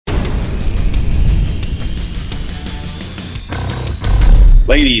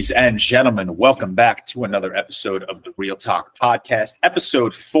Ladies and gentlemen, welcome back to another episode of the Real Talk Podcast,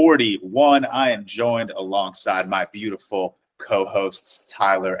 episode 41. I am joined alongside my beautiful co-hosts,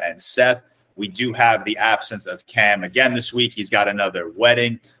 Tyler and Seth. We do have the absence of Cam again this week. He's got another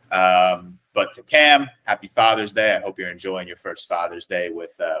wedding. But to Cam, happy Father's Day. I hope you're enjoying your first Father's Day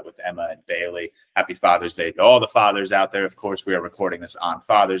with Emma and Bailey. Happy Father's Day to all the fathers out there. Of course, we are recording this on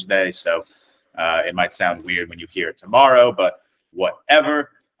Father's Day, so it might sound weird when you hear it tomorrow, but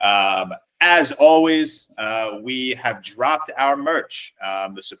whatever. As always, we have dropped our merch.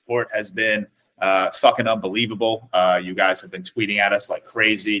 The support has been fucking unbelievable. You guys have been tweeting at us like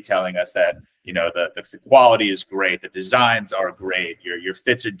crazy, telling us that, you know, the quality is great. The designs are great. Your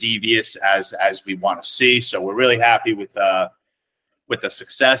fits are devious as we want to see. So we're really happy with the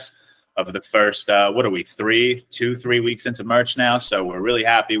success of the first, what are we, 3 weeks into merch now. So we're really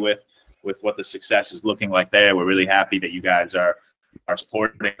happy with what the success is looking like there. We're really happy that you guys are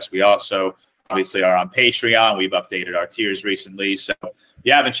supporting us. We also obviously are on Patreon. We've updated our tiers recently. So if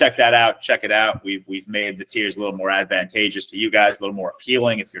you haven't checked that out, check it out. We've made the tiers a little more advantageous to you guys, a little more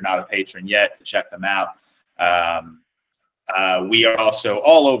appealing if you're not a patron yet to check them out. We are also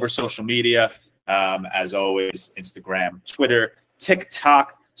all over social media, as always, Instagram, Twitter,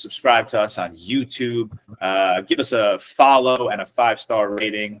 TikTok. Subscribe to us on YouTube. Give us a follow and a 5-star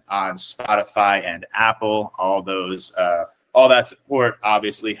rating on Spotify and Apple. All that support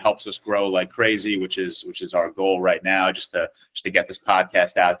obviously helps us grow like crazy, which is our goal right now, just to get this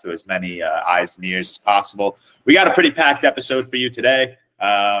podcast out to as many eyes and ears as possible. We got a pretty packed episode for you today.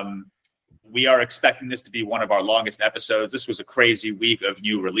 We are expecting this to be one of our longest episodes. This was a crazy week of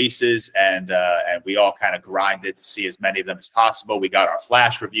new releases, and we all kind of grinded to see as many of them as possible. We got our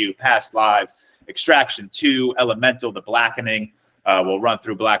Flash review, Past Lives, Extraction 2, Elemental, The Blackening. We'll run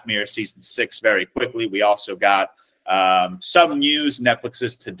through Black Mirror Season 6 very quickly. We also got some news.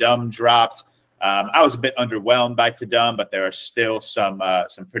 Netflix's Tudum dropped. I was a bit underwhelmed by Tudum, but there are still some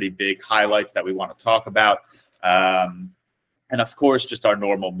pretty big highlights that we want to talk about. And of course, just our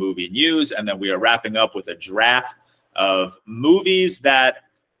normal movie news. And then we are wrapping up with a draft of movies that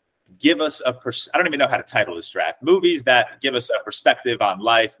give us I don't even know how to title this draft. Movies that give us a perspective on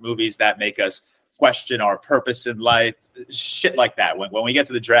life, movies that make us question our purpose in life, shit like that. When we get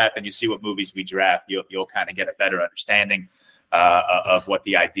to the draft and you see what movies we draft, you'll kind of get a better understanding of what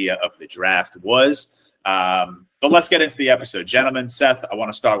the idea of the draft was. But let's get into the episode. Gentlemen, Seth, I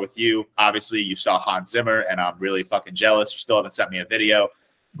want to start with you. Obviously, you saw Hans Zimmer, and I'm really fucking jealous. You still haven't sent me a video.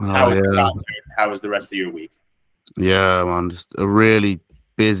 How was the concert? How was the rest of your week? Yeah, man, just a really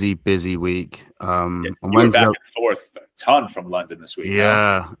busy week. You were back and forth a ton from London this week.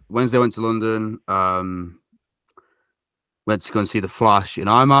 Yeah, huh? Wednesday I went to London. Went to go and see The Flash in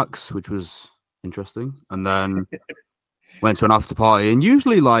IMAX, which was interesting, and then went to an after party. And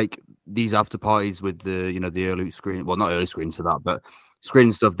usually, like these after parties with the early screen, well, not early screen to that, but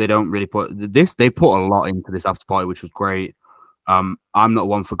screen stuff, they don't really put this. They put a lot into this after party, which was great. I'm not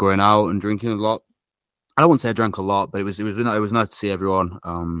one for going out and drinking a lot. I don't want to say I drank a lot, but it was nice to see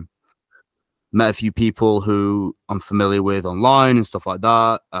everyone. Met a few people who I'm familiar with online and stuff like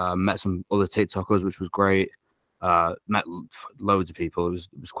that. Met some other TikTokers, which was great. Met loads of people. It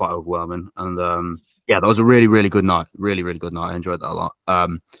was quite overwhelming, and that was a really good night. Really good night. I enjoyed that a lot.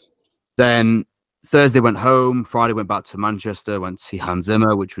 Then Thursday went home. Friday went back to Manchester. Went to see Hans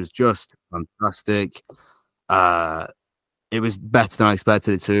Zimmer, which was just fantastic. It was better than I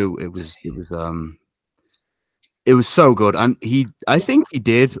expected it to. It was so good, and I think he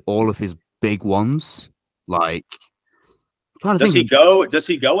did all of his big ones. Like, does he go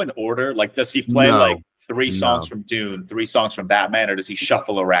in order? Like, does he play like 3 songs from Dune, 3 songs from Batman, or does he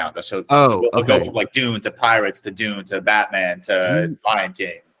shuffle around? So we'll go from like Dune to Pirates to Dune to Batman to Lion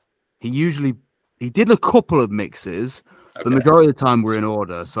King. He did a couple of mixes. Okay. The majority of the time we're in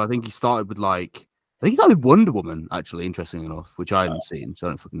order. So I think he started with Wonder Woman, actually, interesting enough, which I haven't seen, so I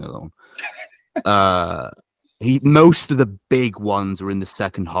don't fucking know that one. Most of the big ones are in the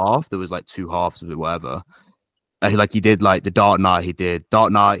second half. There was like 2 halves of it, whatever. He did like the Dark Knight, he did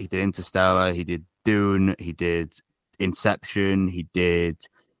Interstellar, he did Dune, he did Inception, he did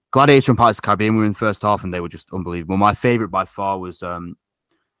Gladiator and Pirates of the Caribbean were in the first half, and they were just unbelievable. My favorite by far was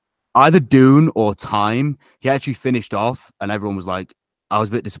either Dune or Time. He actually finished off, and everyone was like, I was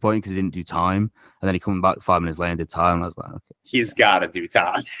a bit disappointed because he didn't do Time, and then he came back 5 minutes later and did Time, and I was like, okay. He's got to do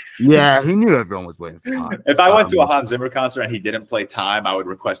Time. Yeah, he knew everyone was waiting for Time. If I went to a Hans Zimmer concert and he didn't play Time, I would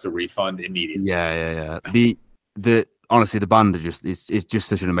request a refund immediately. Yeah. Honestly, the band it's just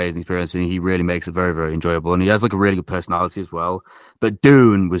such an amazing experience, and he really makes it very, very enjoyable, and he has like a really good personality as well. But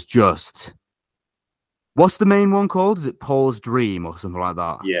Dune was just What's the main one called? Is it Paul's Dream or something like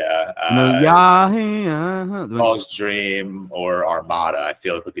that? Yeah. Paul's Dream or Armada, I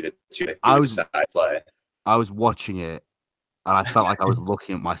feel it would be the two that I play. I was watching it and I felt like I was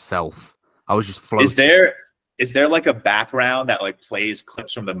looking at myself. I was just floating. Is there like a background that like plays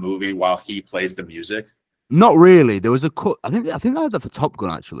clips from the movie while he plays the music? Not really. There was a cut. I think I had that for Top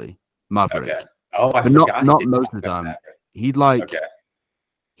Gun actually. Maverick. Okay. Oh, I forgot. Not most of the time. He'd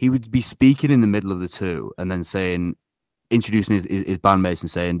he would be speaking in the middle of the two and then introducing his bandmates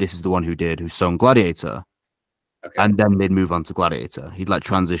and saying, "This is the one who sung Gladiator." Okay. And then they'd move on to Gladiator. He'd like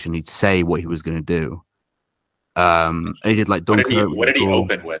transition. He'd say what he was going to do. And he did like Dunkirk. What did he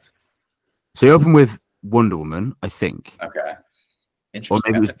open with? So he opened with Wonder Woman, I think. Okay.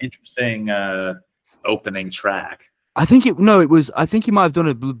 Interesting. That's an interesting opening track. I think he might have done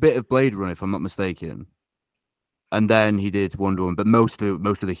a bit of Blade Runner, if I'm not mistaken. And then he did Wonder Woman, but most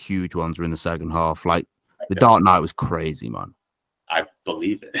of the huge ones were in the second half. Like The Dark Knight was crazy, man. I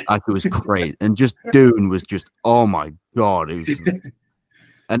believe it. Like it was crazy, and just Dune was just, oh my god, it was.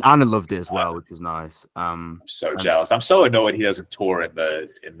 And Anna loved it as well, which was nice. I'm so jealous. I'm so annoyed he doesn't tour in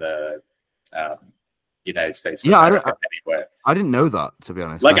the United States. Yeah, I didn't know that, to be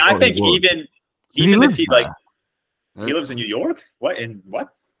honest. Like I think even if he like he lives in New York. What?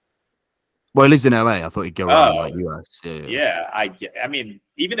 Well, he lives in LA. I thought he'd go around like US. Yeah. I mean,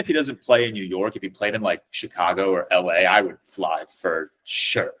 even if he doesn't play in New York, if he played in like Chicago or LA, I would fly for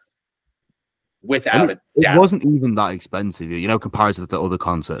sure. Without a doubt. It wasn't even that expensive, compared to the other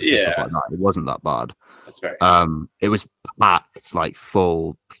concerts and stuff like that. It wasn't that bad. That's very it was packed, like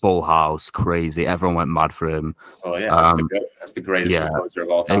full house, crazy. Everyone went mad for him. Oh yeah, that's the greatest composer of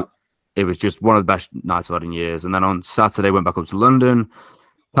all time. It was just one of the best nights I've had in years. And then on Saturday, went back up to London.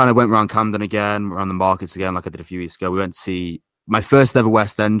 Kind of went around Camden again, around the markets again, like I did a few weeks ago. We went to see my first ever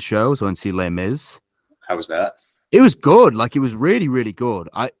West End show. So I went to see Les Mis. How was that? It was good. Like, it was really, really good.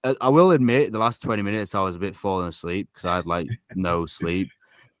 I will admit, the last 20 minutes, I was a bit falling asleep because I had, like, no sleep.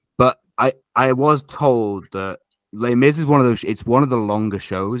 But I was told that Les Mis is it's one of the longer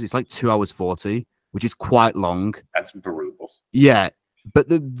shows. It's like 2 hours 40, which is quite long. That's brutal. Yeah. But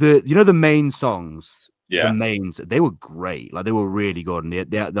the main songs... Yeah, the mains, they were great. Like, they were really good, and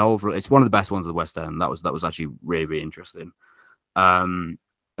the overall, it's one of the best ones of the West End. That was actually really, really interesting. And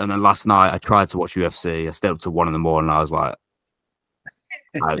then last night I tried to watch UFC. I stayed up to 1 a.m. and I was like,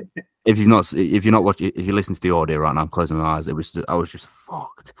 if you listen to the audio right now, I'm closing my eyes. I was just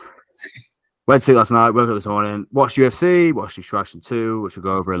fucked. Went to sleep last night, woke up this morning, watched UFC, watched Extraction 2, which we'll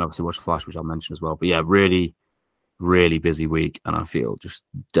go over, and obviously watched Flash, which I'll mention as well. But yeah, really, really busy week, and I feel just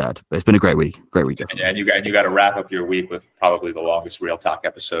dead. But it's been a great week. And you got to wrap up your week with probably the longest Real Talk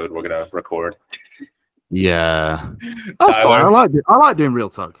episode we're gonna record. Yeah, that's fine. I like doing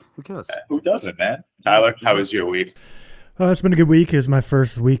Real Talk. Who cares? Who doesn't, man? Tyler, how was your week? It's been a good week. It was my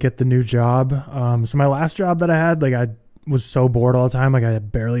first week at the new job. So my last job that I had, like, I was so bored all the time. Like, I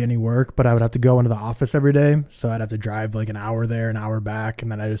had barely any work, but I would have to go into the office every day. So I'd have to drive like an hour there, an hour back,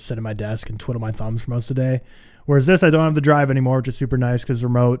 and then I just sit at my desk and twiddle my thumbs for most of the day. Whereas this, I don't have to drive anymore, which is super nice because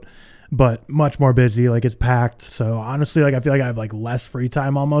remote, but much more busy. Like, it's packed. So honestly, like, I feel like I have like less free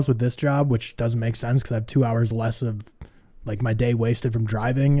time almost with this job, which doesn't make sense because I have 2 hours less of like my day wasted from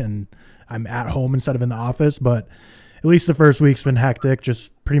driving, and I'm at home instead of in the office. But at least the first week's been hectic,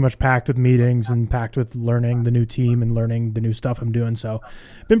 just pretty much packed with meetings and packed with learning the new team and learning the new stuff I'm doing. So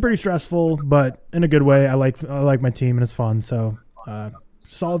been pretty stressful, but in a good way. I like my team and it's fun. So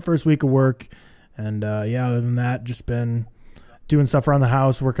solid first week of work. And other than that, just been doing stuff around the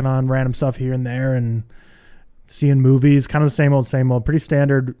house, working on random stuff here and there, and seeing movies. Kind of the same old. Pretty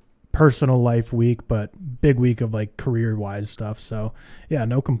standard personal life week, but big week of like career-wise stuff. So yeah,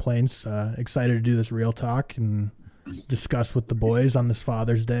 no complaints. Excited to do this Real Talk and discuss with the boys on this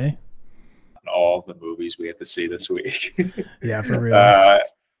Father's Day. All the movies we had to see this week. Yeah, for real.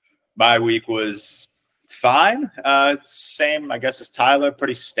 My week was fine. Same, I guess, as Tyler.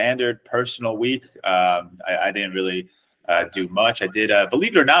 Pretty standard personal week. I didn't really do much. I did,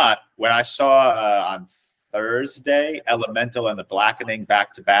 believe it or not, when I saw on Thursday Elemental and The Blackening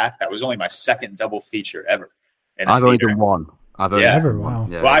back to back, that was only my second double feature ever. I've only done one. Ever. Wow.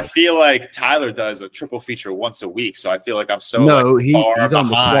 Yeah. Well, I feel like Tyler does a triple feature once a week, so I feel like I'm so he's on the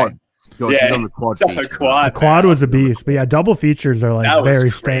quad. He's on the quad. The quad was a beast, but yeah, double features are like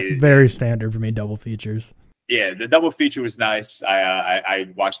very standard for me. Double features. Yeah, the double feature was nice. I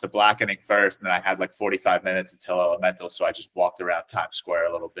watched The Blackening first, and then I had like 45 minutes until Elemental, so I just walked around Times Square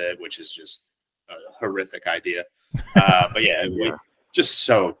a little bit, which is just a horrific idea. But yeah. Just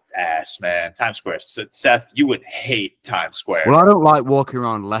so ass, man. Times Square. Seth, you would hate Times Square. Well, I don't like walking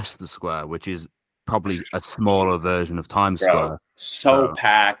around Leicester Square, which is probably a smaller version of Times Bro, Square. so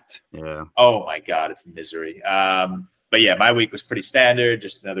packed. Yeah. Oh my God, it's misery. But yeah, my week was pretty standard.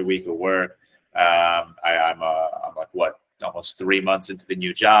 Just another week of work. I'm like almost 3 months into the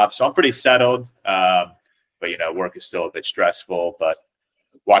new job, so I'm pretty settled. But work is still a bit stressful. But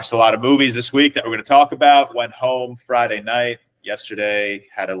watched a lot of movies this week that we're going to talk about. Went home Friday night. Yesterday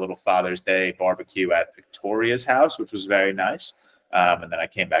had a little Father's Day barbecue at Victoria's house, which was very nice. And then I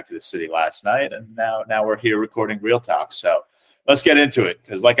came back to the city last night, and now we're here recording Real Talk. So let's get into it,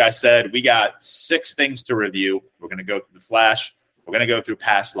 because like I said, we got 6 things to review. We're going to go through The Flash. We're going to go through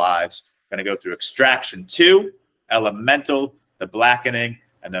Past Lives. We're going to go through Extraction 2, Elemental, The Blackening,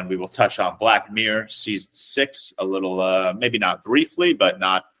 and then we will touch on Black Mirror Season 6 a little, maybe not briefly, but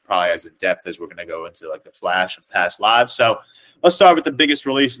not probably as in depth as we're going to go into like The Flash and Past Lives. So let's start with the biggest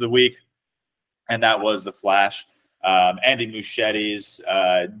release of the week, and that was The Flash. Andy Muschietti's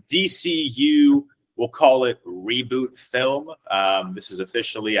DCU, we'll call it reboot film. This is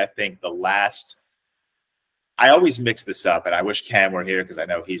officially, I think, the last. I always mix this up, and I wish Cam were here because I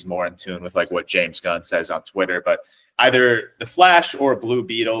know he's more in tune with like what James Gunn says on Twitter. But either The Flash or Blue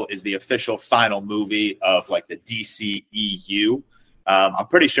Beetle is the official final movie of like the DCEU. I'm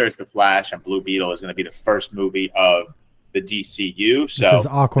pretty sure it's The Flash, and Blue Beetle is going to be the first movie of the DCU. So this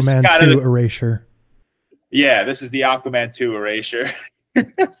is Aquaman 2 Erasure. Yeah, this is the Aquaman 2 Erasure.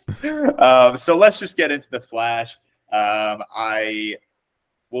 So let's just get into The Flash. I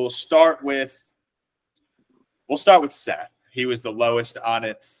will start with Seth. He was the lowest on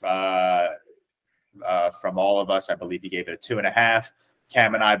it from all of us. I believe he gave it a 2.5.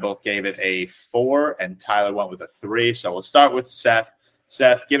 Cam and I both gave it a 4, and Tyler went with a 3. So we'll start with Seth.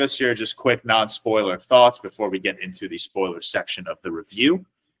 Seth, give us your just quick non-spoiler thoughts before we get into the spoiler section of the review.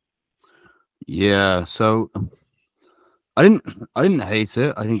 Yeah, so I didn't hate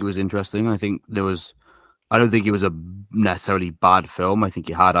it. I think it was interesting. I don't think it was a necessarily bad film. I think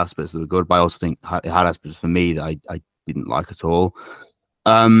it had aspects that were good, but I also think it had aspects for me that I didn't like at all.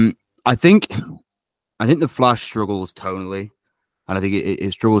 I think The Flash struggles tonally, and I think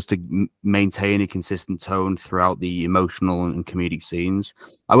it struggles to maintain a consistent tone throughout the emotional and comedic scenes.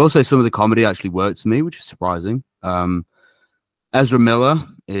 I will say some of the comedy actually worked for me, which is surprising. Ezra Miller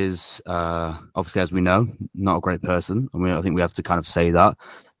is obviously, as we know, not a great person. I think we have to kind of say that,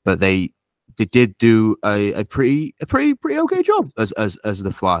 but they did do a pretty okay job as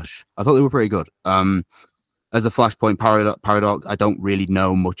the Flash. I thought they were pretty good. As the Flashpoint Paradox, I don't really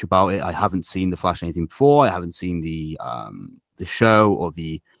know much about it. I haven't seen the Flash anything before. I haven't seen the show or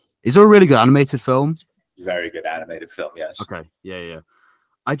the. Is there a really good animated film? Very good animated film, yes. Okay, yeah.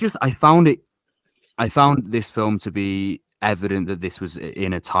 I found this film to be evident that this was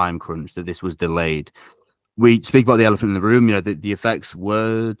in a time crunch, that this was delayed. We speak about the elephant in the room. The effects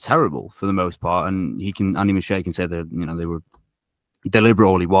were terrible for the most part, and Andy Muschietti can say that they were deliberate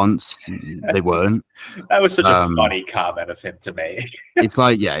all he wants. They weren't. That was such a funny comment of him to make. It's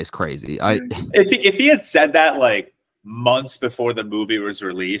like, yeah, it's crazy. If he had said that like months before the movie was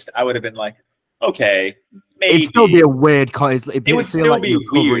released, I would have been like, okay, maybe. It'd still be a weird. It would still be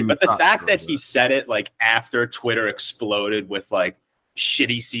weird, but the fact that he said it like after Twitter exploded with like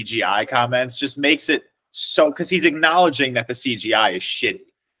shitty CGI comments just makes it so, because he's acknowledging that the CGI is shitty,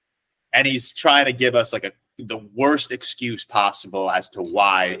 and he's trying to give us like the worst excuse possible as to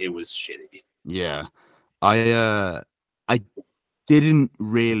why it was shitty. Yeah, I didn't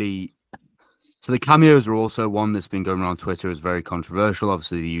really. So the cameos are also one that's been going around Twitter, is very controversial.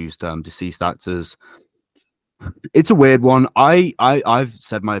 Obviously, they used deceased actors. It's a weird one. I've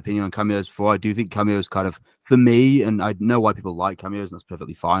said my opinion on cameos before. I do think cameos kind of, for me, and I know why people like cameos, and that's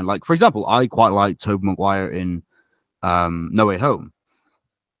perfectly fine. Like, for example, I quite like Tobey Maguire in No Way Home.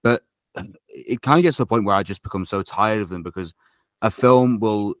 But it kind of gets to the point where I just become so tired of them, because a film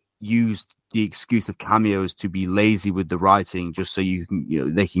will use the excuse of cameos to be lazy with the writing, just so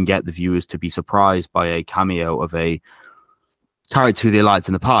they can get the viewers to be surprised by a cameo of a character who they liked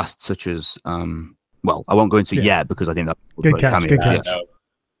in the past, such as well, I won't go into yet, because I think that good catch. That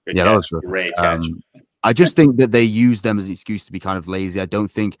was great catch. I just think that they use them as an excuse to be kind of lazy. I don't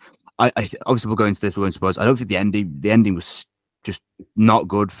think. I obviously we'll go into this. We're going to suppose. I don't think the ending was just not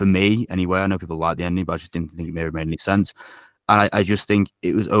good for me anyway. I know people like the ending, but I just didn't think it made any sense. And I just think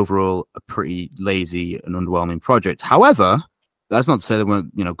it was overall a pretty lazy and underwhelming project. However, that's not to say there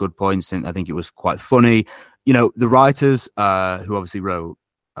weren't, good points. I think it was quite funny. The writers who obviously wrote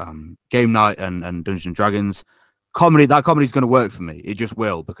Game Night and Dungeons and Dragons comedy, that comedy is going to work for me. It just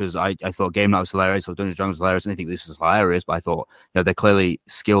will, because I thought Game Night was hilarious, or Dungeons and Dragons was hilarious, and I think this is hilarious. But I thought, they're clearly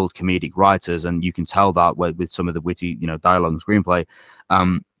skilled comedic writers, and you can tell that with some of the witty, dialogue and screenplay.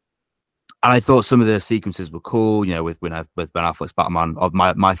 And I thought some of the sequences were cool, with Ben Affleck's Batman. Of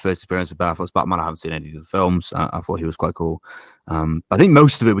my first experience with Ben Affleck's Batman, I haven't seen any of the films. I thought he was quite cool. I think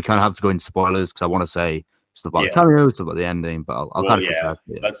most of it we kind of have to go into spoilers because I want to say stuff about the cameos, stuff about the ending, but I'll kind of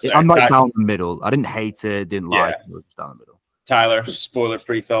I'm like down the middle. I didn't hate it, didn't like it, just down the middle. Tyler,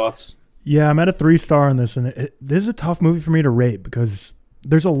 spoiler-free thoughts? Yeah, I'm at a 3-star on this, and this is a tough movie for me to rate because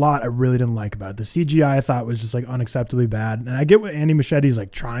there's a lot I really didn't like about it. The CGI I thought was just like unacceptably bad. And I get what Andy Muschietti's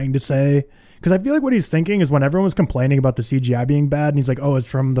like trying to say, because I feel like what he's thinking is when everyone was complaining about the CGI being bad and he's like, oh, it's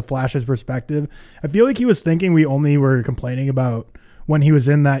from the Flash's perspective. I feel like he was thinking we only were complaining about when he was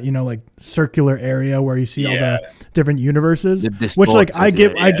in that, like circular area where you see all the different universes, which like I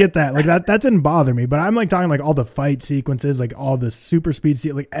get that, like that didn't bother me, but I'm like talking like all the fight sequences, like all the super speed,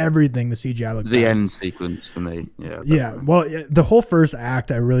 like everything, the CGI looked the bad. end sequence for me. Yeah. Well, the whole first act,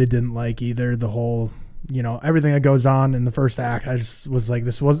 I really didn't like either. The whole, everything that goes on in the first act, I just was like,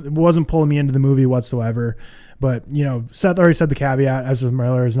 it wasn't pulling me into the movie whatsoever. But, Seth already said the caveat, Ezra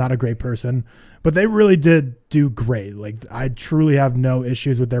Miller is not a great person, but they really did do great. Like, I truly have no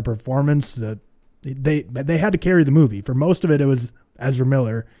issues with their performance. That they had to carry the movie. For most of it, it was Ezra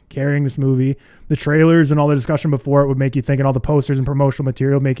Miller carrying this movie. The trailers and all the discussion before it would make you think, and all the posters and promotional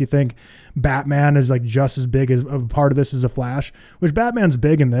material make you think Batman is like just as big as a part of this as the Flash, which Batman's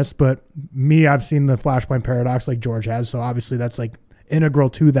big in this, but I've seen the Flashpoint Paradox like George has, so obviously that's like integral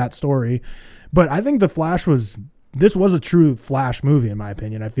to that story. But I think the Flash this was a true Flash movie, in my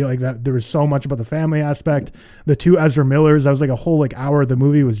opinion. I feel like that there was so much about the family aspect. The two Ezra Millers, that was like a whole like hour of the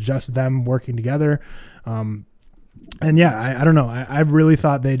movie was just them working together. And yeah, I don't know. I really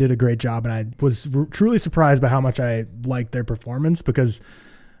thought they did a great job, and I was truly surprised by how much I liked their performance because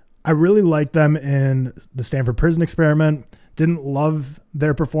I really liked them in the Stanford Prison Experiment. Didn't love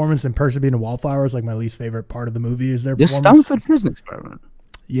their performance in Perks of Being a Wallflower. Is like my least favorite part of the movie is their performance. The Stanford Prison Experiment.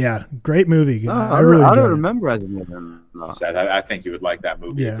 Yeah, great movie. I don't remember as a movie. I think you would like that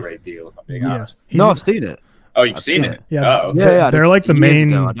movie a great deal, if I'm being honest. No, I've seen it. Oh, you've seen it? Yeah. Oh, okay. Yeah. They're like the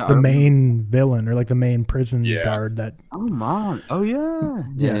main villain or like the main prison guard that. Oh man. Oh yeah.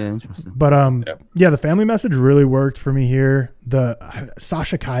 Yeah. Interesting. But the family message really worked for me here. The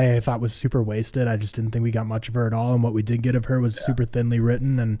Sasha Kaye I thought was super wasted. I just didn't think we got much of her at all, and what we did get of her was super thinly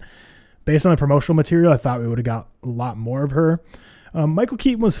written. And based on the promotional material, I thought we would have got a lot more of her. Michael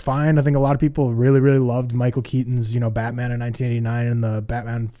Keaton was fine. I think a lot of people really, really loved Michael Keaton's, Batman in 1989, and the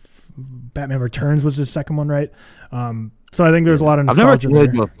Batman Returns was his second one, right? So I think there's a lot of nostalgia. I've never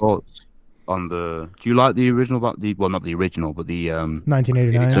heard your thoughts on the. Do you like the original? Not the original, but the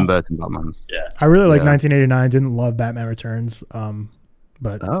 1989 Tim Burton Batman. Yeah, I really like 1989. Didn't love Batman Returns.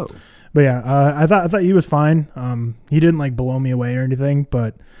 But yeah, I thought he was fine. He didn't like blow me away or anything,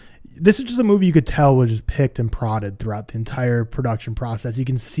 but. This is just a movie you could tell was just picked and prodded throughout the entire production process. You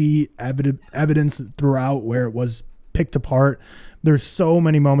can see evidence throughout where it was picked apart. There's so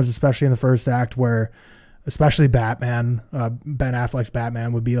many moments, especially in the first act, where especially Batman, Ben Affleck's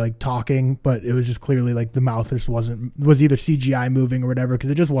Batman would be like talking, but it was just clearly like the mouth just was either CGI moving or whatever, because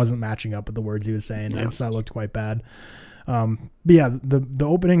it just wasn't matching up with the words he was saying. And so that looked quite bad. But yeah, the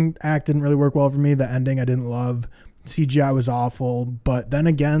opening act didn't really work well for me. The ending I didn't love. CGI was awful, but then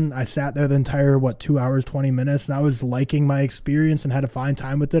again, I sat there the entire 2 hours 20 minutes, and I was liking my experience and had a fine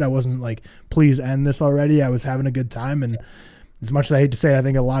time with it. I wasn't like, please end this already. I was having a good time, and as much as I hate to say it, I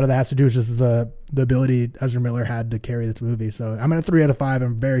think a lot of that has to do with just the ability Ezra Miller had to carry this movie. So I'm at a 3 out of 5.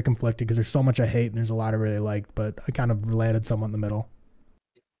 I'm very conflicted because there's so much I hate and there's a lot I really liked, but I kind of landed somewhat in the middle.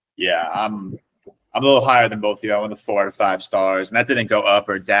 Yeah, I'm a little higher than both of you. I went with 4 out of 5 stars, and that didn't go up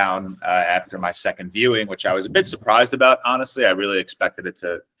or down after my second viewing, which I was a bit surprised about. Honestly, I really expected it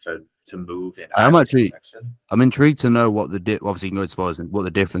to move in. I'm intrigued to know what obviously you can go to spoilers and what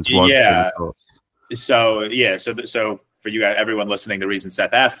the difference was. Yeah. So for you guys, everyone listening, the reason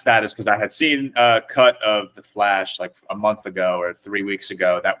Seth asks that is because I had seen a cut of The Flash like a month ago or 3 weeks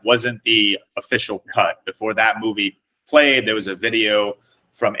ago. That wasn't the official cut. Before that movie played, there was a video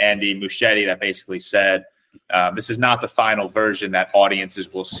from Andy Muschietti that basically said, this is not the final version that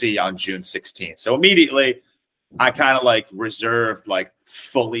audiences will see on June 16th. So immediately I kind of reserved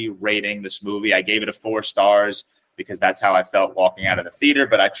fully rating this movie. I gave it a 4 stars because that's how I felt walking out of the theater,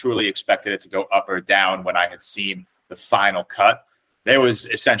 but I truly expected it to go up or down when I had seen the final cut. There was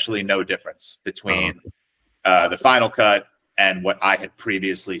essentially no difference between the final cut and what I had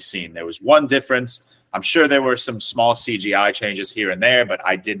previously seen. There was one difference. I'm sure there were some small CGI changes here and there, but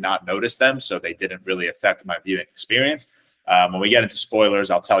I did not notice them, so they didn't really affect my viewing experience. When we get into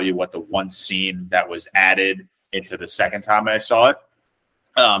spoilers, I'll tell you what the one scene that was added into the second time I saw it.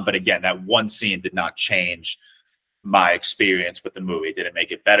 But again, that one scene did not change my experience with the movie. It didn't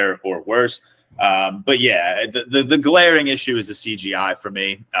make it better or worse. But yeah, the glaring issue is the CGI for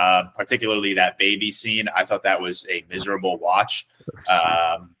me, particularly that baby scene. I thought that was a miserable watch.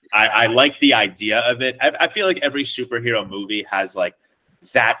 I like the idea of it. I feel like every superhero movie has like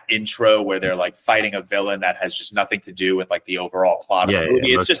that intro where they're like fighting a villain that has just nothing to do with like the overall plot of the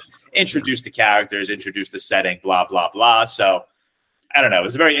movie. It's just introduce the characters, introduce the setting, blah, blah, blah. So I don't know. It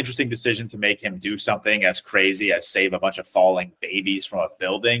was a very interesting decision to make him do something as crazy as save a bunch of falling babies from a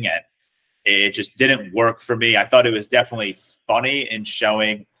building. And it just didn't work for me. I thought it was definitely funny in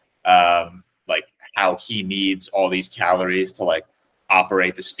showing like how he needs all these calories to like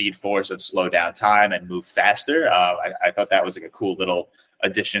operate the Speed Force and slow down time and move faster. I thought that was like a cool little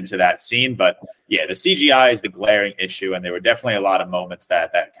addition to that scene. But yeah, the CGI is the glaring issue. And there were definitely a lot of moments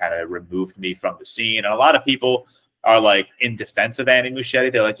that kind of removed me from the scene. And a lot of people are like in defense of Andy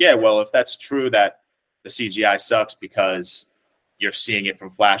Muschietti. They're like, yeah, well, if that's true that the CGI sucks because you're seeing it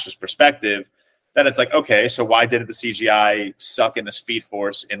from Flash's perspective, then it's like, okay, so why didn't the CGI suck in the Speed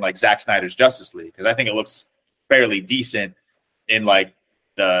Force in like Zack Snyder's Justice League? Because I think it looks fairly decent in like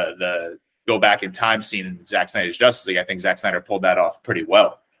the go back in time scene in Zack Snyder's Justice League. I think Zack Snyder pulled that off pretty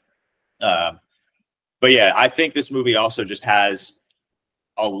well. But yeah, I think this movie also just has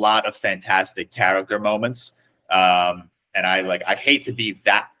a lot of fantastic character moments. And I hate to be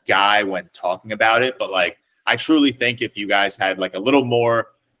that guy when talking about it, but like, I truly think if you guys had like a little more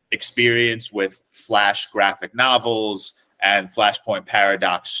experience with Flash graphic novels and Flashpoint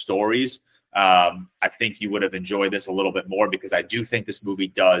Paradox stories, I think you would have enjoyed this a little bit more, because I do think this movie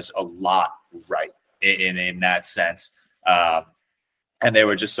does a lot right in that sense. And there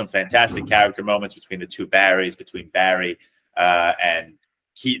were just some fantastic character moments between the two Barrys, between Barry and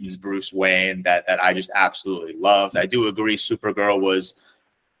Keaton's Bruce Wayne that I just absolutely loved. I do agree Supergirl was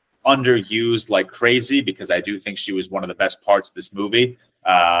underused like crazy, because I do think she was one of the best parts of this movie.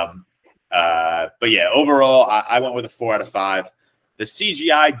 But yeah, overall, I went with a 4 out of 5. The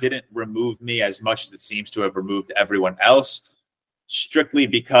CGI didn't remove me as much as it seems to have removed everyone else, strictly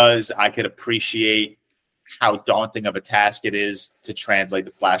because I could appreciate how daunting of a task it is to translate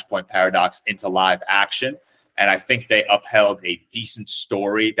the Flashpoint Paradox into live action. And I think they upheld a decent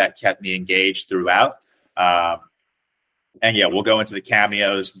story that kept me engaged throughout. And yeah, we'll go into the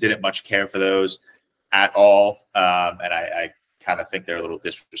cameos. Didn't much care for those at all. And I kind of think they're a little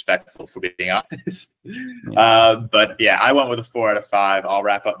disrespectful, for being honest. But yeah, I went with a 4 out of 5. I'll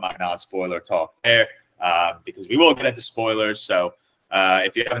wrap up my non-spoiler talk there, because we will get into spoilers. So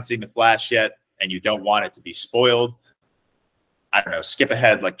if you haven't seen The Flash yet and you don't want it to be spoiled, I don't know, skip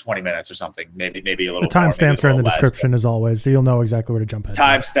ahead like 20 minutes or something, maybe a little. The timestamps are in the description as always, so you'll know exactly where to jump ahead.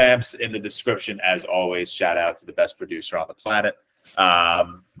 Timestamps in the description as always. Shout out to the best producer on the planet.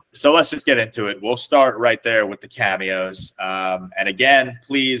 So let's just get into it. We'll start right there with the cameos. And again,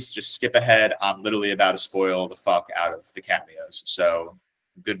 please just skip ahead. I'm literally about to spoil the fuck out of the cameos. So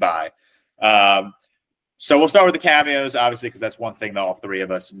goodbye. So we'll start with the cameos, obviously, because that's one thing that all three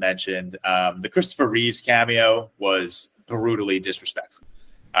of us mentioned. The Christopher Reeves cameo was brutally disrespectful.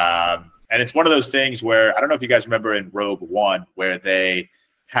 And it's one of those things where, I don't know if you guys remember in Rogue One, where they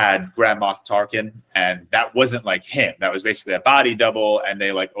had Grand Moff Tarkin, and that wasn't like him. That was basically a body double, and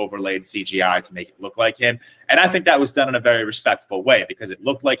they like overlaid CGI to make it look like him. And I think that was done in a very respectful way, because it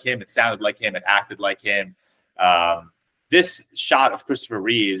looked like him, it sounded like him, it acted like him. This shot of Christopher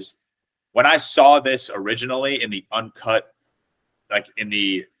Reeves, when I saw this originally in the uncut, like in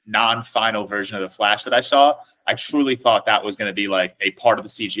the non-final version of The Flash that I saw, I truly thought that was going to be like a part of the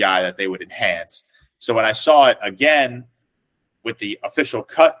CGI that they would enhance. So when I saw it again with the official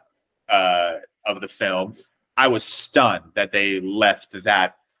cut of the film, I was stunned that they left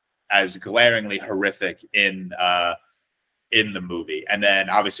that as glaringly horrific in the movie. And then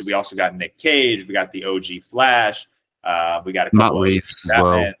obviously we also got Nick Cage, we got the OG Flash, we got a Matt Reeves as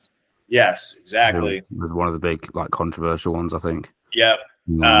well. Yes, exactly. Yeah, one of the big like controversial ones, I think. Yep.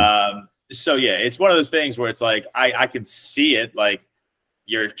 So yeah, it's one of those things where it's like I can see it, like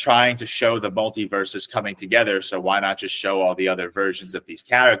you're trying to show the multiverses coming together, so why not just show all the other versions of these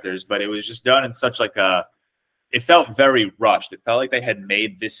characters? But it was just done in such like it felt very rushed. It felt like they had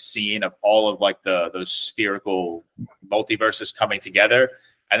made this scene of all of like those spherical multiverses coming together,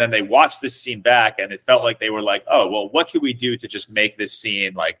 and then they watched this scene back, and it felt like they were like, oh well, what could we do to just make this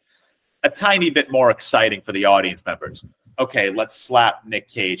scene like a tiny bit more exciting for the audience members? Okay, let's slap Nick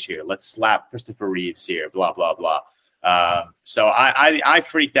Cage here. Let's slap Christopher Reeves here, blah, blah, blah. So I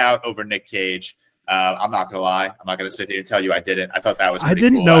freaked out over Nick Cage. I'm not gonna lie. I'm not gonna sit here and tell you I didn't. I thought that was. I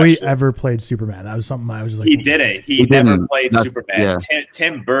didn't know he ever played Superman. That was something I was just like. He didn't. He never played Superman. Yeah.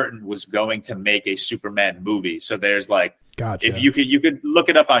 Tim Burton was going to make a Superman movie. So there's like, gotcha. if you could look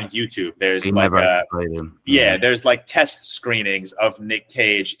it up on YouTube. There's He like, never played him. there's like test screenings of Nick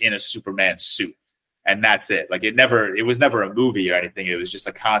Cage in a Superman suit. And that's it. Like it was never a movie or anything. It was just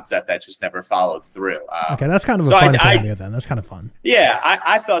a concept that just never followed through. Okay, that's kind of a fun cameo then. That's kind of fun. Yeah,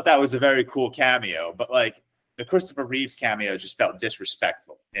 I thought that was a very cool cameo, but like the Christopher Reeves cameo just felt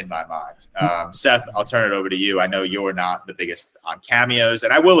disrespectful in my mind. Seth, I'll turn it over to you. I know you're not the biggest on cameos,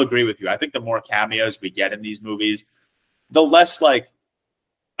 and I will agree with you. I think the more cameos we get in these movies, the less like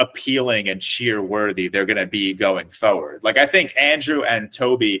appealing and cheer worthy they're going to be going forward. Like I think Andrew and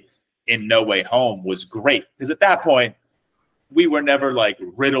Toby in No Way Home was great because at that point we were never like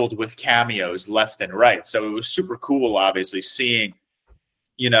riddled with cameos left and right. So it was super cool, obviously, seeing,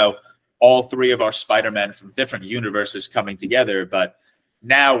 all three of our Spider-Men from different universes coming together. But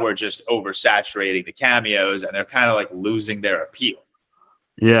now we're just oversaturating the cameos and they're kind of like losing their appeal.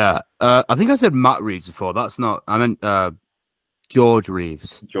 Yeah. I think I said Matt Reeves before. That's not, I meant George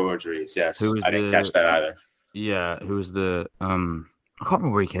Reeves. George Reeves, yes. I didn't catch that either. Yeah. Who was the, I can't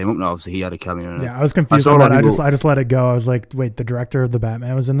remember where he came up now. Obviously, he had a cameo. Yeah, I was confused on that. I just let it go. I was like, wait, the director of the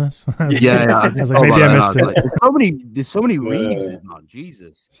Batman was in this? I was like, maybe I missed it. There's so many Reeves, man.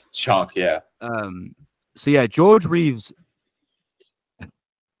 Jesus. Chunk, yeah. So yeah, George Reeves.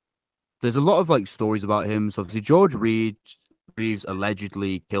 There's a lot of like stories about him. So obviously, George Reeves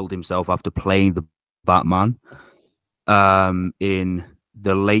allegedly killed himself after playing the Batman in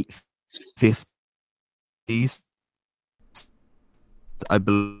the late 50s. I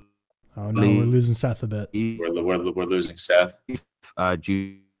believe. Oh no, we're losing Seth a bit. We're losing Seth.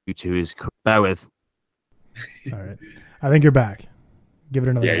 Due to his bear with. All right, I think you're back. Give it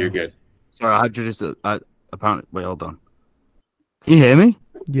another. Yeah, you're good. Sorry, I had to just apparently wait. Hold on. Can you hear me?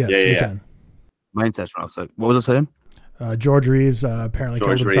 Yes, we can. My internet went off. So what was I saying? George Reeves apparently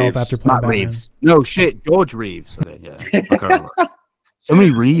killed himself after playing Matt Batman. Reeves. No shit, George Reeves. Okay, yeah. I can't remember. So many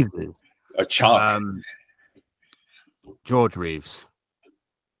Reeves. A chunk. George Reeves.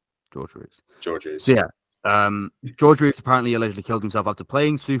 So yeah, George Reeves apparently allegedly killed himself after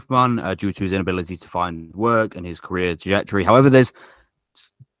playing Superman due to his inability to find work and his career trajectory. However, there's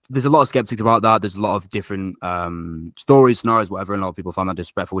a lot of skeptics about that. There's a lot of different stories, scenarios, whatever, and a lot of people find that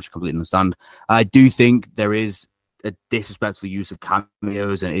disrespectful, which I completely understand. I do think there is a disrespectful use of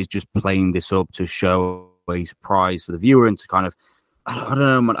cameos, and it's just playing this up to show a surprise for the viewer and to kind of, I don't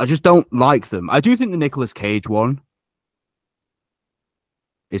know, man. I just don't like them. I do think the Nicolas Cage one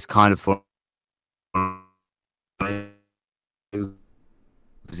is kind of fun.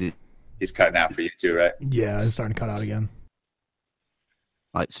 He's cutting out for you too, right? Yeah, it's starting to cut out again.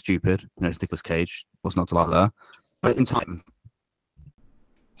 Like stupid. It's Nicolas Cage. What's not to like there? But in time.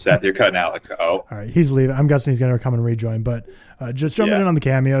 Seth, you're cutting out. All right, he's leaving. I'm guessing he's going to come and rejoin. But just jumping in on the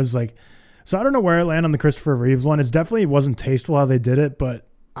cameos, so I don't know where I land on the Christopher Reeves one. It definitely wasn't tasteful how they did it, but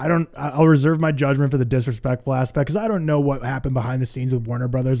I'll reserve my judgment for the disrespectful aspect because I don't know what happened behind the scenes with Warner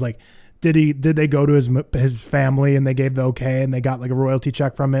Brothers. Like, did they go to his family and they gave the okay and they got like a royalty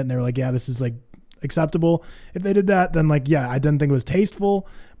check from it and they were like, yeah, this is like acceptable. If they did that, then like, yeah, I didn't think it was tasteful,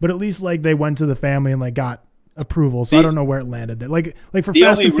 but at least like they went to the family and like got approval. So I don't know where it landed. Like for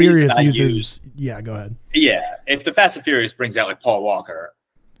Fast and Furious yeah, go ahead. Yeah, if the Fast and Furious brings out like Paul Walker,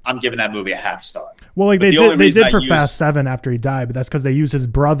 I'm giving that movie a half star. Well, like they did for Fast 7 after he died, but that's because they used his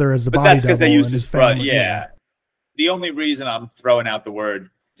brother as the body double. That's because they used his brother. Yeah. The only reason I'm throwing out the word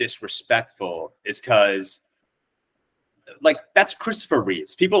disrespectful is because, like, that's Christopher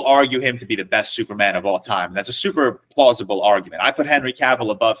Reeves. People argue him to be the best Superman of all time. And that's a super plausible argument. I put Henry Cavill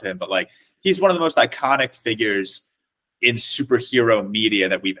above him, but like, he's one of the most iconic figures in superhero media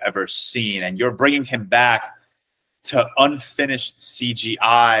that we've ever seen. And you're bringing him back to unfinished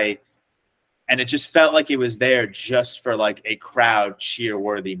CGI, and it just felt like it was there just for like a crowd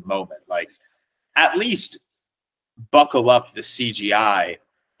cheer-worthy moment. Like, at least buckle up the CGI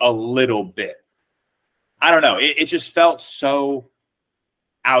a little bit. I don't know. It just felt so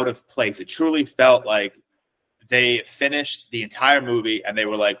out of place. It truly felt like they finished the entire movie and they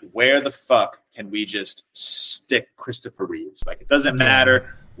were like, where the fuck can we just stick Christopher Reeves? Like, it doesn't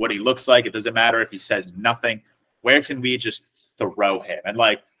matter what he looks like. It doesn't matter if he says nothing. Where can we just throw him? And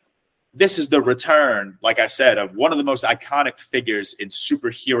like, this is the return, like I said, of one of the most iconic figures in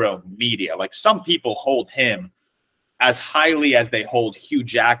superhero media. Like, some people hold him as highly as they hold Hugh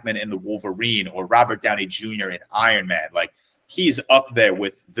Jackman in the Wolverine or Robert Downey Jr. in Iron Man. Like, he's up there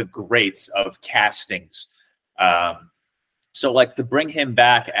with the greats of castings So like to bring him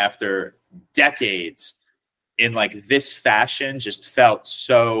back after decades in like this fashion just felt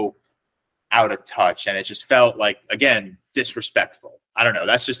so out of touch, and it just felt like, again, disrespectful. I don't know.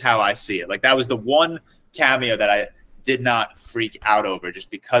 That's just how I see it. Like that was the one cameo that I did not freak out over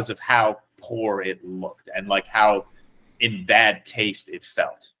just because of how poor it looked and like how in bad taste it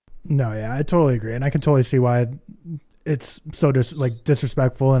felt. No, yeah, I totally agree, and I can totally see why it's so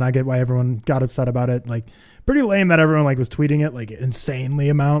disrespectful, and I get why everyone got upset about it. Like, pretty lame that everyone like was tweeting it like insanely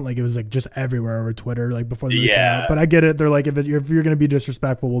amount, like it was like just everywhere over Twitter like before the movie came out. But I get it. They're like, if you're going to be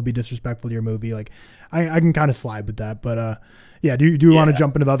disrespectful, we'll be disrespectful to your movie. Like, I can kind of slide with that. But yeah, do you want to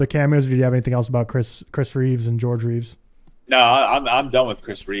jump into the other cameos, or do you have anything else about Chris Reeves and George Reeves? No, I'm done with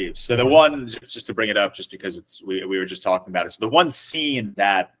Chris Reeves. So the one, just to bring it up, just because we were just talking about it. So the one scene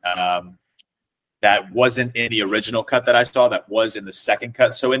that that wasn't in the original cut that I saw, that was in the second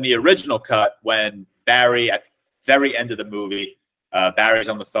cut. So in the original cut, when Barry, at the very end of the movie, Barry's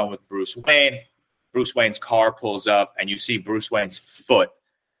on the phone with Bruce Wayne. Bruce Wayne's car pulls up, and you see Bruce Wayne's foot,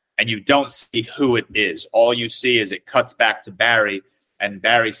 and you don't see who it is. All you see is it cuts back to Barry, and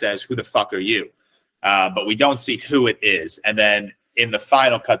Barry says, "Who the fuck are you?" But we don't see who it is. And then in the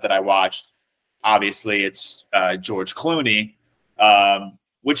final cut that I watched, obviously it's George Clooney,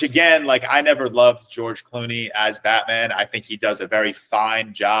 which again, like I never loved George Clooney as Batman. I think he does a very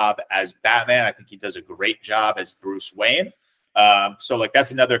fine job as Batman. I think he does a great job as Bruce Wayne. So like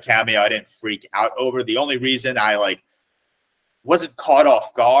that's another cameo I didn't freak out over. The only reason I like wasn't caught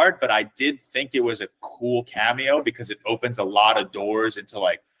off guard, but I did think it was a cool cameo because it opens a lot of doors into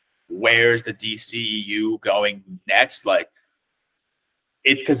like, where's the DCEU going next? Like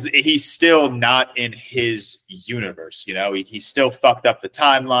it, because he's still not in his universe, you know, he still fucked up the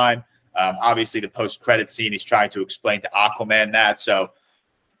timeline. Obviously the post-credit scene, he's trying to explain to Aquaman that. So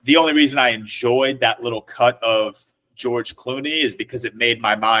the only reason I enjoyed that little cut of George Clooney is because it made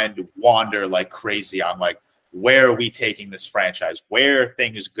my mind wander like crazy on like, where are we taking this franchise? Where are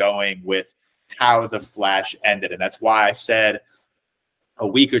things going with how the Flash ended? And that's why I said a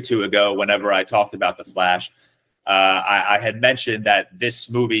week or two ago, whenever I talked about the Flash, I had mentioned that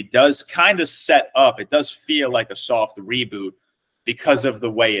this movie does kind of set up, it does feel like a soft reboot because of the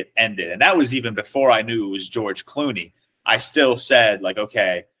way it ended. And that was even before I knew it was George Clooney. I still said like,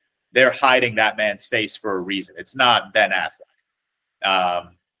 okay, they're hiding that man's face for a reason. It's not Ben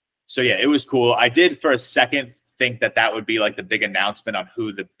Affleck. So yeah, it was cool. I did for a second think that that would be like the big announcement on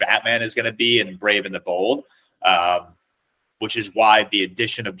who the Batman is going to be in Brave and the Bold, which is why the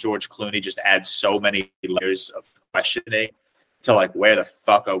addition of George Clooney just adds so many layers of questioning to like, where the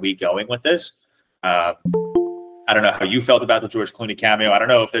fuck are we going with this? I don't know how you felt about the George Clooney cameo. I don't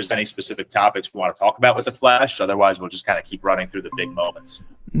know if there's any specific topics we want to talk about with the Flash. Otherwise, we'll just kind of keep running through the big moments.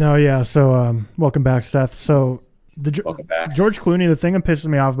 No, yeah. So welcome back, Seth. So welcome back. George Clooney, the thing that pisses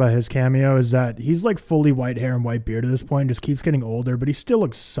me off about his cameo is that he's like fully white hair and white beard at this point, just keeps getting older, but he still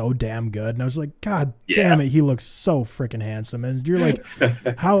looks so damn good. And I was like, God damn it, he looks so freaking handsome. And you're like,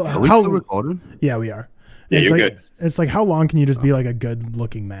 are we still recording? Yeah, we are. Yeah, it's you're like, good. It's like, how long can you just be like a good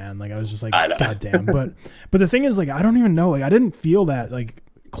looking man? Like I was just like, God damn. But the thing is, like, I don't even know. Like I didn't feel that like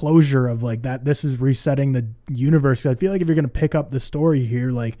closure of like that. This is resetting the universe. I feel like if you're gonna pick up the story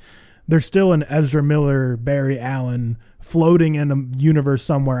here, like there's still an Ezra Miller, Barry Allen floating in a universe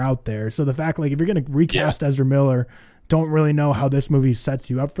somewhere out there. So the fact, like, if you're going to recast Ezra Miller, don't really know how this movie sets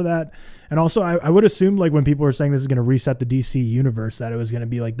you up for that. And also, I would assume, like, when people were saying this is going to reset the DC universe, that it was going to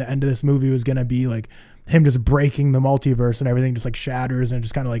be, like, the end of this movie was going to be, like, him just breaking the multiverse and everything just, like, shatters and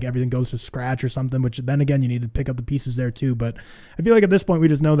just kind of, like, everything goes to scratch or something, which then, again, you need to pick up the pieces there, too. But I feel like at this point, we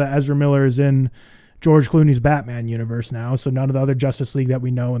just know that Ezra Miller is in George Clooney's Batman universe now, so none of the other Justice League that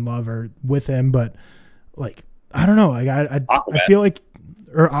we know and love are with him. But like, I don't know, like I feel like,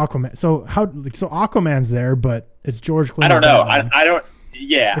 or Aquaman. So Aquaman's there, but it's George Clooney. I don't know. I don't.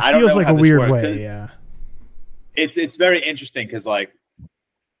 Yeah, it I don't know. Feels like a weird way. Yeah, it's very interesting because like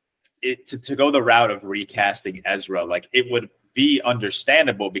to go the route of recasting Ezra, like it would be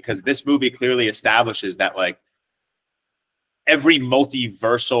understandable because this movie clearly establishes that like every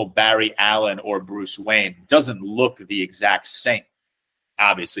multiversal Barry Allen or Bruce Wayne doesn't look the exact same.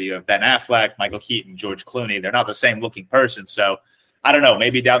 Obviously, you have Ben Affleck, Michael Keaton, George Clooney. They're not the same looking person. So I don't know.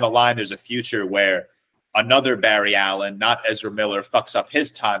 Maybe down the line, there's a future where another Barry Allen, not Ezra Miller, fucks up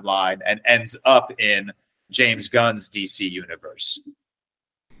his timeline and ends up in James Gunn's DC universe.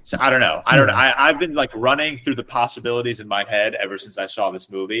 So I don't know. I've been like running through the possibilities in my head ever since I saw this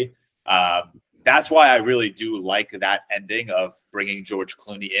movie. That's why I really do like that ending of bringing George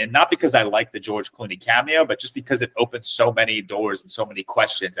Clooney in. Not because I like the George Clooney cameo, but just because it opens so many doors and so many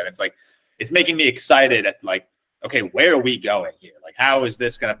questions. And it's like, it's making me excited at like okay, where are we going here? Like, how is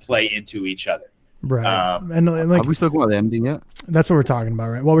this going to play into each other? Right. And like, have we spoken about the ending yet? That's what we're talking about,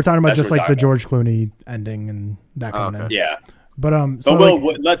 right? Well, we're talking about just like the about. George Clooney ending and that coming in. Yeah. But so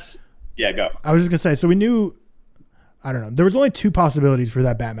let's go. I was just gonna say, so we knew, I don't know, there was only two possibilities for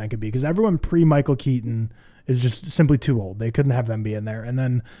that Batman could be, because everyone pre Michael Keaton is just simply too old. They couldn't have them be in there. And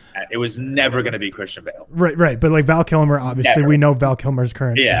then it was never going to be Christian Bale. Right. But like Val Kilmer, obviously never. We know Val Kilmer's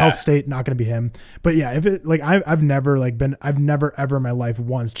current health state, not going to be him. But yeah, if it like I've never ever in my life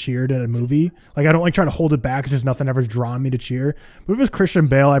once cheered at a movie. Like I don't like trying to hold it back. It's just nothing ever's drawn me to cheer. But if it was Christian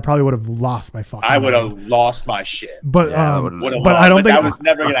Bale, I probably would have lost my fucking. I would have lost my shit. But I don't think that was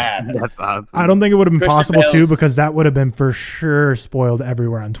never going to happen. I don't think it would have been possible too, because that would have been for sure spoiled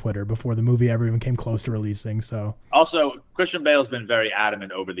everywhere on Twitter before the movie ever even came close to releasing. So also, Christian Bale's been very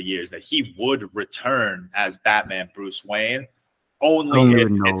adamant over the years that he would return as Batman Bruce Wayne only if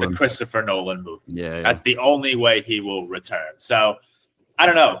it's a Christopher Nolan movie. Yeah. That's the only way he will return. So I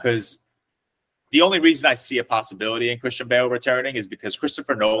don't know, because the only reason I see a possibility in Christian Bale returning is because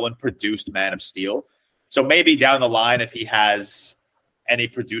Christopher Nolan produced Man of Steel. So maybe down the line, if he has any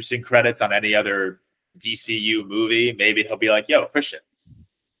producing credits on any other DCU movie, maybe he'll be like, yo, Christian,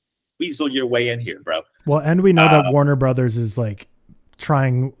 weasel your way in here, bro. Well, and we know that Warner Brothers is like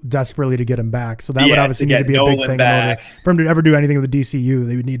trying desperately to get him back. So that would obviously need to be Nolan a big thing back. in order for him to ever do anything with the DCU.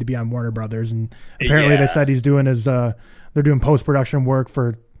 They would need to be on Warner Brothers. And apparently they said he's doing they're doing post-production work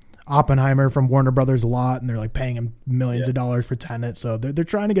for Oppenheimer from Warner Brothers a lot. And they're like paying him millions of dollars for Tenet. So they're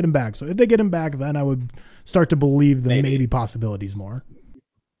trying to get him back. So if they get him back, then I would start to believe the maybe possibilities more.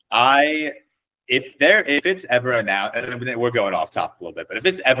 If it's ever announced, and we're going off topic a little bit, but if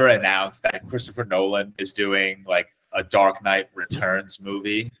it's ever announced that Christopher Nolan is doing like a Dark Knight Returns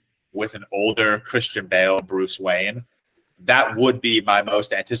movie with an older Christian Bale Bruce Wayne, that would be my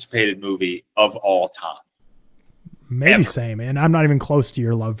most anticipated movie of all time. Maybe same, and I'm not even close to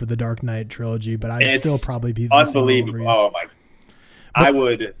your love for the Dark Knight trilogy, but I'd still probably be unbelievable. Oh my! I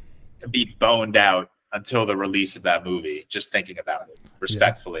would be boned out until the release of that movie, just thinking about it,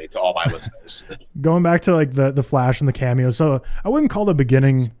 respectfully to all my listeners. Going back to like the Flash and the cameos. So I wouldn't call the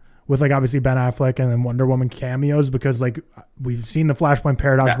beginning with like obviously Ben Affleck and then Wonder Woman cameos, because like we've seen the Flashpoint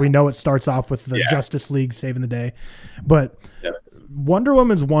Paradox. Yeah. We know it starts off with the Justice League saving the day, but Wonder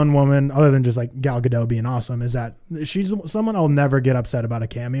Woman's one woman, other than just like Gal Gadot being awesome, is that she's someone I'll never get upset about a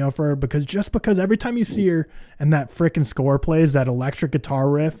cameo for her, because every time you see her and that freaking score plays, that electric guitar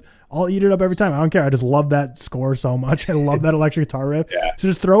riff, I'll eat it up every time. I don't care. I just love that score so much. I love that electric guitar riff. Yeah. So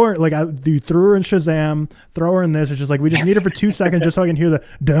just throw her, like you threw her in Shazam, throw her in this. It's just like, we just need her for 2 seconds just so I can hear the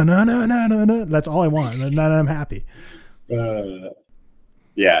da-na-na-na-na-na. That's all I want. And then I'm happy.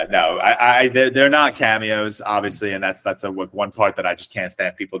 Yeah, no, they're not cameos, obviously. And that's one part that I just can't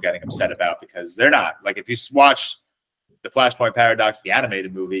stand people getting upset about, because they're not. Like, if you watch the Flashpoint Paradox, the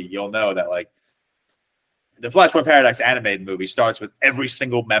animated movie, you'll know that like, the Flashpoint Paradox animated movie starts with every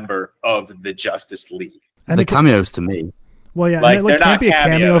single member of the Justice League. And the cameos to me. Well, yeah, like, it can't be a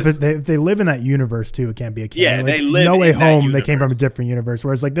cameo if they live in that universe too. It can't be a cameo. Yeah, like, they live. No Way in Home. That they came from a different universe.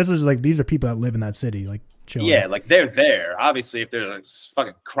 Whereas like this is like these are people that live in that city. Like chilling. Yeah, like they're there. Obviously, if there's like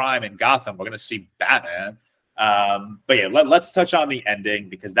fucking crime in Gotham, we're gonna see Batman. But yeah, let's touch on the ending,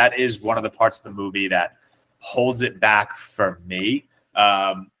 because that is one of the parts of the movie that holds it back for me.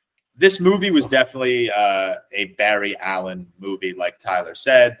 This movie was definitely a Barry Allen movie, like Tyler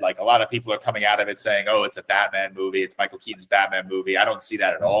said. Like, a lot of people are coming out of it saying, oh, it's a Batman movie. It's Michael Keaton's Batman movie. I don't see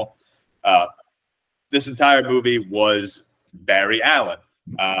that at all. This entire movie was Barry Allen.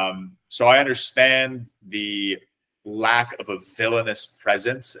 So I understand the lack of a villainous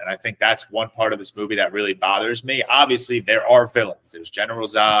presence, and I think that's one part of this movie that really bothers me. Obviously, there are villains. There's General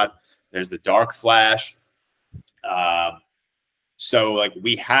Zod. There's the Dark Flash. So, like,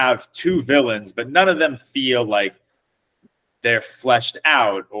 we have two villains, but none of them feel like they're fleshed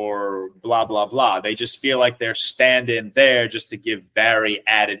out or blah, blah, blah. They just feel like they're standing there just to give Barry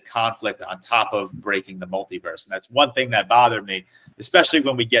added conflict on top of breaking the multiverse. And that's one thing that bothered me, especially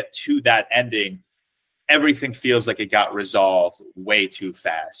when we get to that ending. Everything feels like it got resolved way too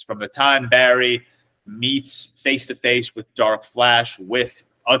fast. From the time Barry meets face-to-face with Dark Flash with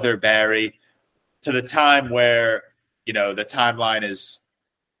other Barry to the time where, you know, the timeline is,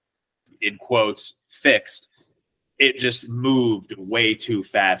 in quotes, fixed, it just moved way too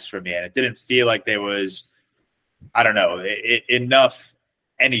fast for me. And it didn't feel like there was, I don't know, enough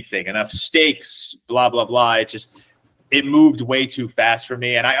stakes, blah, blah, blah. It moved way too fast for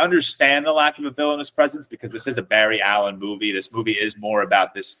me. And I understand the lack of a villainous presence, because this is a Barry Allen movie. This movie is more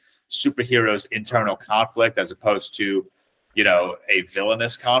about this superhero's internal conflict as opposed to, you know, a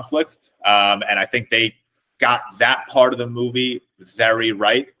villainous conflict. And I think they got that part of the movie very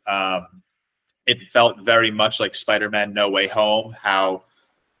right. It felt very much like Spider-Man No Way Home, how,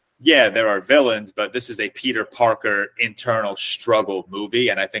 yeah, there are villains, but this is a Peter Parker internal struggle movie,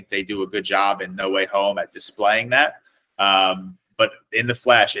 and I think they do a good job in No Way Home at displaying that. But in The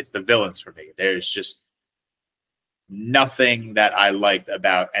Flash, it's the villains for me. There's just nothing that I liked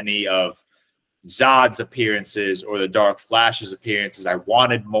about any of Zod's appearances or the Dark Flash's appearances. I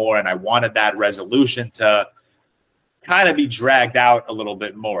wanted more, and I wanted that resolution to kind of be dragged out a little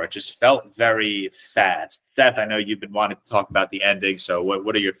bit more. It just felt very fast. Seth, I know you've been wanting to talk about the ending, so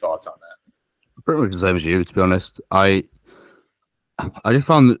what are your thoughts on that? Pretty much the same as you, to be honest. I just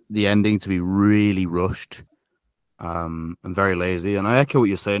found the ending to be really rushed and very lazy. And I echo what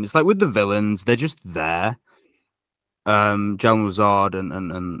you're saying. It's like with the villains, they're just there. General Zod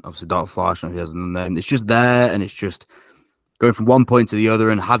and obviously Dark Flash, and then it's just there, and it's just going from one point to the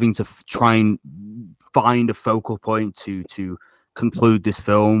other and having to try and find a focal point to conclude this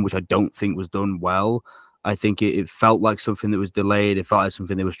film, which I don't think was done well. I think it felt like something that was delayed. It felt like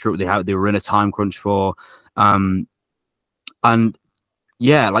something that was true. They were in a time crunch for, and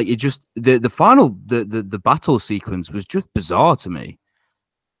yeah, like it just the final the battle sequence was just bizarre to me.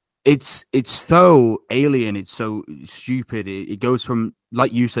 It's so alien. It's so stupid. It goes from,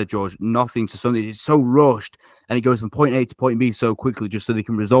 like you said, George, nothing to something. It's so rushed, and it goes from point A to point B so quickly, just so they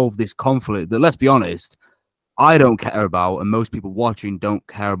can resolve this conflict that, let's be honest, I don't care about, and most people watching don't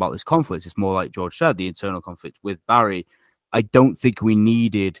care about this conflict. It's more like George said, the internal conflict with Barry. I don't think we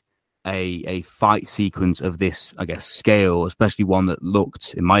needed a fight sequence of this, I guess, scale, especially one that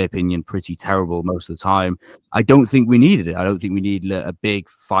looked, in my opinion, pretty terrible most of the time. I don't think we needed it. I don't think we needed a big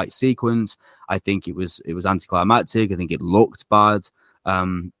fight sequence. I think it was anticlimactic. I think it looked bad.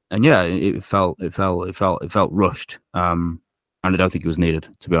 And yeah, it felt rushed. And I don't think it was needed,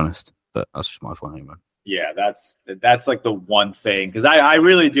 to be honest. But that's just my point anyway. Yeah, that's like the one thing, because I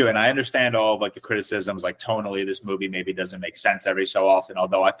really do, and I understand all of like the criticisms, like tonally this movie maybe doesn't make sense every so often,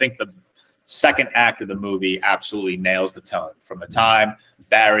 although I think the second act of the movie absolutely nails the tone. From the time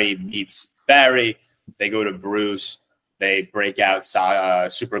Barry meets Barry, they go to Bruce, they break out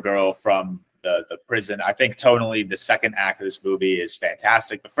Supergirl from the prison. I think tonally the second act of this movie is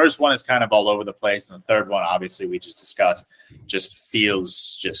fantastic. The first one is kind of all over the place, and the third one, obviously we just discussed, just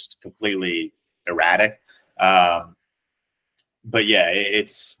feels just completely erratic. But yeah,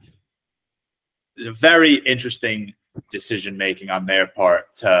 it's a very interesting decision making on their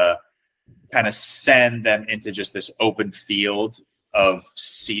part to kind of send them into just this open field of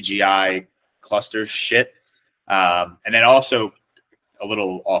CGI cluster shit. And then also a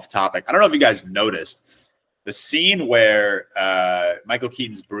little off topic, I don't know if you guys noticed the scene where Michael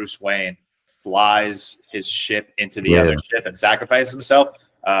Keaton's Bruce Wayne flies his ship into the other ship and sacrifices himself.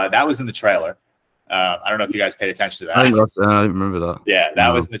 That was in the trailer. I don't know if you guys paid attention to that. I didn't remember that. Yeah, that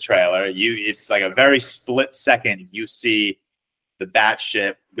was in the trailer. It's like a very split second. You see the bat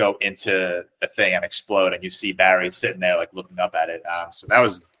ship go into the thing and explode, and you see Barry sitting there like looking up at it. So that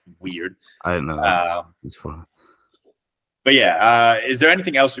was weird. I didn't know that. It's fun. But yeah, is there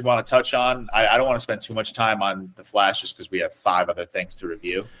anything else we want to touch on? I don't want to spend too much time on The Flash just because we have 5 other things to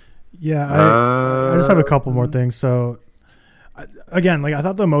review. Yeah, I just have a couple more things. So again, like I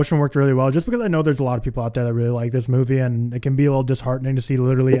thought the emotion worked really well, just because I know there's a lot of people out there that really like this movie, and it can be a little disheartening to see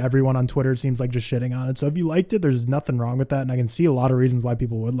literally everyone on Twitter seems like just shitting on it. So if you liked it, there's nothing wrong with that, and I can see a lot of reasons why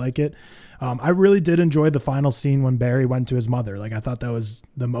people would like it. I really did enjoy the final scene when Barry went to his mother. Like I thought that was,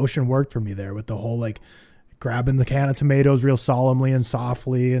 the emotion worked for me there with the whole like grabbing the can of tomatoes real solemnly and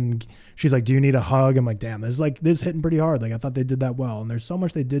softly, and she's like, "Do you need a hug?" I'm like, damn, this hitting pretty hard. Like I thought they did that well, and there's so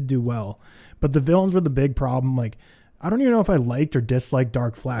much they did do well, but the villains were the big problem. Like I don't even know if I liked or disliked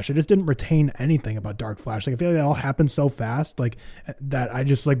Dark Flash. I just didn't retain anything about Dark Flash. Like I feel like that all happened so fast, like that I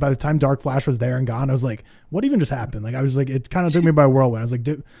just, like, by the time Dark Flash was there and gone, I was like, what even just happened? Like I was like, it kind of took me by a whirlwind. I was like,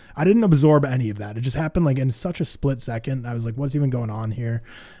 dude, I didn't absorb any of that. It just happened like in such a split second. I was like, what's even going on here?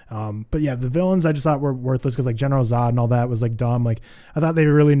 But yeah, the villains I just thought were worthless, because like General Zod and all that was like dumb. Like I thought they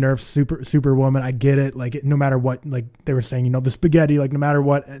really nerfed Superwoman. I get it. Like no matter what, like they were saying, the spaghetti, like no matter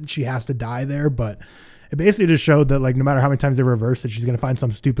what, she has to die there. But it basically just showed that like no matter how many times they reverse it, she's going to find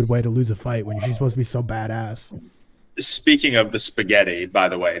some stupid way to lose a fight when she's supposed to be so badass. Speaking of the spaghetti, by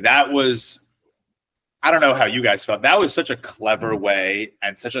the way, that was, I don't know how you guys felt. That was such a clever way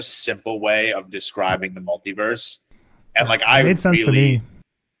and such a simple way of describing the multiverse. And like, it made sense to me.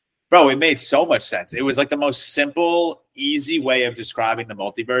 Bro, it made so much sense. It was like the most simple, easy way of describing the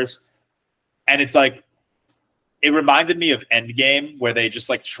multiverse. And it's like, it reminded me of Endgame, where they just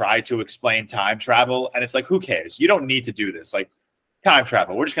like try to explain time travel. And it's like, who cares? You don't need to do this. Like, time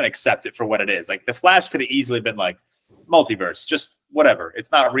travel. We're just going to accept it for what it is. Like the Flash could have easily been like multiverse, just whatever.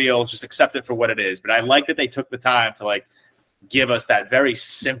 It's not real. Just accept it for what it is. But I like that they took the time to like give us that very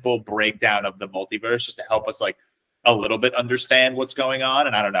simple breakdown of the multiverse just to help us like a little bit understand what's going on.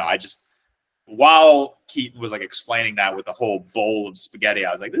 And I don't know. While Keaton was like explaining that with the whole bowl of spaghetti,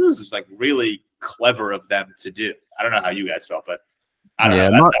 I was like, this is like really clever of them to do. I don't know how you guys felt, but I don't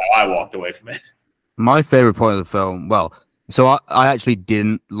know. That's how I walked away from it. My favorite point of the film, so I actually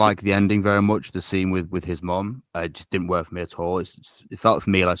didn't like the ending very much. The scene with his mom, it just didn't work for me at all. It felt for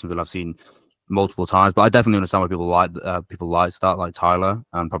me like something I've seen multiple times, but I definitely understand why people like that, like Tyler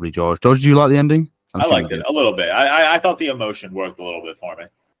and probably George. George, did you like the ending? I liked it a little bit. I thought the emotion worked a little bit for me.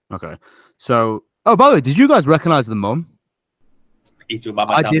 Okay, so by the way, did you guys recognize the mom?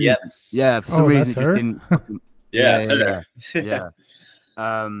 I didn't. Yeah, for some reason it didn't. Yeah.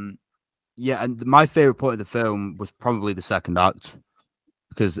 Yeah, and my favorite point of the film was probably the second act,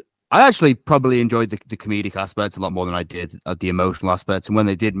 because I actually probably enjoyed the comedic aspects a lot more than I did the emotional aspects. And when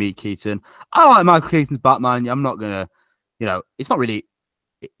they did meet Keaton, I like Michael Keaton's Batman. I'm not gonna, it's not really.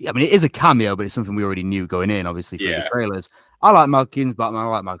 I mean, it is a cameo, but it's something we already knew going in, obviously, from the trailers. I like Michael Keaton's Batman. I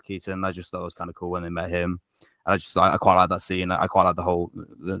like Michael Keaton. I just thought it was kind of cool when they met him. And I quite like that scene. I quite like the whole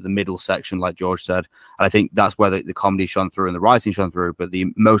the middle section, like George said. And I think that's where the comedy shone through and the writing shone through. But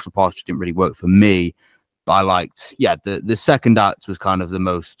the emotional part just didn't really work for me. But I liked, the second act was kind of the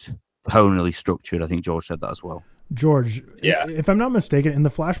most tonally structured. I think George said that as well. George, if I'm not mistaken, in the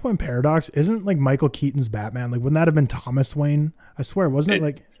Flashpoint Paradox, isn't like Michael Keaton's Batman, like wouldn't that have been Thomas Wayne? I swear, wasn't it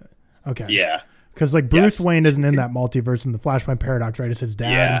like, okay. Yeah. Because like Bruce Wayne isn't in that multiverse in the Flashpoint Paradox, right? It's his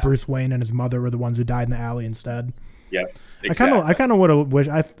dad, and Bruce Wayne and his mother were the ones who died in the alley instead. Yep. Exactly. I kind of would have wished,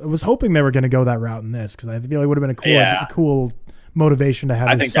 I was hoping they were going to go that route in this, because I feel like it would have been a cool motivation to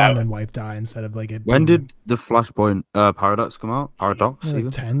have his son and wife die instead of like it. When did the Flashpoint Paradox come out? Paradox? Like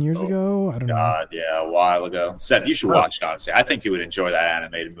 10 years ago? I don't know. Yeah, a while ago. Seth, you should watch it, honestly. I think you would enjoy that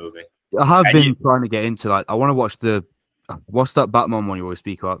animated movie. I have been trying to get into, like, I want to watch what's that Batman one you always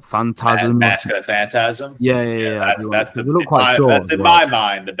speak about? Phantasm? Mask of the Phantasm? Yeah. That's in my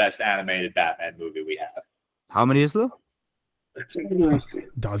mind the best animated Batman movie we have. How many is there?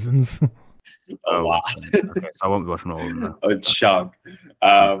 Dozens. A lot. Okay, so I won't be watching all of them. A chunk.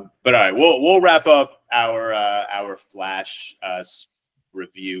 But all right, we'll wrap up our Flash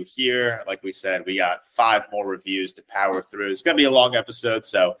review here. Like we said, we got 5 more reviews to power through. It's going to be a long episode,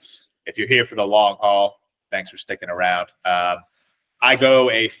 so if you're here for the long haul, thanks for sticking around. I go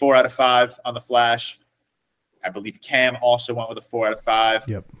a 4 out of 5 on the Flash. I believe Cam also went with a 4 out of 5.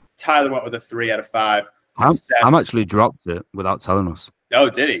 Yep. Tyler went with a 3 out of 5. I'm actually dropped it without telling us. Oh,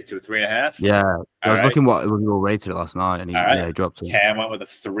 did he? To a 3.5? Yeah. I was looking what we all rated it last night, and he dropped it. Cam went with a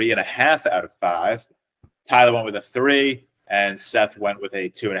 3.5 out of 5. Tyler went with a 3, and Seth went with a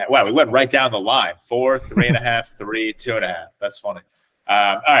 2.5. Wow, we went right down the line. 4, 3.5, 3, 2.5. That's funny.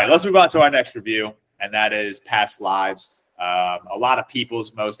 All right, let's move on to our next review, and that is Past Lives. A lot of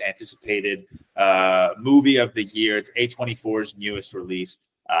people's most anticipated movie of the year. It's A24's newest release.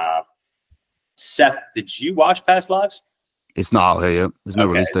 Seth, did you watch Past Lives? It's not out here yet. There's no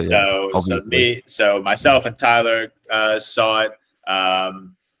release date yet. So myself and Tyler saw it.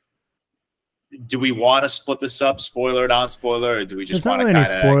 Do we want to split this up, spoiler, non-spoiler, or do we just want to kind of... There's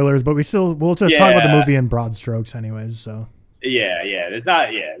not really any spoilers, but we'll just talk about the movie in broad strokes anyways, so... Yeah. There's not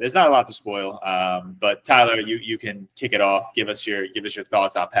a lot to spoil. But Tyler, you can kick it off. Give us your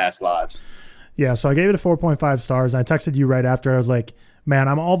thoughts on Past Lives. Yeah, so I gave it a 4.5 stars, and I texted you right after. I was like, man,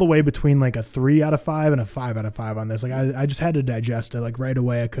 I'm all the way between like a 3 out of 5 and a 5 out of 5 on this. Like I just had to digest it. Like right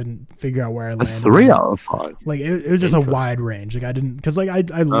away, I couldn't figure out where I landed. A 3 out of 5. Like it was just a wide range. Like I didn't, because like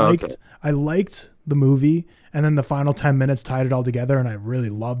I liked the movie, and then the final 10 minutes tied it all together, and I really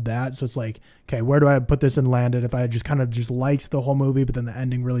loved that. So it's like, okay, where do I put this and land it? If I just kind of just liked the whole movie, but then the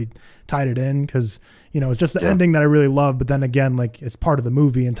ending really tied it in, because it's just the ending that I really loved. But then again, like it's part of the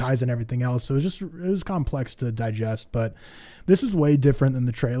movie and ties in everything else. So it was complex to digest. But this is way different than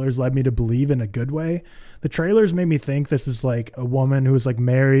the trailers led me to believe, in a good way. The trailers made me think this is like a woman who was like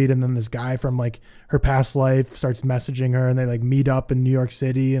married, and then this guy from like her past life starts messaging her, and they like meet up in New York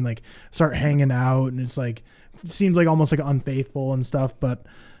City and like start hanging out, and it's like it seems like almost like unfaithful and stuff. But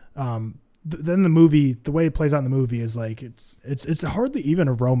then the movie, the way it plays out in the movie is like it's hardly even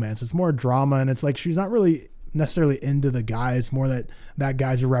a romance. It's more drama, and it's like she's not really necessarily into the guy. It's more that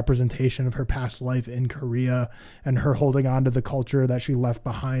guy's a representation of her past life in Korea, and her holding on to the culture that she left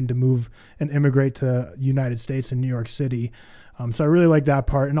behind to move and immigrate to United States and New York City. So I really like that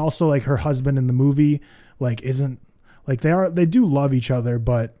part. And also like her husband in the movie, like isn't like they do love each other,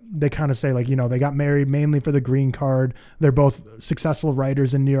 but they kind of say like, you know, they got married mainly for the green card. They're both successful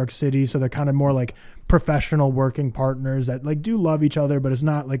writers in New York City, so they're kind of more like professional working partners that like do love each other, but it's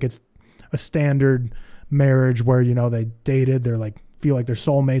not like it's a standard marriage where, you know, they dated, they're like feel like they're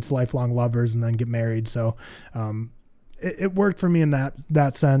soulmates, lifelong lovers, and then get married. So it worked for me in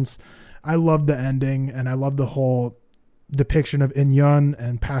that sense. I loved the ending, and I loved the whole depiction of In-Yun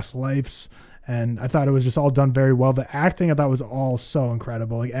and past lives, and I thought it was just all done very well. The acting I thought was all so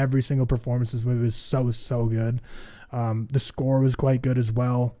incredible. Like every single performance in this movie was so good. The score was quite good as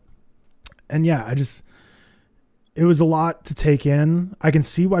well. And yeah, it was a lot to take in. I can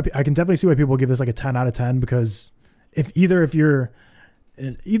definitely see why people give this like a 10 out of 10, because if you're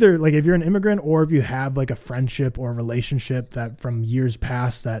an immigrant, or if you have like a friendship or a relationship that from years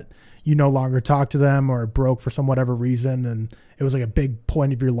past that you no longer talk to them, or broke for some whatever reason, and it was like a big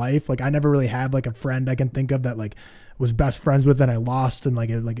point of your life. Like I never really had like a friend I can think of that like was best friends with and I lost, and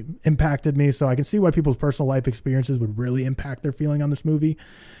it impacted me. So I can see why people's personal life experiences would really impact their feeling on this movie.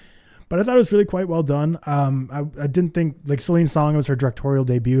 But I thought it was really quite well done. I didn't think, like, Celine Song was her directorial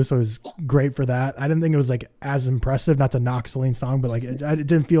debut, so it was great for that. I didn't think it was like as impressive, not to knock Celine Song, but like it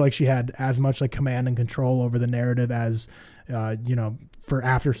didn't feel like she had as much like command and control over the narrative as for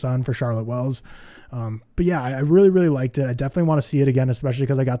After Sun for Charlotte Wells. But yeah, I really, really liked it. I definitely want to see it again, especially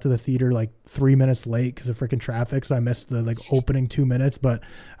because I got to the theater like 3 minutes late because of freaking traffic. So I missed the like opening 2 minutes, but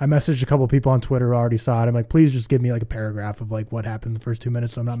I messaged a couple people on Twitter who already saw it. I'm like, please just give me like a paragraph of like what happened in the first 2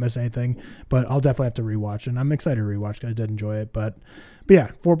 minutes, so I'm not missing anything. But I'll definitely have to rewatch it. And I'm excited to rewatch because I did enjoy it. But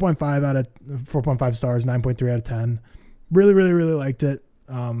yeah, 4.5 stars, 9.3 out of 10. Really, really, really liked it.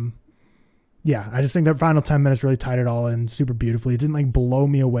 Yeah, I just think that final 10 minutes really tied it all in super beautifully. It didn't like blow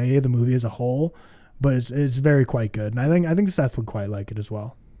me away, the movie as a whole, but it's very quite good. And I think Seth would quite like it as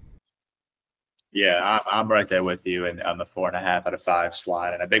well. Yeah, I'm right there with you and on the 4.5 out of 5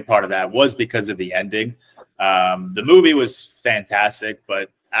 slide. And a big part of that was because of the ending. The movie was fantastic,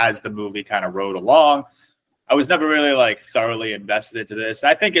 but as the movie kind of rode along, I was never really like thoroughly invested into this.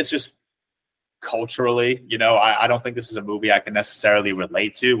 I think it's just culturally, I don't think this is a movie I can necessarily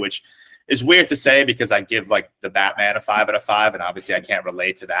relate to, which is weird to say because I give like the Batman a 5 out of 5, and obviously I can't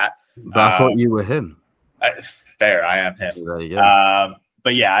relate to that. But I thought you were him. Fair, I am him. There you go.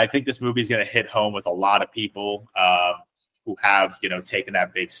 But yeah, I think this movie is going to hit home with a lot of people who have, taken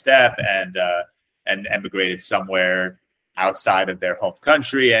that big step and emigrated somewhere outside of their home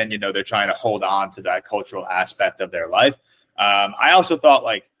country, and they're trying to hold on to that cultural aspect of their life. I also thought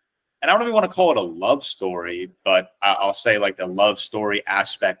and I don't even want to call it a love story, but I'll say like the love story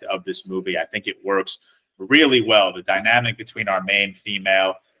aspect of this movie. I think it works really well. The dynamic between our main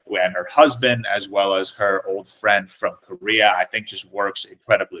female and her husband, as well as her old friend from Korea, I think just works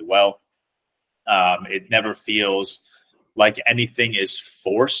incredibly well. It never feels like anything is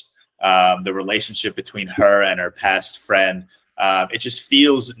forced. The relationship between her and her past friend, it just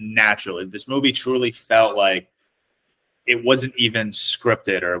feels natural. This movie truly felt like it wasn't even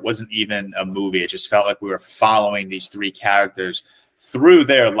scripted, or it wasn't even a movie. It just felt like we were following these three characters through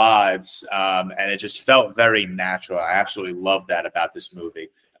their lives, and it just felt very natural. I absolutely love that about this movie.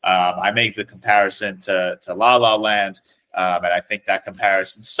 I make the comparison to La La Land, and I think that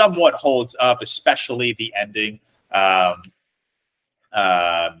comparison somewhat holds up, especially the ending. But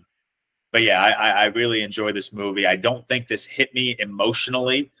yeah, I really enjoy this movie. I don't think this hit me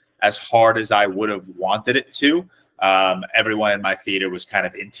emotionally as hard as I would have wanted it to. Everyone in my theater was kind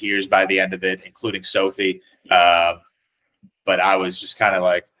of in tears by the end of it, including Sophie. But I was just kind of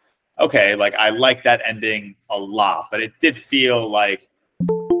like, okay, like I like that ending a lot, but it did feel like,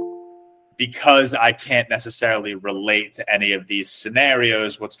 because I can't necessarily relate to any of these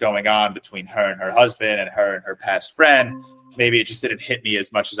scenarios, what's going on between her and her husband and her past friend, maybe it just didn't hit me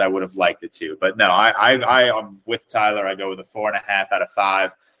as much as I would have liked it to. But no, I am with Tyler. I go with a 4.5 out of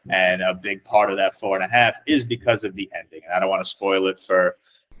 5. And a big part of that 4.5 is because of the ending. And I don't want to spoil it for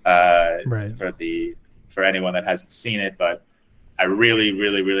anyone that hasn't seen it, but I really,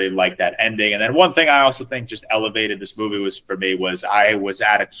 really, really like that ending. And then one thing I also think just elevated this movie was I was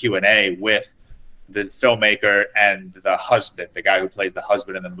at a Q&A with the filmmaker and the husband, the guy who plays the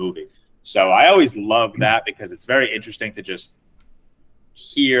husband in the movie. So I always love that because it's very interesting to just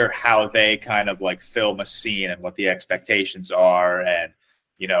hear how they kind of like film a scene and what the expectations are, and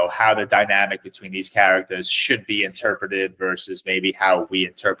how the dynamic between these characters should be interpreted versus maybe how we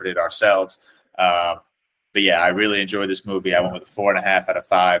interpret it ourselves. But yeah, I really enjoyed this movie. I went with a 4.5 out of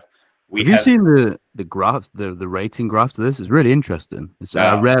 5. Have you seen the graph, the rating graph to this? It's really interesting.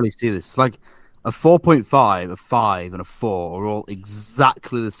 I rarely see this. It's like a 4.5, a 5, and a 4 are all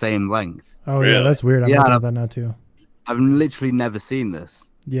exactly the same length. Oh, really? Yeah, that's weird. I'm looking at that now too. I've literally never seen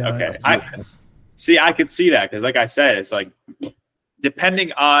this. Yeah. Okay. I could see that because, like I said, it's like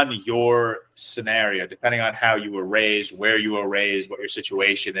depending on your scenario, depending on how you were raised, where you were raised, what your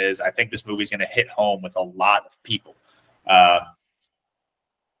situation is, I think this movie's going to hit home with a lot of people.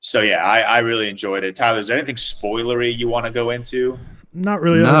 So yeah, I really enjoyed it. Tyler, is there anything spoilery you want to go into? Not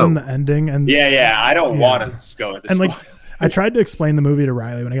really, other than the ending. And I don't want to go into. And like, I tried to explain the movie to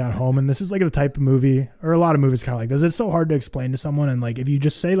Riley when I got home, and this is like the type of movie, or a lot of movies kind of like this. It's so hard to explain to someone, and like if you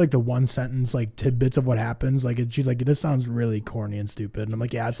just say like the one sentence, like tidbits of what happens, like she's like, "This sounds really corny and stupid," and I'm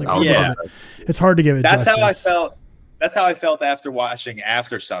like, "Yeah, it's like it's hard to give it." That's justice. how I felt. That's how I felt after watching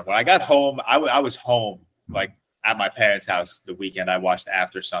Aftersun. When I got home, I was home like at my parents' house the weekend I watched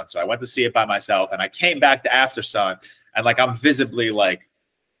Aftersun. So I went to see it by myself, and I came back to Aftersun, and like I'm visibly like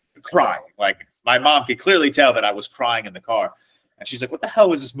crying. Like my mom could clearly tell that I was crying in the car, and she's like, "What the hell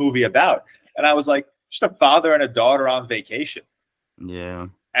was this movie about?" And I was like, "Just a father and a daughter on vacation." Yeah.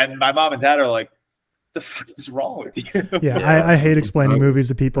 And my mom and dad are like, "The fuck is wrong with you?" Yeah, I hate explaining movies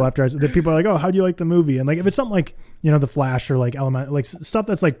to people after the people are like, "Oh, how do you like the movie?" And like if it's something like, you know, The Flash or like Element, like stuff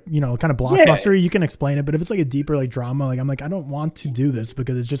that's like, you know, kind of blockbuster, you can explain it. But if it's like a deeper like drama, like I'm like, I don't want to do this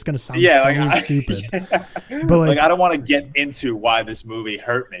because it's just gonna sound stupid. But like I don't want to get into why this movie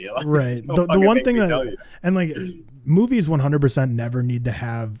hurt me. Like, right. The one thing that and like movies 100% never need to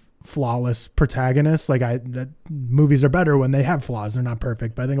have flawless protagonists. Like that movies are better when they have flaws. They're not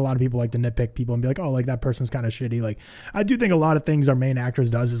perfect, but I think a lot of people like to nitpick people and be like, "Oh, like that person's kind of shitty." Like I do think a lot of things our main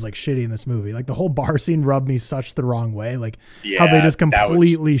actress does is like shitty in this movie. Like the whole bar scene rubbed me such the wrong way. Like how they just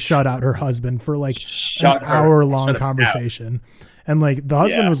completely shut out her husband for like an hour-long conversation. And like the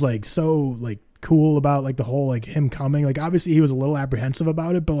husband was like so like cool about like the whole like him coming. Like obviously he was a little apprehensive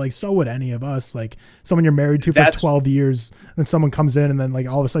about it, but like so would any of us. Like someone you're married to for 12 years, and someone comes in and then like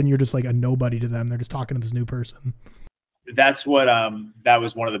all of a sudden you're just like a nobody to them. They're just talking to this new person. That's what that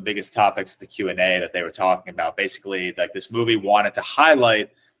was one of the biggest topics of the Q&A that they were talking about. Basically, like this movie wanted to highlight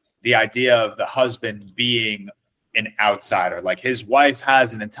the idea of the husband being an outsider. Like his wife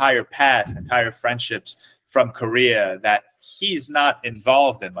has an entire past, entire friendships from Korea that he's not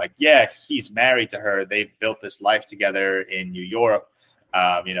involved in. Like, yeah, he's married to her. They've built this life together in New York.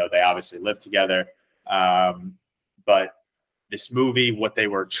 You know, they obviously live together. But this movie, what they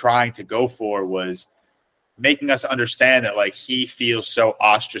were trying to go for was making us understand that like he feels so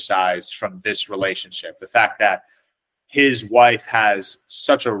ostracized from this relationship. The fact that his wife has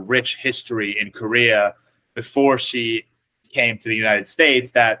such a rich history in Korea before she came to the United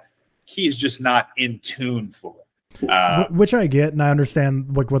States that he's just not in tune for it. Which I get and I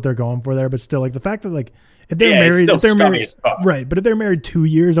understand like what they're going for there, but still like the fact that like if they're married, right? But if they're married 2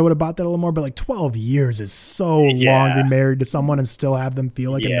 years, I would have bought that a little more. But like 12 years is so long to be married to someone and still have them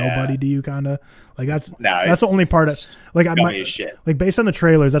feel like a nobody to you, kind of like that's the only part of like like based on the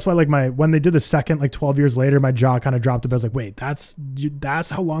trailers. That's why like when they did the second like 12 years later, my jaw kind of dropped a bit. I was like, wait, that's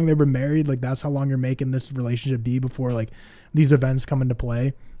how long they were married. Like that's how long you're making this relationship be before like these events come into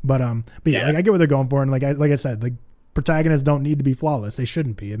play. But yeah, like I get what they're going for, and like I said, like protagonists don't need to be flawless. They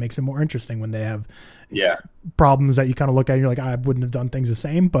shouldn't be. It makes it more interesting when they have problems that you kind of look at and you're like, I wouldn't have done things the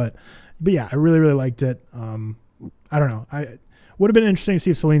same. But yeah, I really, really liked it. I don't know. I would have been interesting to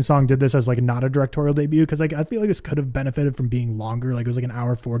see if Celine Song did this as like not a directorial debut, because like I feel like this could have benefited from being longer. Like it was like an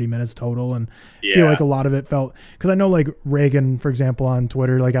hour 40 minutes total, and I feel like a lot of it felt, because I know like Reagan, for example, on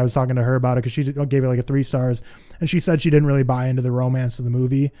Twitter, like I was talking to her about it because she gave it like a 3 stars, and she said she didn't really buy into the romance of the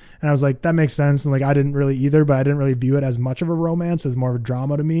movie, and I was like, that makes sense, and like I didn't really either, but I didn't really view it as much of a romance, as more of a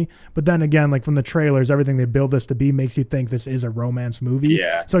drama to me. But then again, like from the trailers, everything they build this to be makes you think this is a romance movie.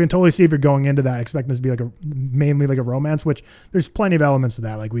 So I can totally see if you're going into that expecting this to be like mainly like a romance, which there's plenty of elements of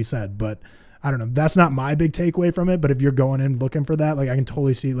that, like we said, but I don't know. That's not my big takeaway from it. But if you're going in looking for that, like I can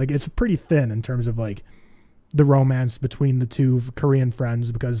totally see, like it's pretty thin in terms of like the romance between the two Korean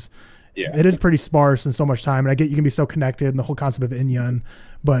friends, because it is pretty sparse and so much time. And I get you can be so connected and the whole concept of Inyeon.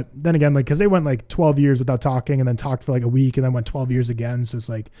 But then again, like, because they went like 12 years without talking and then talked for like a week and then went 12 years again. So it's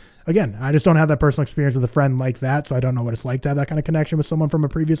like, again, I just don't have that personal experience with a friend like that. So I don't know what it's like to have that kind of connection with someone from a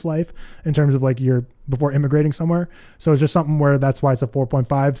previous life in terms of like before immigrating somewhere. So it's just something where that's why it's a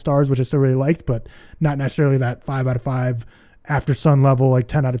 4.5 stars, which I still really liked, but not necessarily that 5 out of 5 Aftersun level, like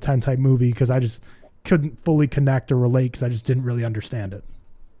 10 out of 10 type movie, because I just couldn't fully connect or relate because I just didn't really understand it.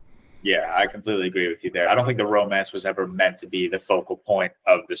 Yeah, I completely agree with you there. I don't think the romance was ever meant to be the focal point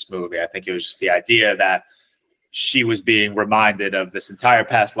of this movie. I think it was just the idea that she was being reminded of this entire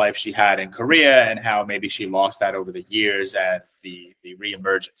past life she had in Korea and how maybe she lost that over the years, and the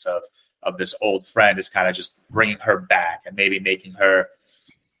reemergence of this old friend is kind of just bringing her back and maybe making her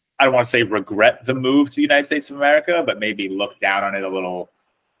I don't want to say regret the move to the United States of America, but maybe look down on it a little,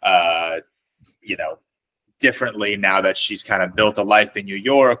 differently now that she's kind of built a life in New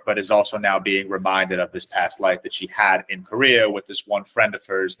York, but is also now being reminded of this past life that she had in Korea with this one friend of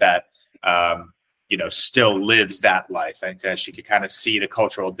hers that, still lives that life. And she could kind of see the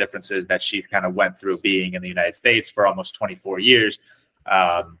cultural differences that she kind of went through being in the United States for almost 24 years.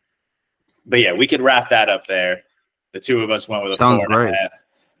 But yeah, we could wrap that up there. The two of us went with a Sounds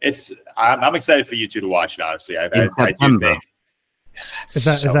 4.5. I'm excited for you two to watch it, honestly. I do think. Is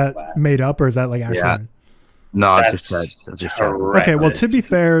that made up or is that like actually? Yeah. No, I That's just said. Okay, well, to be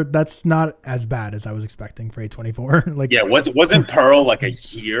fair, that's not as bad as I was expecting for A24. Like, yeah, wasn't Pearl like a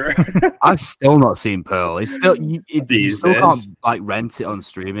year? I've still not seen Pearl. It's still you still can't like rent it on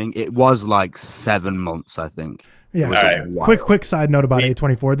streaming. It was like 7 months, I think. Yeah. All right. Quick side note about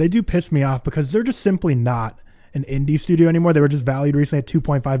A24. They do piss me off because they're just simply not an indie studio anymore. They were just valued recently at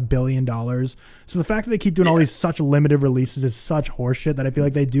 $2.5 billion. So the fact that they keep doing all these such limited releases is such horseshit that I feel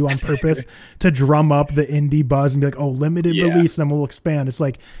like they do on purpose to drum up the indie buzz and be like, oh, limited release, and then we'll expand. It's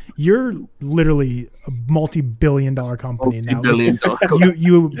like, you're literally a multi-billion-dollar company now.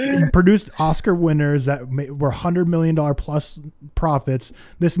 You produced Oscar winners that were $100 million plus profits.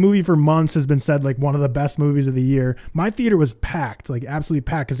 This movie for months has been said like one of the best movies of the year. My theater was packed, like absolutely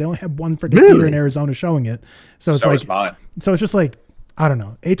packed, because they only had one freaking theater in Arizona showing it. So it's so it's just like, I don't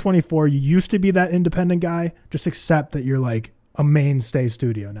know. A24, you used to be that independent guy. Just accept that you're like a mainstay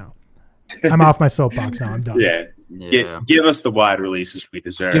studio now. I'm off my soapbox now. I'm done. Yeah. Give us the wide releases we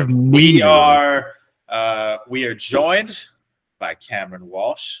deserve. We are joined by Cameron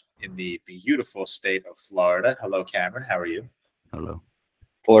Walsh in the beautiful state of Florida. Hello, Cameron. How are you? Hello.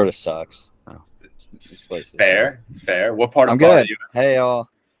 Florida sucks. Oh. This place is Fair. What part of I'm Florida good. are you in? Hey, y'all.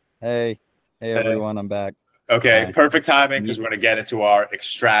 Hey, everyone. I'm back. Okay, perfect timing because we're going to get into our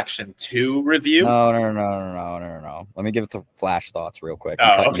Extraction 2 review. No. Let me give the flash thoughts real quick.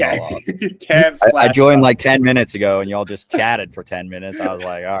 Oh, okay. I joined like 10 minutes ago and y'all just chatted for 10 minutes. I was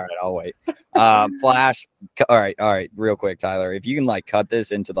like, all right, I'll wait. Flash. All right. Real quick, Tyler, if you can like cut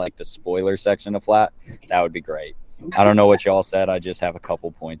this into like the spoiler section of Flat, that would be great. I don't know what y'all said. I just have a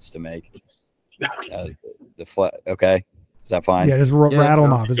couple points to make. Okay. Is that fine? Yeah, just rattle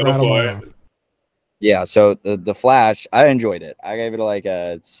them off. Just rattle them off. Yeah, so the Flash, I enjoyed it. I gave it like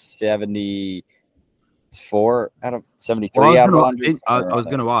a 74 out of 73 out of 100. I was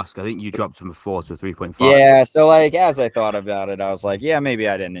going to ask. I think you dropped from a 4 to a 3.5. Yeah, so like as I thought about it, I was like, yeah, maybe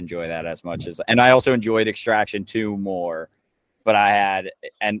I didn't enjoy that as much as, and I also enjoyed Extraction 2 more, but I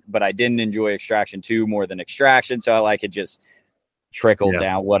didn't enjoy Extraction 2 more than Extraction, so I like it just trickled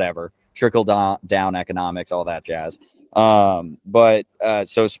down, whatever, trickle down economics, all that jazz.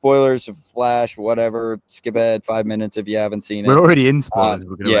 So spoilers of Flash, whatever, skip ahead 5 minutes if you haven't seen it. We're already in spoilers.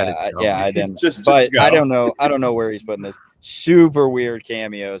 I didn't. But I don't know where he's putting this. Super weird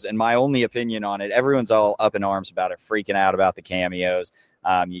cameos, and my only opinion on it, everyone's all up in arms about it, freaking out about the cameos.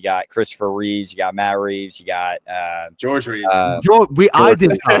 You got Christopher Reeves, you got Matt Reeves, you got George Reeves. I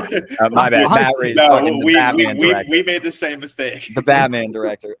did my bad. Matt Reeves. No, we made the same mistake. The Batman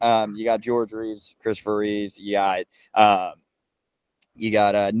director. You got George Reeves, Christopher Reeves. You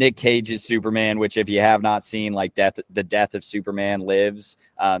got Nick Cage's Superman, which if you have not seen, like the Death of Superman Lives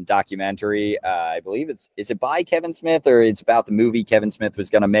documentary, I believe is it by Kevin Smith or it's about the movie Kevin Smith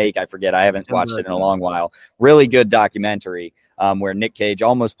was going to make. I forget. I haven't watched it in a long while. Really good documentary where Nick Cage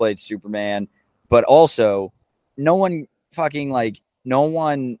almost played Superman, but also no one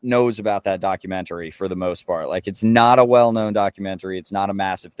knows about that documentary for the most part. Like it's not a well-known documentary. It's not a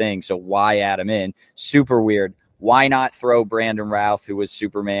massive thing. So why add him in? Super weird. Why not throw Brandon Routh, who was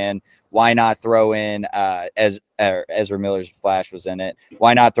Superman? Why not throw in Ezra Miller's Flash was in it?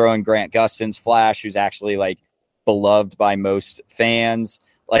 Why not throw in Grant Gustin's Flash, who's actually like beloved by most fans?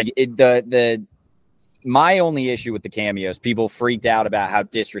 Like my only issue with the cameos, people freaked out about how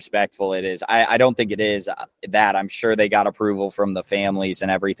disrespectful it is. I don't think it is that. I'm sure they got approval from the families and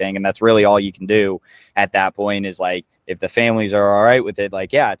everything, and that's really all you can do at that point is like, if the families are all right with it,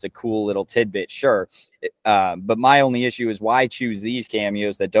 like, yeah, it's a cool little tidbit, sure. But my only issue is why choose these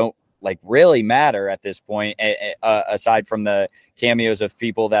cameos that don't like really matter at this point, aside from the cameos of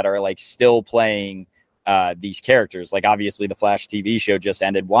people that are like still playing these characters. Like obviously the Flash TV show just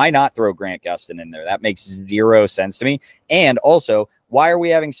ended. Why not throw Grant Gustin in there? That makes zero sense to me. And also, why are we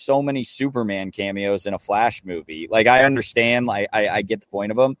having so many Superman cameos in a Flash movie? Like I understand, like I get the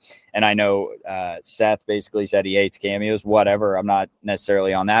point of them. And I know Seth basically said he hates cameos, whatever. I'm not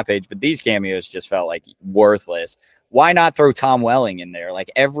necessarily on that page, but these cameos just felt like worthless. Why not throw Tom Welling in there? Like,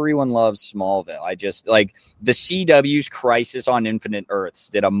 everyone loves Smallville. I just like the CW's Crisis on Infinite Earths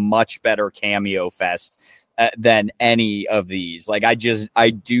did a much better cameo fest than any of these. Like, I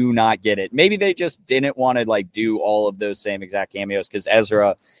do not get it. Maybe they just didn't want to like do all of those same exact cameos because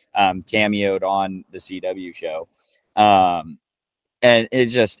Ezra cameoed on the CW show. And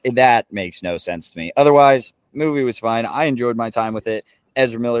that makes no sense to me. Otherwise, movie was fine. I enjoyed my time with it.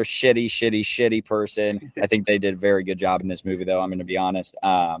 Ezra Miller, shitty person. I think they did a very good job in this movie, though. I'm going to be honest.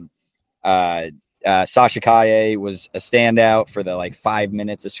 Sasha Kaye was a standout for the like 5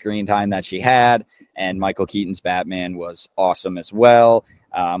 minutes of screen time that she had, and Michael Keaton's Batman was awesome as well.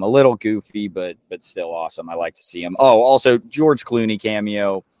 A little goofy, but still awesome. I like to see him. Oh, also George Clooney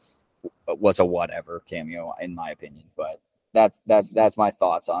cameo was a whatever cameo in my opinion, but that's my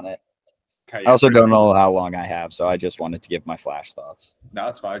thoughts on it. Okay, I also don't know how long I have, so I just wanted to give my flash thoughts. No,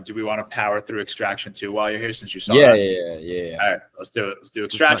 that's fine. Do we want to power through Extraction 2 while you're here since you saw Yeah. All right, let's do it. Let's do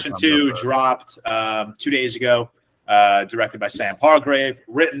Extraction 2. Dropped 2 days ago. Directed by Sam Hargrave.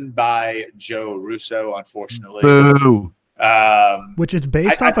 Written by Joe Russo, unfortunately. Boo. Which is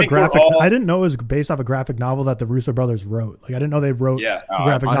based off a graphic. I didn't know it was based off a graphic novel that the Russo brothers wrote. Like, I didn't know they wrote a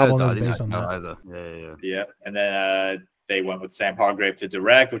graphic novel and it was based on that. Either. Yeah. And then they went with Sam Hargrave to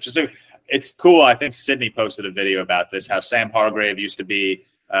direct, which is it's cool. I think Sydney posted a video about this, how Sam Hargrave used to be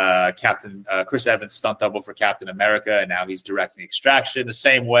Captain Chris Evans' stunt double for Captain America, and now he's directing Extraction the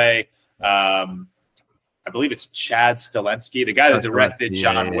same way. I believe it's Chad Stahelski, the guy that directed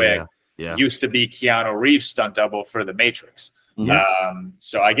John Wick, used to be Keanu Reeves' stunt double for The Matrix. Mm-hmm.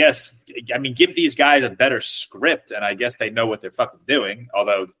 So I guess, give these guys a better script, and I guess they know what they're fucking doing,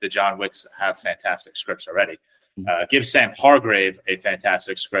 although the John Wicks have fantastic scripts already. Give Sam Hargrave a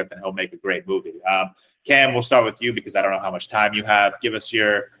fantastic script, and he'll make a great movie. Cam, we'll start with you because I don't know how much time you have. Give us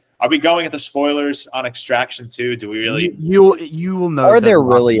are we going into spoilers on Extraction 2? Do we really? You will know. Are there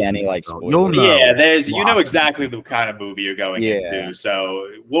really any like spoilers? You'll know. Yeah, you know exactly the kind of movie you're going into. So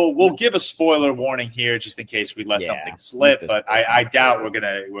we'll give a spoiler warning here just in case we let something slip. But I doubt we're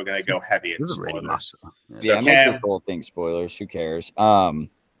gonna go heavy into spoilers. Make this whole thing spoilers. Who cares?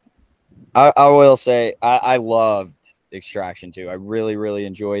 I will say I loved Extraction 2. I really, really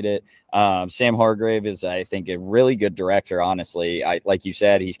enjoyed it. Sam Hargrave is, I think, a really good director, honestly. Like you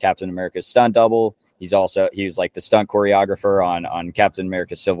said, he's Captain America's stunt double. He was like the stunt choreographer on Captain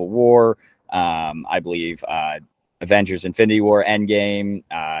America Civil War. I believe Avengers Infinity War, Endgame.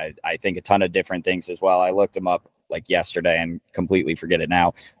 I think a ton of different things as well. I looked him up like yesterday and completely forget it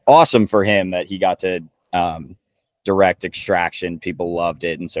now. Awesome for him that he got to direct Extraction. People loved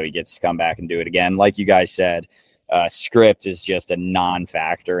it, and so he gets to come back and do it again. Like you guys said, script is just a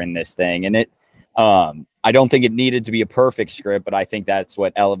non-factor in this thing, and I don't think it needed to be a perfect script, but I think that's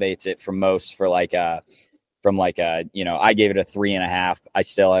what elevates it I gave it a 3.5. I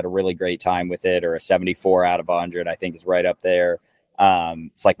still had a really great time with it, or a 74 out of 100. I think is right up there.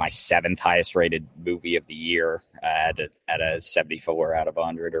 It's like my 7th highest rated movie of the year at a 74 out of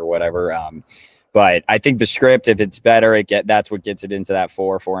 100 or whatever. But I think the script, if it's better, that's what gets it into that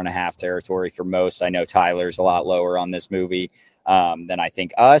 4.5 territory for most. I know Tyler's a lot lower on this movie than I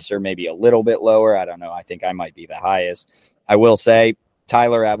think us, or maybe a little bit lower. I don't know. I think I might be the highest. I will say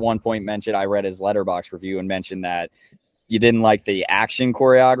Tyler at one point mentioned, I read his Letterboxd review and mentioned that you didn't like the action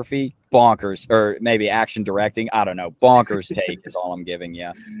choreography. Bonkers, or maybe action directing. I don't know. Bonkers take is all I'm giving you.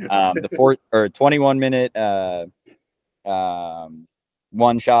 The 21-minute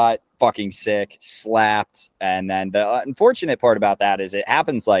one shot, fucking sick, slapped. And then the unfortunate part about that is it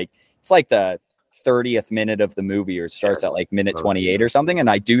happens it's like the 30th minute of the movie, or it starts at like minute 28 or something. And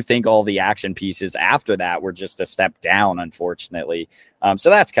I do think all the action pieces after that were just a step down, unfortunately. So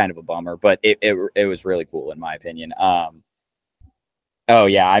that's kind of a bummer, but it was really cool in my opinion. Oh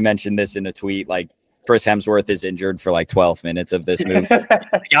yeah, I mentioned this in a tweet. Like, Chris Hemsworth is injured for like 12 minutes of this movie.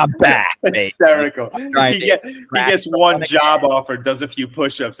 I'm back. Hysterical. He gets one job offer, does a few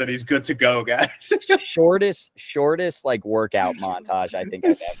push-ups, and he's good to go, guys. shortest like workout montage I think I've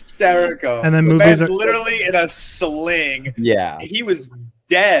ever seen. Hysterical. And then movies are literally in a sling. Yeah, he was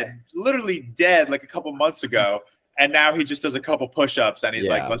literally dead like a couple months ago. And now he just does a couple push-ups, and he's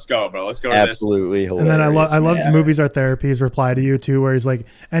like, "Let's go, bro. Let's go." Absolutely to this. And then I loved Movies Are Therapy. His reply to you too, where he's like,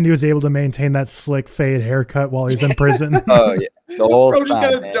 and he was able to maintain that slick fade haircut while he's in prison. Oh yeah, the whole bro just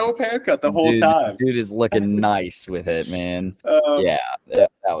got a dope haircut the whole time. Dude is looking nice with it, man. Yeah, that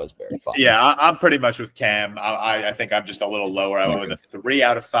was very fun. Yeah, I'm pretty much with Cam. I think I'm just a little lower. I went with a 3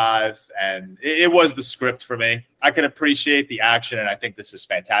 out of 5, and it was the script for me. I can appreciate the action, and I think this is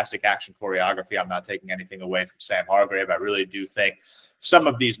fantastic action choreography. I'm not taking anything away from Sam Hargrave. I really do think some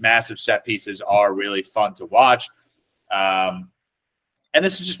of these massive set pieces are really fun to watch. And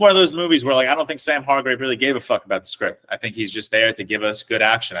this is just one of those movies where, like, I don't think Sam Hargrave really gave a fuck about the script. I think he's just there to give us good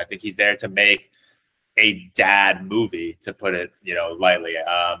action. I think he's there to make a dad movie, to put it, lightly.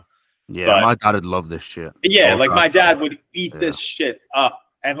 My dad would love this shit. Yeah, like my dad would eat this shit up.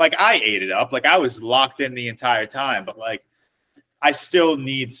 And like I ate it up. Like I was locked in the entire time, but like I still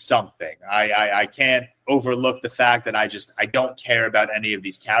need something. I can't overlook the fact that I don't care about any of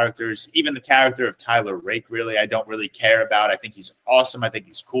these characters. Even the character of Tyler Rake, really, I don't really care about. I think he's awesome. I think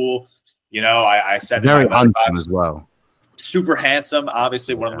he's cool. I said very handsome as well. Super handsome.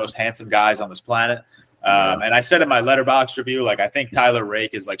 Obviously, one of the most handsome guys on this planet. And I said in my Letterboxd review, like I think Tyler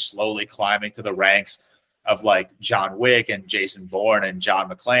Rake is like slowly climbing to the ranks of like John Wick and Jason Bourne and John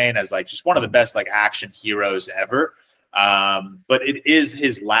McClane as like just one of the best like action heroes ever. But it is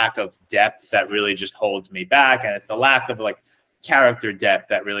his lack of depth that really just holds me back. And it's the lack of like character depth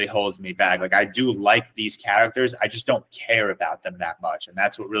that really holds me back. Like I do like these characters. I just don't care about them that much. And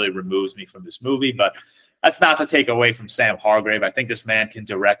that's what really removes me from this movie. But that's not to take away from Sam Hargrave. I think this man can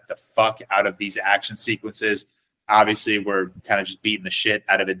direct the fuck out of these action sequences. Obviously, we're kind of just beating the shit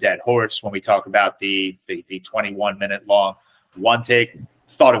out of a dead horse when we talk about the 21-minute long one take.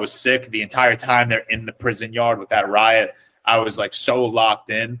 Thought it was sick the entire time they're in the prison yard with that riot. I was like so locked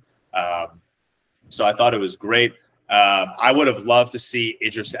in. So I thought it was great. I would have loved to see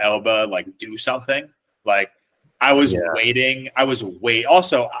Idris Elba like do something. Like I was waiting.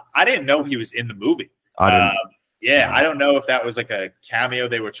 Also, I didn't know he was in the movie. I don't know if that was like a cameo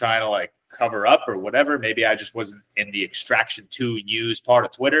they were trying to like cover up or whatever. Maybe I just wasn't in the Extraction 2 news part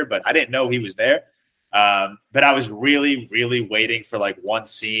of Twitter, but I didn't know he was there. But I was really, really waiting for like one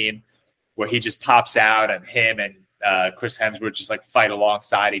scene where he just pops out and him and Chris Hemsworth just like fight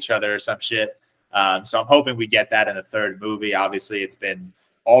alongside each other or some shit. So I'm hoping we get that in the third movie. Obviously, it's been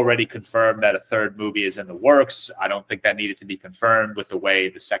already confirmed that a third movie is in the works. I don't think that needed to be confirmed with the way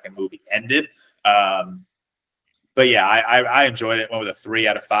the second movie ended. But yeah, I enjoyed it. Went with a 3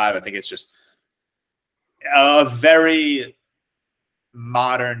 out of 5. I think it's just a very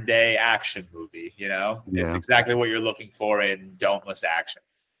modern day action movie. It's exactly what you're looking for in don'tless action.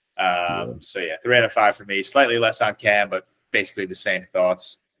 So yeah, 3 out of 5 for me. Slightly less on Cam, but basically the same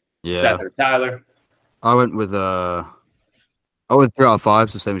thoughts. Yeah. Seth or Tyler? I went with 3 out of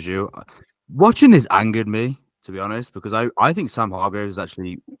 5, so same as you. Watching this angered me, to be honest, because I think Sam Hargrave is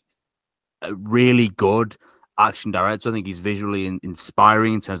actually a really good action director. I think he's visually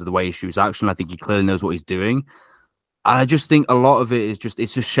inspiring in terms of the way he shoots action. I think he clearly knows what he's doing. And I just think a lot of it is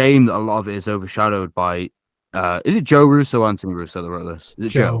it's a shame that a lot of it is overshadowed by, is it Joe Russo or Anthony Russo that wrote this? Is it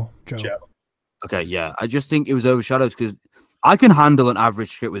Joe? Okay, yeah. I just think it was overshadowed because I can handle an average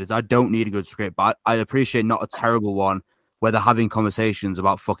script with this. I don't need a good script, but I appreciate not a terrible one where they're having conversations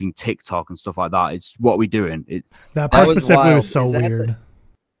about fucking TikTok and stuff like that. It's what we doing. That part specifically was so weird.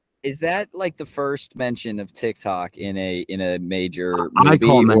 Is that like the first mention of TikTok in a major movie? I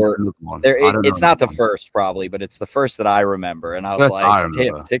can't remember one. It's not the first, probably, but it's the first that I remember. And I was like,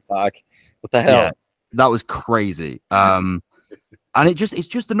 damn, TikTok, what the hell? Yeah, that was crazy. And it's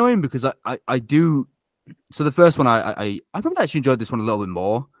just annoying because I do. So the first one, I probably actually enjoyed this one a little bit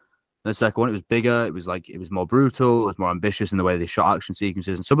more. The second one, it was bigger. It was more brutal. It was more ambitious in the way they shot action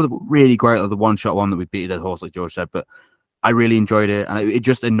sequences. And some of them were really great, like the one-shot one that we beat a dead horse, like George said. But I really enjoyed it, and it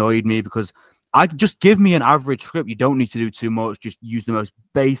just annoyed me because I just give me an average script. You don't need to do too much. Just use the most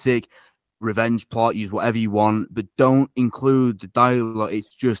basic revenge plot. Use whatever you want, but don't include the dialogue.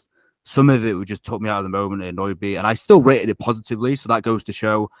 It's just some of it would just took me out of the moment. It annoyed me, and I still rated it positively. So that goes to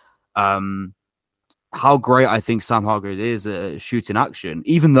show how great I think Sam Hargrave is at shooting action,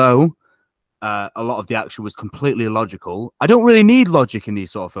 even though a lot of the action was completely illogical. I don't really need logic in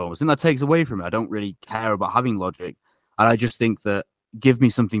these sort of films. I think that takes away from it. I don't really care about having logic. And I just think that give me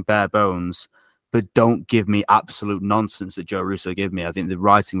something bare bones, but don't give me absolute nonsense that Joe Russo gave me. I think the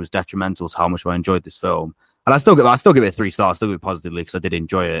writing was detrimental to how much I enjoyed this film. And I still give it a 3 stars, still give it positively because I did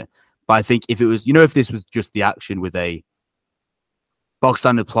enjoy it. But I think if it was, if this was just the action with a box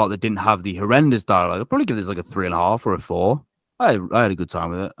standard plot that didn't have the horrendous dialogue, I'd probably give this like a 3.5 or a 4. I had a good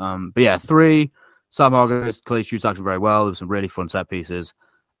time with it. But yeah, 3. Sam Hargrave clearly shoots action very well. There were some really fun set pieces.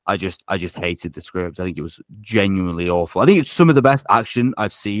 I just hated the script. I think it was genuinely awful. I think it's some of the best action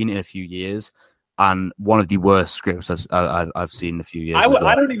I've seen in a few years, and one of the worst scripts I've seen in a few years.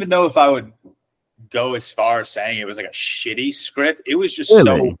 I don't even know if I would go as far as saying it was like a shitty script. It was just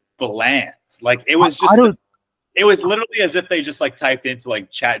so bland. Like it was just. It was literally as if they just like typed into like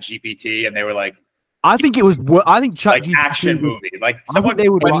Chat GPT and they were like, I think it was. I think like ChatGPT action movie. Like someone they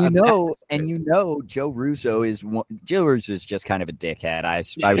would. And Joe Russo is just kind of a dickhead. I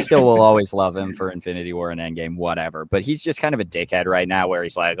still will always love him for Infinity War and Endgame, whatever. But he's just kind of a dickhead right now, where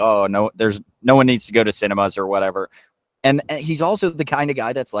he's like, oh no, there's no one needs to go to cinemas or whatever. And he's also the kind of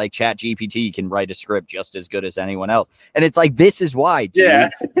guy that's like, ChatGPT can write a script just as good as anyone else. And it's like, this is why, dude. Yeah.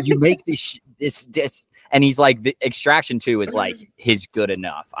 You make this. And he's like, the Extraction 2 is like his good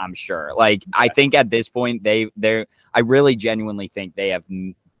enough, I'm sure. Like, I think at this point, I really genuinely think they have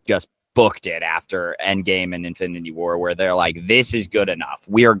just booked it after Endgame and Infinity War, where they're like, this is good enough.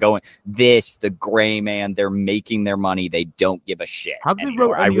 We are going the Gray Man, they're making their money. They don't give a shit. Have they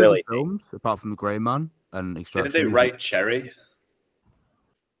anymore. wrote any other films apart from the Gray Man and Extraction? Didn't they write Cherry?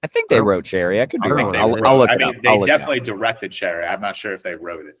 I think they wrote Cherry. I could be wrong. I'll look it up. They definitely directed Cherry. I'm not sure if they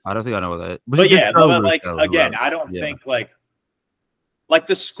wrote it. I don't think I know what that is. But yeah, like again, I don't think like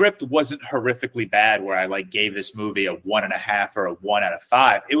the script wasn't horrifically bad where I like gave this movie a 1.5 or a 1 out of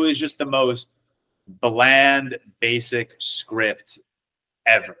 5. It was just the most bland, basic script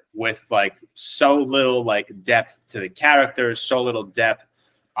ever, with like so little like depth to the characters, so little depth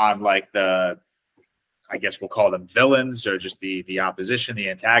on like the, I guess we'll call them villains, or just the opposition, the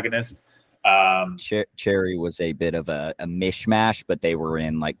antagonist. Cherry was a bit of a mishmash, but there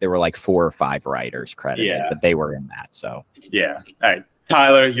were like 4 or 5 writers credited, but they were in that. So yeah. All right,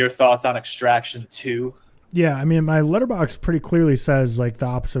 Tyler, your thoughts on Extraction 2? Yeah, I mean, my letterbox pretty clearly says like the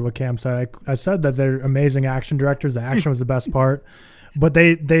opposite of what Cam said. I said that they're amazing action directors. The action was the best part, but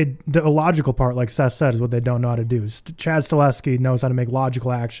the illogical part, like Seth said, is what they don't know how to do. Chad Stahelski knows how to make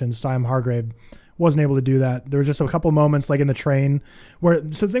logical action. Sam Hargrave wasn't able to do that. There was just a couple of moments like in the train where,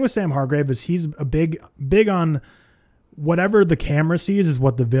 so the thing with Sam Hargrave is he's a big on whatever the camera sees is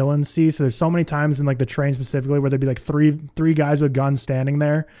what the villain sees. So there's so many times in like the train specifically where there'd be like three guys with guns standing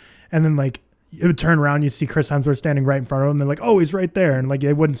there, and then like it would turn around, you see Chris Hemsworth standing right in front of him. They're like, oh, he's right there. And like,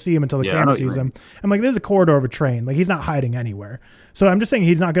 they wouldn't see him until the camera sees him. I'm like, there's a corridor of a train. Like, he's not hiding anywhere. So I'm just saying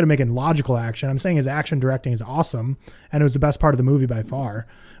he's not good at making logical action. I'm saying his action directing is awesome. And it was the best part of the movie by far.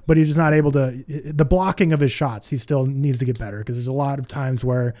 But he's just not able to, the blocking of his shots, he still needs to get better. Because there's a lot of times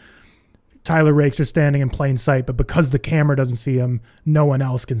where Tyler Rake's just standing in plain sight, but because the camera doesn't see him, no one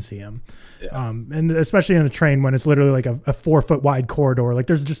else can see him. Yeah. And especially in a train when it's literally like a 4 foot wide corridor, like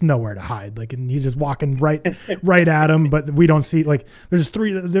there's just nowhere to hide. Like, and he's just walking right at him, but we don't see, like, I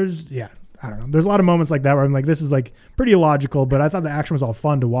don't know. There's a lot of moments like that where I'm like, this is like pretty illogical, but I thought the action was all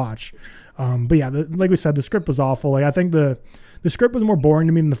fun to watch. But yeah, like we said, the script was awful. Like, I think the script was more boring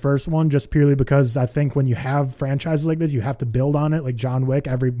to me than the first one, just purely because I think when you have franchises like this, you have to build on it. Like John Wick,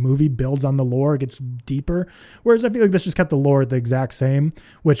 every movie builds on the lore, it gets deeper. Whereas I feel like this just kept the lore the exact same,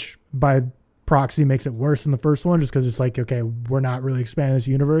 which by proxy makes it worse than the first one, just because it's like, okay, we're not really expanding this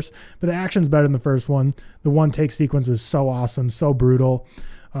universe. But the action's better than the first one. The one take sequence was so awesome, so brutal.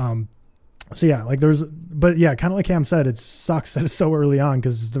 So yeah, like but yeah, kind of like Cam said, it sucks that it's so early on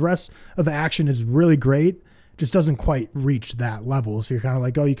because the rest of the action is really great. Just doesn't quite reach that level. So you're kind of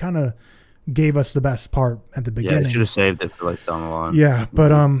like, oh, you kind of gave us the best part at the beginning. Yeah, should have saved it for like down the line. Yeah, but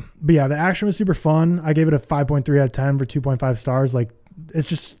yeah, the action was super fun. I gave it a 5.3 out of 10 for 2.5 stars. Like, it's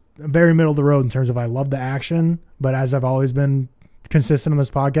just very middle of the road in terms of I love the action, but as I've always been consistent on this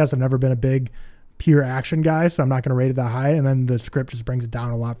podcast, I've never been a big pure action guy, so I'm not going to rate it that high. And then the script just brings it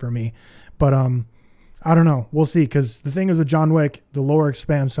down a lot for me. But I don't know. We'll see. Because the thing is with John Wick, the lore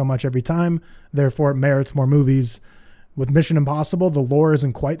expands so much every time. Therefore, it merits more movies. With Mission Impossible, the lore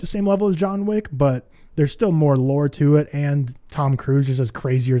isn't quite the same level as John Wick, but there's still more lore to it. And Tom Cruise just does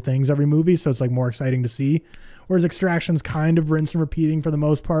crazier things every movie, so it's like more exciting to see. Whereas Extraction's kind of rinse and repeating for the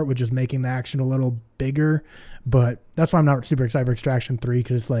most part, with just making the action a little bigger. But that's why I'm not super excited for Extraction 3,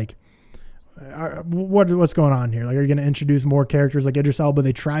 because it's like, what's going on here? Like, are you going to introduce more characters like Idris Elba?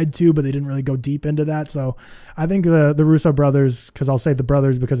 They tried to, but they didn't really go deep into that. So I think the Russo brothers, because I'll say the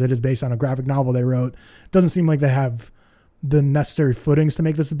brothers because it is based on a graphic novel they wrote, doesn't seem like they have the necessary footings to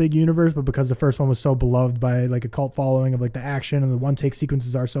make this a big universe. But because the first one was so beloved by like a cult following of like the action and the one take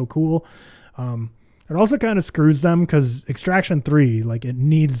sequences are so cool, it also kind of screws them because Extraction 3, like, it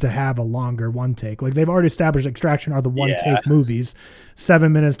needs to have a longer one take. Like, they've already established Extraction are the one take movies.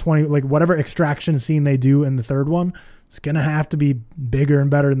 7 minutes, 20, like whatever extraction scene they do in the third one, it's going to have to be bigger and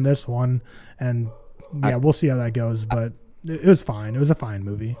better than this one. And yeah, we'll see how that goes. But it was fine. It was a fine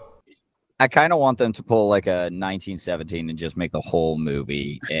movie. I kind of want them to pull like a 1917 and just make the whole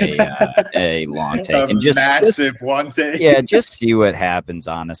movie a long take and just massive one take. Yeah, just see what happens.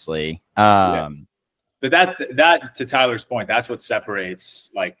 Honestly, But that to Tyler's point, that's what separates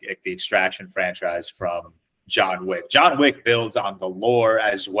like the Extraction franchise from John Wick. John Wick builds on the lore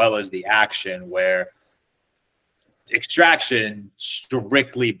as well as the action, where Extraction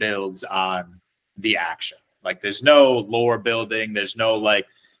strictly builds on the action. Like, there's no lore building, there's no like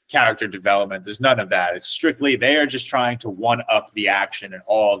character development, there's none of that. It's strictly they are just trying to one up the action in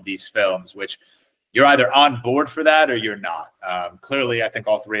all of these films, which you're either on board for that or you're not. Clearly, I think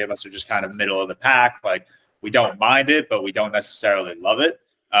all three of us are just kind of middle of the pack. Like, we don't mind it, but we don't necessarily love it.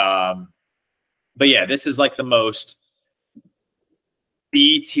 But yeah, this is like the most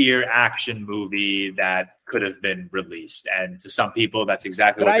B-tier action movie that could have been released, and to some people, that's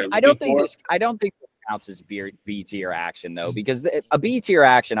exactly what they're looking I don't think for. I don't think this counts as B-tier action though, because a B-tier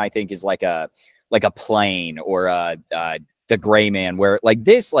action I think is like a Plane or the Gray Man, where like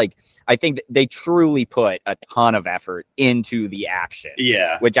this, like I think they truly put a ton of effort into the action.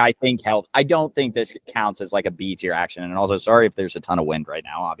 Yeah, which I think helped. I don't think this counts as like a B-tier action. And also, sorry if there's a ton of wind right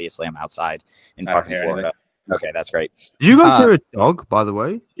now. Obviously, I'm outside in fucking Florida. Anything. Okay, that's great. Did you guys hear a dog, by the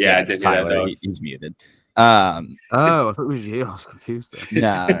way? Yeah, I it's did hear that, Tyler. though. He's muted. Oh, I thought it was you. I was confused there.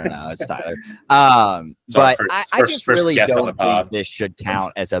 No, it's Tyler. Sorry, But I just first really guest on the don't pod. think this should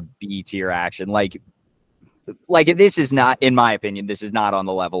count as a B-tier action. Like this is not, in my opinion, this is not on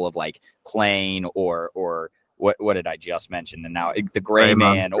the level of like Plane or what did I just mention? And now the Gray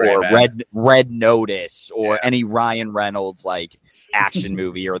Man or Red Notice or any Ryan Reynolds like action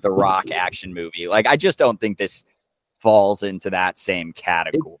movie or The Rock action movie. Like, I just don't think this falls into that same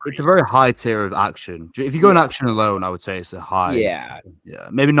category. It's a very high tier of action. If you go in action alone, I would say it's a high. Yeah.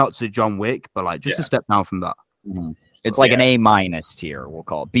 Maybe not to John Wick, but like just a step down from that. Mm-hmm. It's like an A- tier, we'll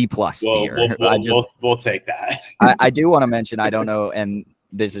call it B+ tier. We'll take that. I do want to mention, I don't know, and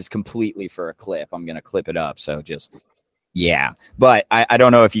this is completely for a clip. I'm going to clip it up. So just, yeah. But I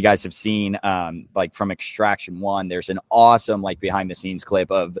don't know if you guys have seen, like from Extraction 1, there's an awesome like behind the scenes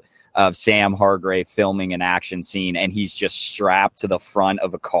clip of Sam Hargrave filming an action scene, and he's just strapped to the front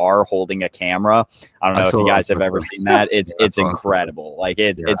of a car holding a camera. I don't know if you guys have ever seen that. It's incredible. Like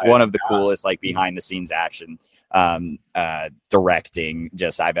it's one of the coolest like behind the scenes action directing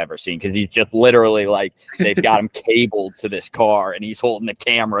just I've ever seen, because he's just literally like they've got him cabled to this car and he's holding the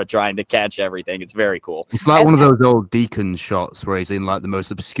camera trying to catch everything. It's very cool. It's like one of those old Deacon shots where he's in like the most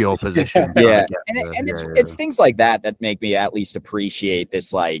obscure position. It's things like that make me at least appreciate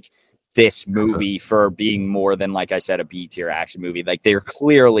this movie for being more than, like I said, a B-tier action movie. Like, they're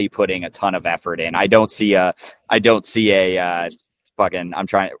clearly putting a ton of effort in. I don't see a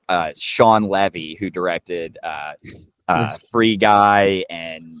Sean Levy, who directed Free Guy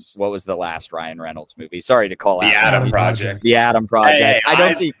and what was the last Ryan Reynolds movie? Sorry to call out The Adam Project. The Adam Project.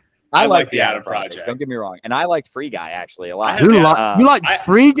 Hey, I like the Adam Project. Don't get me wrong, and I liked Free Guy actually a lot. You liked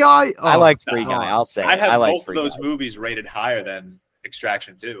Free Guy? I liked Free Guy. I'll say I have liked both of those movies rated higher than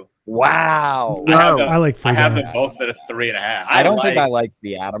Extraction 2. Wow. I like Free Guy. I have them both at a 3.5. I don't think I liked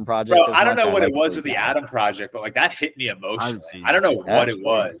the Adam Project. Bro, I don't know what it was with the Adam Project, but like that hit me emotionally. I don't know what it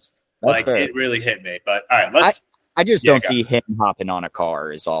was. Like, it really hit me. But all right, I just don't see him hopping on a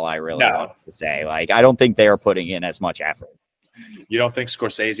car is all I really want to say. Like, I don't think they are putting in as much effort. You don't think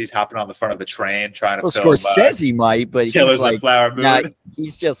Scorsese's hopping on the front of the train trying to film? Scorsese might, but Killers he's like, Flower Moon.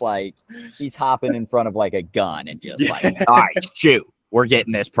 He's just like, he's hopping in front of like a gun and just like, all right, shoot, we're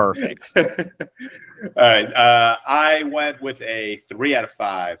getting this perfect. All right. I went with a 3 out of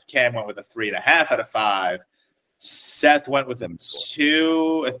 5. Cam went with a 3.5 out of 5. Seth went with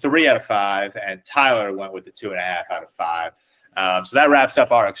a 3 out of 5, and Tyler went with the 2.5 out of 5. So that wraps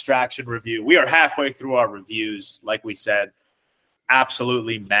up our Extraction review. We are halfway through our reviews. Like we said,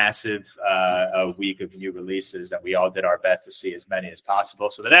 absolutely massive week of new releases that we all did our best to see as many as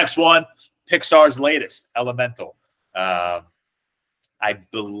possible. So the next one, Pixar's latest, Elemental. I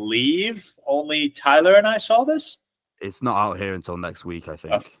believe only Tyler and I saw this. It's not out here until next week, I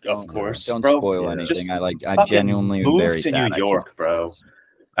think. Of course. Don't bro, spoil anything. just I genuinely am very to sad. New York, bro.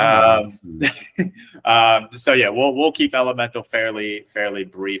 So yeah, we'll keep Elemental fairly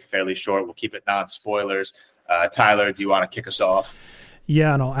brief, fairly short. We'll keep it non-spoilers. Tyler, do you want to kick us off?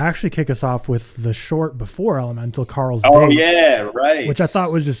 Yeah, and I'll actually kick us off with the short before Elemental, Carl's Oh, Date, yeah, right. which I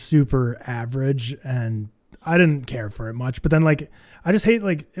thought was just super average, and I didn't care for it much. But then, like, I just hate,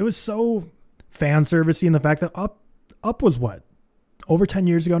 like, it was so fan servicey in the fact that Up was what? Over 10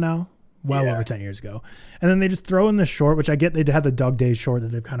 years ago now? Over 10 years ago. And then they just throw in this short, which I get they had the Doug Days short that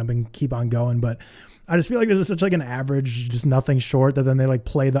they've kind of been keep on going, but I just feel like this is such like an average, just nothing short, that then they like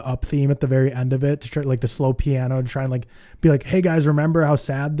play the Up theme at the very end of it to try like the slow piano to try and like be like, hey guys, remember how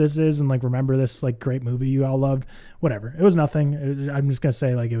sad this is, and like remember this like great movie you all loved. Whatever. It was nothing. I'm just gonna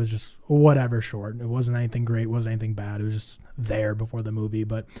say like it was just whatever short. It wasn't anything great, wasn't anything bad. It was just there before the movie.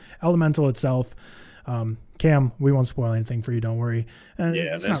 But Elemental itself, Cam, we won't spoil anything for you. Don't worry.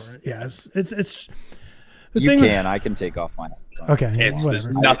 Yeah, it's the You thing. can. I can take off mine. Okay, there's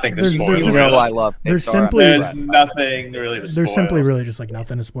whatever. nothing to There's- spoil. there's- You know I love there's Pixar. simply- There's nothing really to spoil. There's simply really just like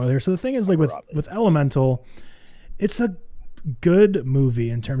nothing to spoil here. So the thing is, like with Elemental, it's a good movie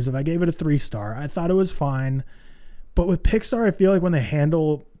in terms of I gave it a 3-star. I thought it was fine, but with Pixar, I feel like when they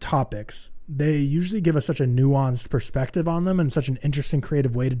handle topics, they usually give us such a nuanced perspective on them and such an interesting,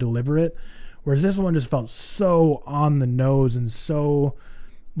 creative way to deliver it. Whereas this one just felt so on the nose and so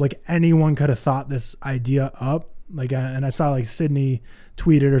like anyone could have thought this idea up. Like, and I saw like Sydney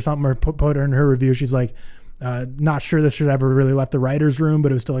tweeted or something or put her in her review. She's like, not sure this should ever really left the writer's room,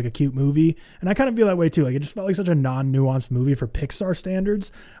 but it was still like a cute movie. And I kind of feel that way too. Like it just felt like such a non-nuanced movie for Pixar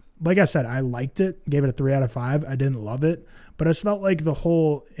standards. Like I said, I liked it, gave it a 3 out of 5. I didn't love it, but it just felt like the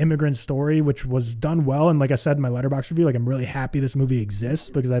whole immigrant story, which was done well. And like I said in my Letterboxd review, like I'm really happy this movie exists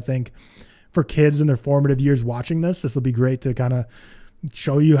because I think for kids in their formative years watching this will be great to kind of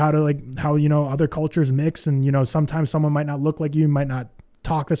show you how other cultures mix. And, sometimes someone might not look like you, might not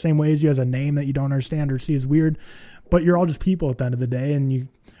talk the same way as you, has a name that you don't understand or see as weird, but you're all just people at the end of the day and you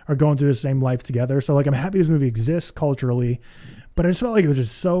are going through the same life together. So like, I'm happy this movie exists culturally, but I just felt like it was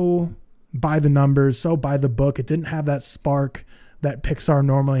just so by the numbers, so by the book. It didn't have that spark that Pixar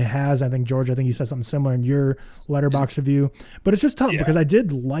normally has. I think, George, you said something similar in your Letterboxd review, but it's just tough because I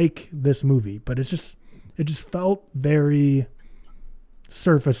did like this movie, but it just felt very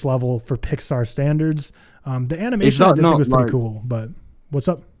surface level for Pixar standards. The animation I did think was pretty cool, but what's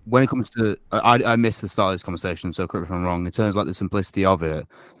up? When it comes to, I missed the start of this conversation, so correct me if I'm wrong. In terms of like the simplicity of it,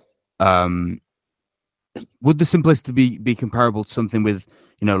 would the simplicity be comparable to something with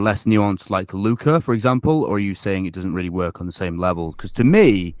less nuance like Luca, for example, or are you saying it doesn't really work on the same level? Because to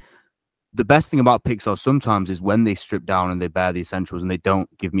me, the best thing about Pixar sometimes is when they strip down and they bear the essentials and they don't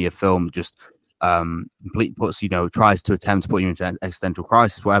give me a film that just tries to attempt to put you into an existential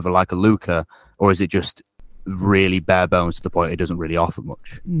crisis, whatever, like a Luca, or is it just really bare bones to the point it doesn't really offer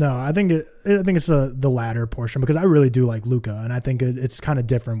much? No, I think it's the latter portion, because I really do like Luca, and I think it's kind of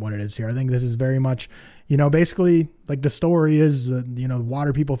different what it is here. I think this is very much, basically like the story is,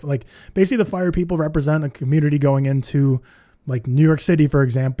 water people, like basically the fire people represent a community going into like New York City, for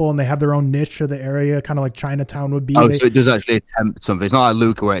example, and they have their own niche of the area, kind of like Chinatown would be. So it does actually attempt something. It's not like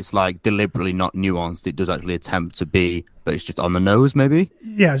Luca where it's like deliberately not nuanced. It does actually attempt to be, but it's just on the nose, maybe?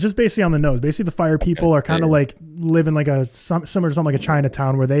 Yeah, it's just basically on the nose. Basically, the fire people are kind of like live in like similar to something like a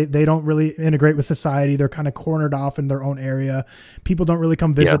Chinatown where they don't really integrate with society. They're kind of cornered off in their own area. People don't really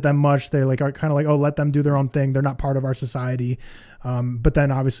come visit them much. They are kind of like, oh, let them do their own thing. They're not part of our society. But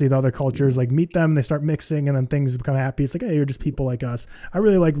then obviously the other cultures like meet them, they start mixing, and then things become happy. It's like, hey, you're just people like us. I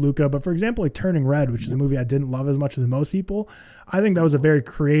really like Luca, but for example, like Turning Red, which is a movie I didn't love as much as most people, I think that was a very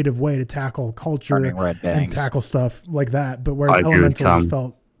creative way to tackle culture and tackle stuff like that. But whereas Elemental just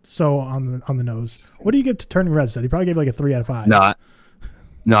felt so on the nose. What do you give to Turning Red? Said he probably gave like a 3 out of 5. No,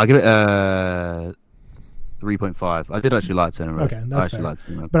 I give it 3.5. I did actually like Turning Red. Okay, that's fair.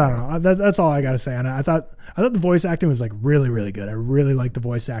 But I don't know. That's all I got to say. And I thought the voice acting was like really, really good. I really liked the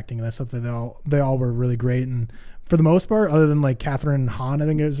voice acting, and that's something they all were really great. And for the most part, other than like Catherine Hahn, I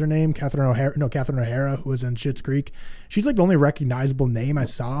think is her name, Catherine O'Hara, who was in Schitt's Creek. She's like the only recognizable name I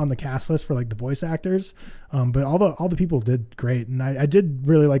saw on the cast list for like the voice actors. But all the people did great, and I did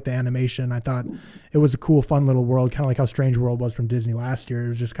really like the animation. I thought it was a cool, fun little world, kind of like how Strange World was from Disney last year. It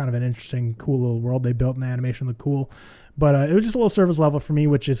was just kind of an interesting, cool little world they built, and the animation looked cool. But it was just a little service level for me,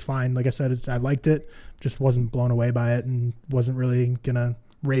 which is fine. Like I said, I liked it, just wasn't blown away by it, and wasn't really gonna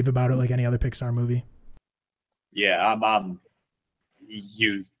rave about it like any other Pixar movie. Yeah,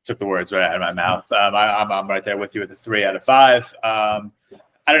 you took the words right out of my mouth. I'm right there with you with a 3 out of 5. I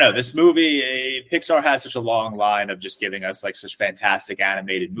don't know. This movie, Pixar has such a long line of just giving us like such fantastic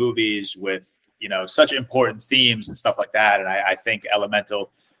animated movies with, such important themes and stuff like that. And I think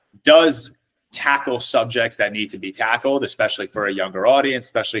Elemental does tackle subjects that need to be tackled, especially for a younger audience,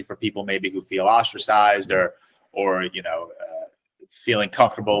 especially for people maybe who feel ostracized or feeling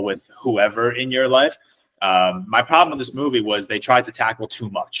comfortable with whoever in your life. My problem with this movie was they tried to tackle too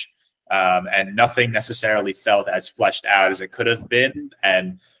much, and nothing necessarily felt as fleshed out as it could have been.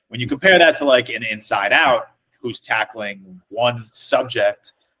 And when you compare that to like an Inside Out, who's tackling one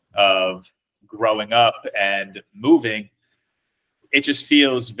subject of growing up and moving, it just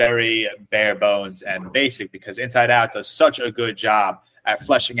feels very bare bones and basic, because Inside Out does such a good job at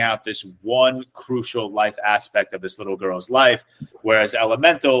fleshing out this one crucial life aspect of this little girl's life, whereas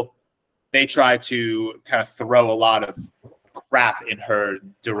Elemental, they try to kind of throw a lot of crap in her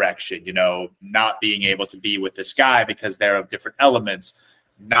direction, not being able to be with this guy because they're of different elements,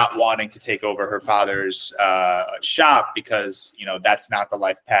 not wanting to take over her father's shop because, you know, that's not the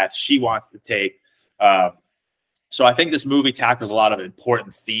life path she wants to take. So I think this movie tackles a lot of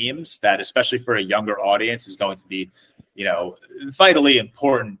important themes that, especially for a younger audience, is going to be, you know, vitally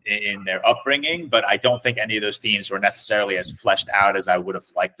important in their upbringing. But I don't think any of those themes were necessarily as fleshed out as I would have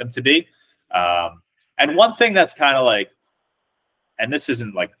liked them to be. And one thing that's kind of like, and this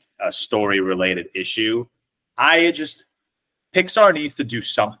isn't like a story related issue, Pixar needs to do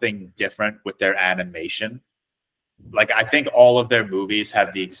something different with their animation. Like, I think all of their movies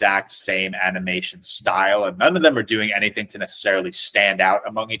have the exact same animation style, and none of them are doing anything to necessarily stand out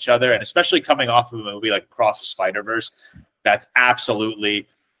among each other. And especially coming off of a movie like Across the Spider-Verse, that's absolutely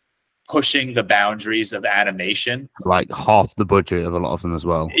pushing the boundaries of animation. Like half the budget of a lot of them as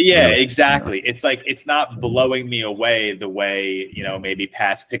well. Yeah, exactly. It's like, it's not blowing me away the way, you know, maybe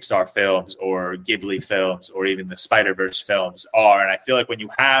past Pixar films or Ghibli films or even the Spider-Verse films are. And I feel like when you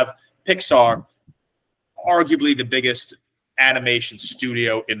have Pixar, arguably the biggest animation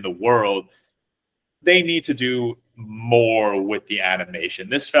studio in the world, they need to do more with the animation.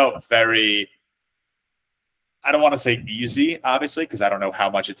 This felt very, I don't want to say easy, obviously, because I don't know how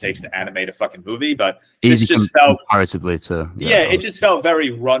much it takes to animate a fucking movie, but easy this just felt comparatively to it just felt very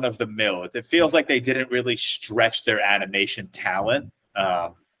run of the mill. It feels like they didn't really stretch their animation talent,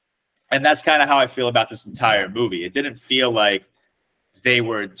 and that's kind of how I feel about this entire movie. It didn't feel like they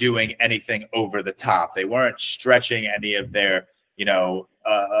were doing anything over the top. They weren't stretching any of their, you know,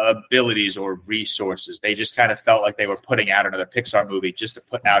 abilities or resources. They just kind of felt like they were putting out another Pixar movie just to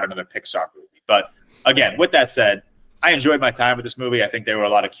put out another Pixar movie. But again, with that said, I enjoyed my time with this movie. I think there were a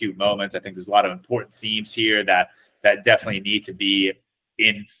lot of cute moments. I think there's a lot of important themes here that definitely need to be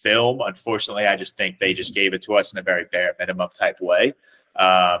in film. Unfortunately, I just think they just gave it to us in a very bare minimum type way.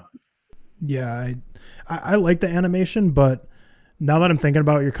 Yeah, I like the animation, but now that I'm thinking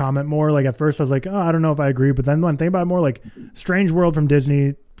about your comment more, like at first I was like, oh, I don't know if I agree. But then when I think about it more, like Strange World from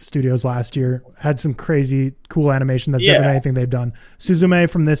Disney Studios last year had some crazy cool animation that's different than anything they've done. Suzume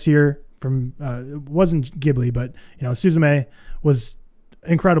from this year, from it wasn't Ghibli, but you know, Suzume was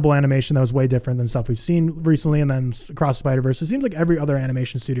incredible animation that was way different than stuff we've seen recently. And then Across the Spider-Verse, it seems like every other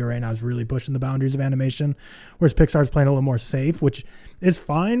animation studio right now is really pushing the boundaries of animation, whereas Pixar's playing a little more safe, which is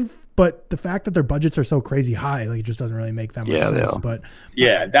fine. But the fact that their budgets are so crazy high, like, it just doesn't really make that much sense. But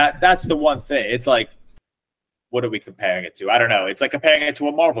yeah, that's the one thing. It's like, what are we comparing it to? I don't know. It's like comparing it to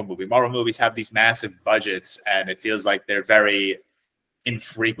a Marvel movie. Marvel movies have these massive budgets, and it feels like they're very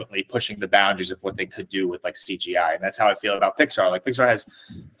infrequently pushing the boundaries of what they could do with like CGI. And that's how I feel about Pixar. Like, Pixar has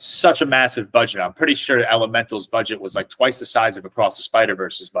such a massive budget. I'm pretty sure Elemental's budget was like twice the size of Across the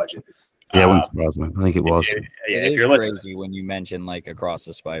Spider-Verse's budget. Yeah, it wouldn't surprise me. I think it was. It is crazy when you mention like Across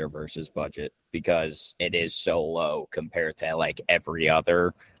the Spider-Verse's budget, because it is so low compared to like every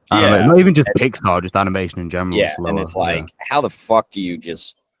other. Not even just Pixar, just animation in general. Yeah, and it's like, how the fuck do you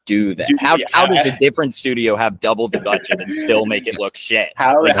just do that? How does a different studio have double the budget and still make it look shit?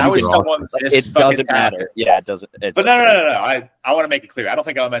 How is someone? It doesn't matter. Yeah, it doesn't. But no. I want to make it clear. I don't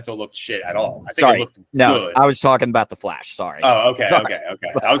think Elemental looked shit at all. I think it looked good. I was talking about The Flash. Sorry. Oh, okay.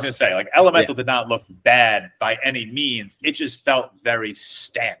 I was gonna say, like, Elemental did not look bad by any means. It just felt very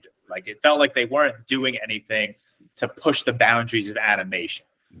standard. Like, it felt like they weren't doing anything to push the boundaries of animation.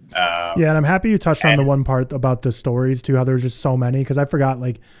 And I'm happy you touched on the one part about the stories too, how there's just so many, because I forgot,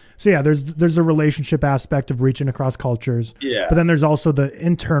 like, so yeah, there's a relationship aspect of reaching across cultures, but then there's also the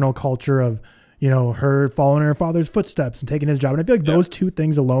internal culture of, you know, her following her father's footsteps and taking his job. And I feel like those two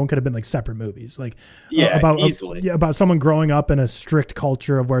things alone could have been like separate movies, like about someone growing up in a strict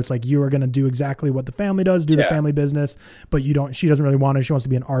culture of where it's like, you are going to do exactly what the family does, do the family business, but she doesn't really want to. She wants to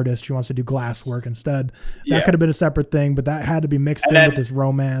be an artist. She wants to do glass work instead. That could have been a separate thing, but that had to be mixed in with this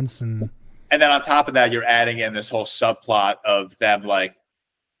romance. And then on top of that, you're adding in this whole subplot of them like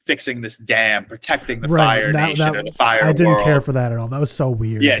fixing this dam, protecting the Fire Nation or the Fire I didn't world. care for that at all. That was so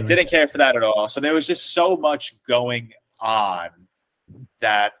weird. Yeah, didn't care for that at all. So there was just so much going on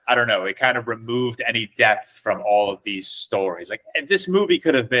that, I don't know, it kind of removed any depth from all of these stories. Like, this movie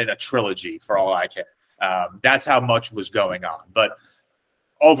could have been a trilogy for all I care. That's how much was going on. But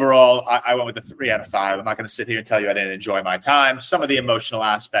overall, I went with a 3 out of 5. I'm not going to sit here and tell you I didn't enjoy my time. Some of the emotional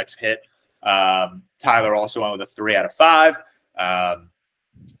aspects hit. Tyler also went with a 3 out of 5.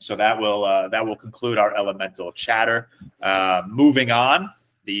 So that will conclude our Elemental chatter. Moving on,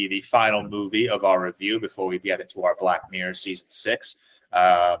 the final movie of our review before we get into our Black Mirror season 6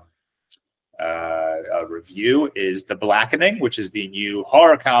 review is The Blackening, which is the new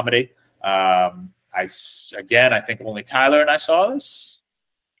horror comedy. I think only Tyler and I saw this.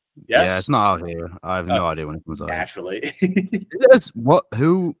 Yes. Yeah, it's not out here. I have no idea when it comes out. Naturally. What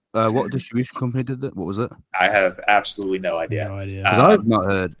distribution company did it? What was it? I have absolutely no idea. No idea. Because I've not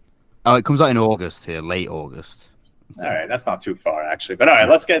heard. Oh, it comes out in August here, late August. All right, that's not too far actually. But all right,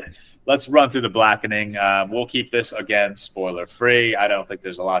 let's run through the blackening. We'll keep this again spoiler free. I don't think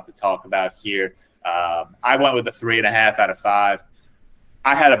there's a lot to talk about here. I went with a 3.5 out of 5.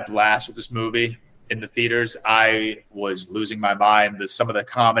 I had a blast with this movie in the theaters. I was losing my mind. Some of the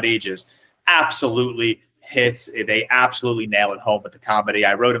comedy just absolutely hits. They absolutely nail it home with the comedy.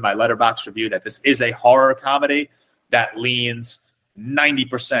 I wrote in my Letterboxd review that this is a horror comedy that leans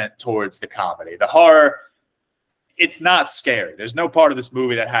 90% towards the comedy. The horror, it's not scary. There's no part of this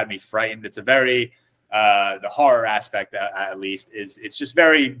movie that had me frightened. It's a very, the horror aspect at least it's just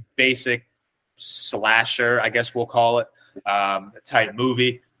very basic slasher, I guess we'll call it, type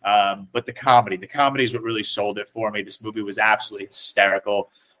movie. But the comedy is what really sold it for me. This movie was absolutely hysterical.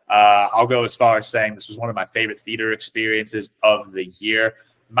 I'll go as far as saying this was one of my favorite theater experiences of the year.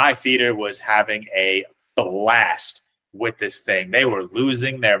 My theater was having a blast with this thing. They were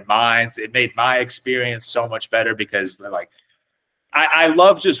losing their minds. It made my experience so much better because I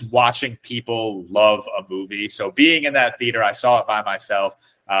love just watching people love a movie. So being in that theater, I saw it by myself.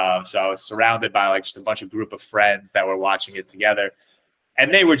 So I was surrounded by just a bunch of group of friends that were watching it together.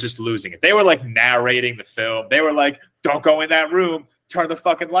 And they were just losing it. They were narrating the film. They were like, don't go in that room, turn the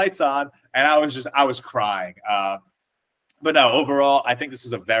fucking lights on. And I was crying. But no, overall, I think this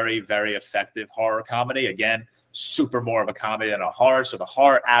is a very, very effective horror comedy. Again, super more of a comedy than a horror. So the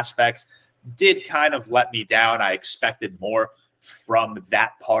horror aspects did kind of let me down. I expected more from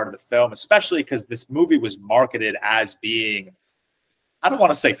that part of the film, especially because this movie was marketed as being, I don't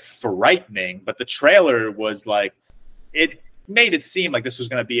want to say frightening, but the trailer was it made it seem like this was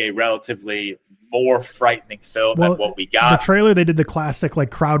going to be a relatively more frightening film than what we got. The trailer, they did the classic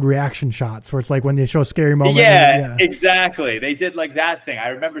crowd reaction shots where it's when they show a scary moment. Yeah, exactly. They did that thing. I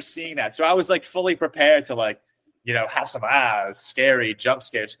remember seeing that. So I was fully prepared to have some scary jump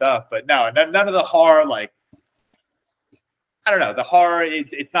scare stuff. But no, none of the horror, I don't know, the horror,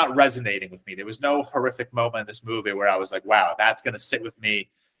 it's not resonating with me. There was no horrific moment in this movie where I was like, wow, that's going to sit with me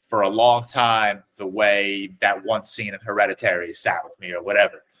for a long time the way that one scene in Hereditary sat with me or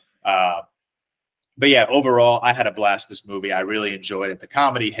whatever. But yeah, overall, I had a blast with this movie. I really enjoyed it. The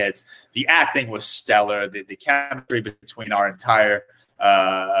comedy hits. The acting was stellar. The chemistry between our entire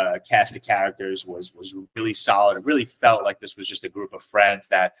cast of characters was really solid. It really felt like this was just a group of friends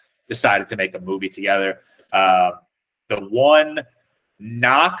that decided to make a movie together. The one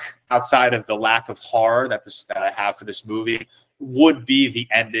knock outside of the lack of horror that I have for this movie would be the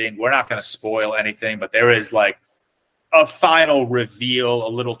ending. We're not going to spoil anything, but there is a final reveal, a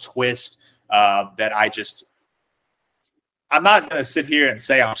little twist that I'm not going to sit here and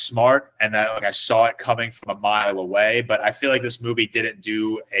say I'm smart and that I saw it coming from a mile away, but I feel like this movie didn't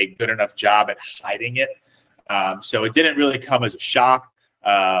do a good enough job at hiding it. So it didn't really come as a shock.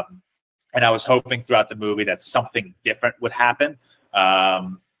 And I was hoping throughout the movie that something different would happen.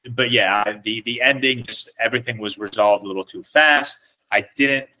 But yeah, the ending, just everything was resolved a little too fast. I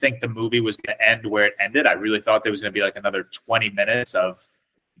didn't think the movie was going to end where it ended. I really thought there was going to be another 20 minutes of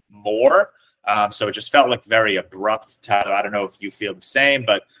more. So it just felt very abrupt. Tyler, I don't know if you feel the same,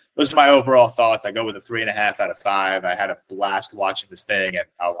 but those are my overall thoughts. I go with a 3.5 out of 5. I had a blast watching this thing, and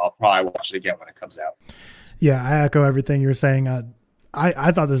I'll probably watch it again when it comes out. Yeah, I echo everything you're saying.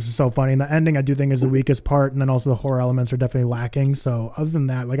 I thought this was so funny. And the ending, I do think, is the weakest part. And then also the horror elements are definitely lacking. So other than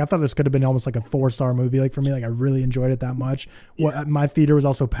that, I thought this could have been almost a 4-star movie. For me, I really enjoyed it that much. Yeah. My theater was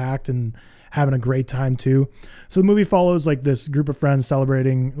also packed and having a great time too. So the movie follows this group of friends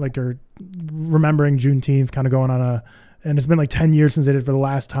celebrating, or remembering Juneteenth, kind of going on and it's been 10 years since they did it for the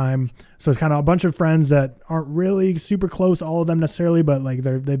last time. So it's kind of a bunch of friends that aren't really super close, all of them necessarily, but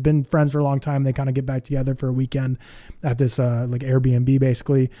they've been friends for a long time. They kind of get back together for a weekend at this Airbnb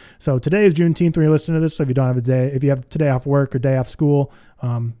basically. So today is Juneteenth when you're listening to this. So if you don't have if you have today off work or day off school,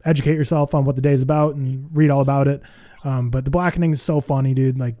 educate yourself on what the day is about and read all about it. But the blackening is so funny,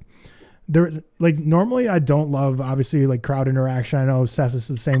 dude. Normally I don't love obviously crowd interaction. I know Seth is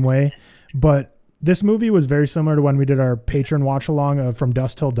the same way, but this movie was very similar to when we did our patron watch along of From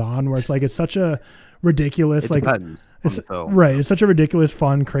Dusk Till Dawn, where it's such a ridiculous, it's such a ridiculous,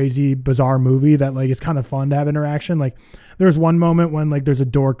 fun, crazy, bizarre movie that it's kind of fun to have interaction. There's one moment when there's a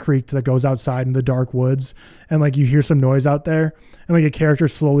door creaked that goes outside in the dark woods, and you hear some noise out there, and a character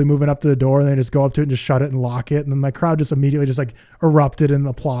slowly moving up to the door, and they just go up to it and just shut it and lock it, and then my crowd just immediately just erupted in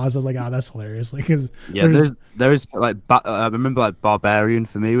applause. I was like, oh, that's hilarious. Yeah, there's I remember Barbarian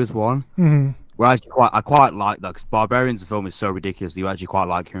for me was one. Mm-hmm. Well, I quite like that because Barbarians, the film, is so ridiculous that you actually quite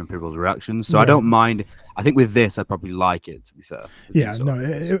like hearing people's reactions. So I don't mind. I think with this, I'd probably like it, to be fair. Yeah,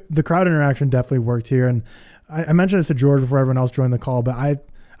 no, the crowd interaction definitely worked here. And I mentioned this to George before everyone else joined the call, but I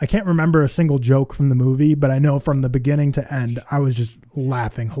can't remember a single joke from the movie, but I know from the beginning to end, I was just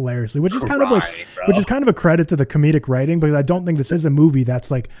laughing hilariously, which is kind of a credit to the comedic writing, because I don't think this is a movie that's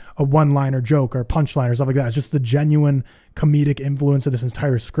like a one-liner joke or punchline or stuff like that. It's just the genuine comedic influence of this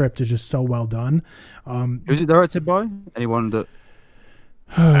entire script is just so well done. Who's it directed by? Anyone that?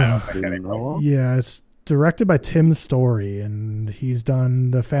 I don't think anyone. Yeah, it's directed by Tim Story, and he's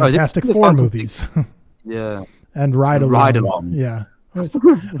done the Fantastic Four movies. Yeah. And Ride Along. Ride Along. Yeah. But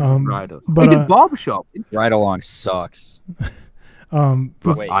But did Barbershop. Ride Along sucks. But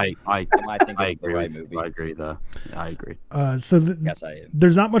Wait, I agree. Right movie. I agree there. Yeah, I agree. Yes, I am.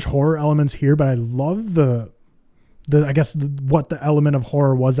 There's not much horror elements here, but I love what the element of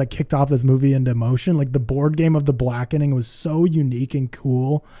horror was that kicked off this movie into motion. Like the board game of The Blackening was so unique and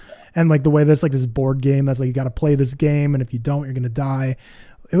cool. And like the way there's like this board game that's like, you got to play this game, and if you don't, you're going to die.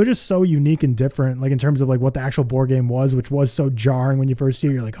 It was just so unique and different, like in terms of like what the actual board game was, which was so jarring when you first see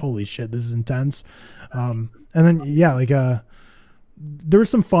it. You're like, holy shit, this is intense. And then, there were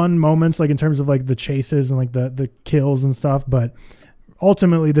some fun moments, like in terms of like the chases and like the kills and stuff. But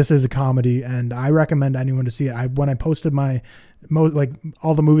ultimately, this is a comedy, and I recommend anyone to see it. When I posted my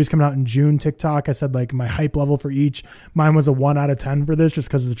all the movies coming out in June TikTok, I said like my hype level for each. Mine was a 1 out of 10 for this, just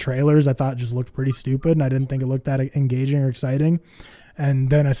because of the trailers. I thought it just looked pretty stupid, and I didn't think it looked that engaging or exciting. And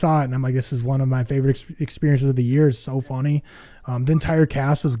then I saw it, and I'm like, this is one of my favorite experiences of the year. It's so funny. The entire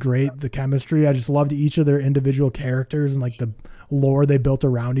cast was great. The chemistry, I just loved each of their individual characters and like the lore they built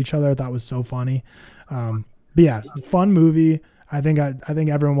around each other. I thought was so funny. But yeah, fun movie. I think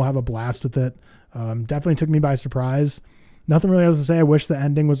everyone will have a blast with it. Definitely took me by surprise. Nothing really else to say. I wish the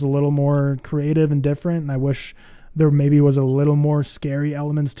ending was a little more creative and different, and I wish there maybe was a little more scary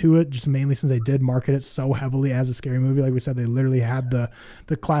elements to it, just mainly since they did market it so heavily as a scary movie. Like we said, they literally had the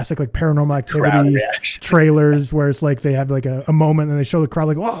classic like Paranormal Activity trailers where it's like they have like a moment and they show the crowd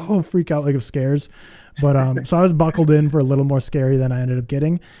like, oh, freak out like of scares. But so I was buckled in for a little more scary than I ended up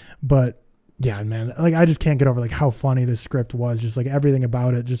getting. But yeah, man, like I just can't get over like how funny this script was. Just like everything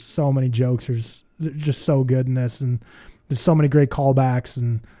about it, just so many jokes are just so good in this, and there's so many great callbacks,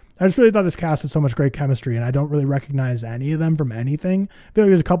 and I just really thought this cast had so much great chemistry, and I don't really recognize any of them from anything. I feel like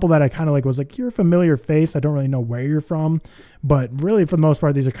there's a couple that I kind of like was like, you're a familiar face. I don't really know where you're from, but really for the most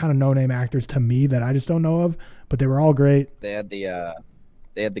part, these are kind of no-name actors to me that I just don't know of, but they were all great. They had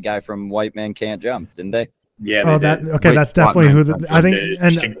the guy from White Man Can't Jump, didn't they? Yeah. That's definitely who I think.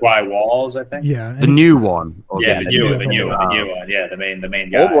 And Shinkwai Walls, I think. Yeah, the new one. The new one. Yeah, the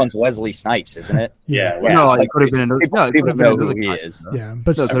main guy. Old one's Wesley Snipes, isn't it? Yeah. No, it could have been another. People know who he is. Yeah,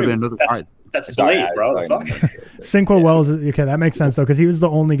 but could have been another. That's Blade, bro. Shinkwai Wells. Okay, that makes sense though, because he was the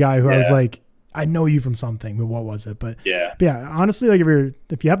only guy who I was like, I know you from something, but what was it? But yeah, honestly, like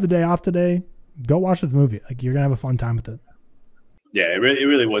if you have the day off today, go watch this movie. Like you're gonna have a fun time with it. Yeah, it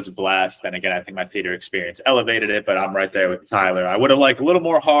really was a blast. And again, I think my theater experience elevated it, but I'm right there with Tyler. I would have liked a little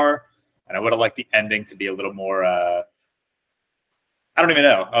more horror, and I would have liked the ending to be a little more, I don't even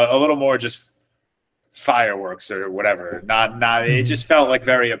know, a little more just fireworks or whatever. Not. It just felt like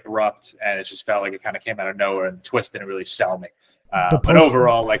very abrupt, and it just felt like it kind of came out of nowhere, and the twist didn't really sell me. But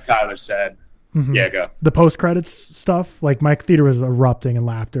overall, like Tyler said, yeah, go. The post-credits stuff, like my theater was erupting in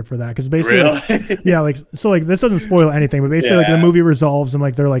laughter for that, because basically, really? This doesn't spoil anything, but basically, like the movie resolves and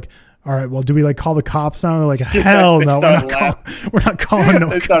like they're like, all right, well, do we like call the cops now? They're like, hell no, we're not calling. No,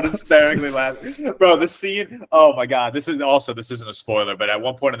 they started hysterically laughing, bro. The scene, oh my god, this isn't a spoiler, but at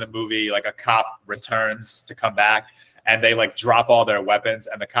one point in the movie, like a cop returns to come back, and they like drop all their weapons,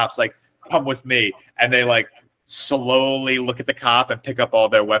 and the cops like, come with me, and they like slowly look at the cop and pick up all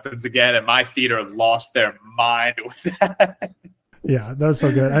their weapons again, and my theater lost their mind with that. Yeah, that was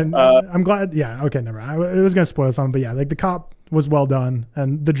so good. And I'm glad. Yeah, okay, never mind. It was gonna spoil something, but yeah, like the cop was well done,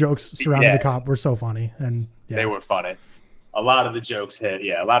 and the jokes surrounding the cop were so funny, and they were funny. A lot of the jokes hit.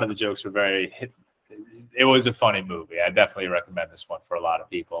 Yeah, a lot of the jokes were very hit. It was a funny movie. I definitely recommend this one for a lot of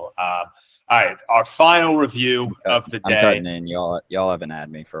people. All right, our final review of the day. I'm cutting in. Y'all haven't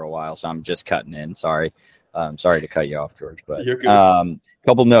had me for a while, so I'm just cutting in. Sorry. Sorry to cut you off, George, but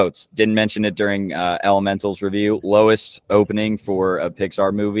couple notes. Didn't mention it during Elemental's review. Lowest opening for a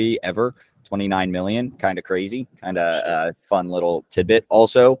Pixar movie ever, 29 million. Kind of crazy. Kind of fun little tidbit.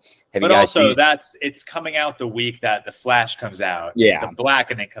 Also, it's coming out the week that The Flash comes out. Yeah, The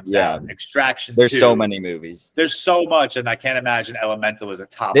Blackening comes out. Extraction. There's 2. so many movies. There's so much, and I can't imagine Elemental is a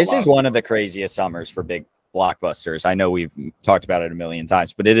top. This is one of the craziest summers for big blockbusters. I know we've talked about it a million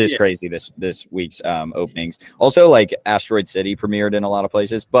times, but it is Yeah. crazy this week's openings. Also, like Asteroid City premiered in a lot of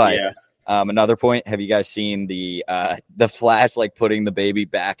places. But Yeah. another point: have you guys seen the Flash like putting the baby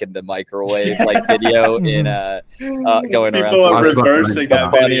back in the microwave like video in going around? People are I've got reversing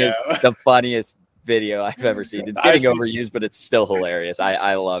that video. The funniest video I've ever seen. It's I getting see- overused, but it's still hilarious.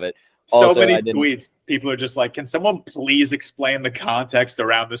 I love it. So Also, many I didn't- tweets. People are just like, "Can someone please explain the context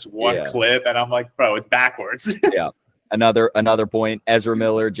around this one Yeah. clip?" And I'm like, "Bro, it's backwards." Another point, Ezra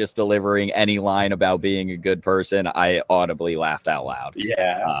Miller just delivering any line about being a good person. I audibly laughed out loud.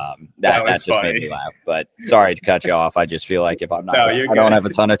 Yeah. That was just made funny. me laugh. But sorry to cut you off. I just feel like if I'm not, No, I you're don't good. have a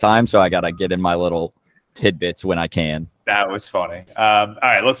ton of time, so I gotta get in my little tidbits when I can. That was funny. All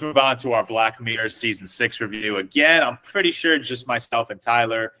right, let's move on to our Black Mirror season 6 review. Again, I'm pretty sure just myself and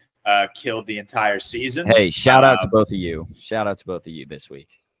Tyler killed the entire season. Hey, shout out to both of you. Shout out to both of you this week.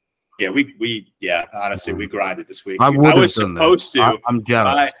 Yeah, honestly, we grinded this week. I would was have done supposed that. to. I'm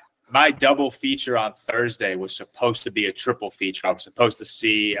jealous. My double feature on Thursday was supposed to be a triple feature. I was supposed to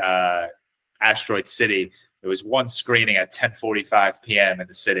see Asteroid City. There was one screening at 10:45 p.m. in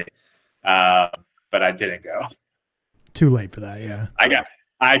the city, but I didn't go. Too late for that. Yeah.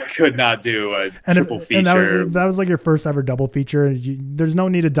 I could not do a And triple feature. that was like your first ever double feature. There's no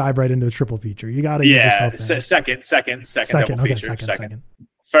need to dive right into a triple feature. You got to use yourself. Second double Okay, feature. second.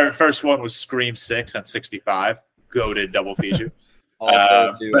 First one was Scream 6 on 65. Goated double feature.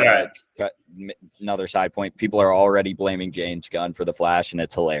 Also, but all right. cut another side point, people are already blaming James Gunn for The Flash, and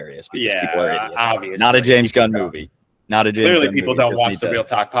it's hilarious because people are idiots. Obviously. Not a James Gunn movie. Not a James Clearly, Gunn people movie. don't Just watch need the to- Real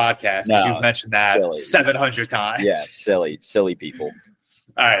Talk podcast because No, you've mentioned that silly. 700 times. Yeah, silly people.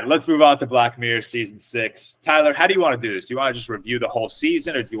 All right, let's move on to Black Mirror season 6. Tyler, how do you want to do this? Do you want to just review the whole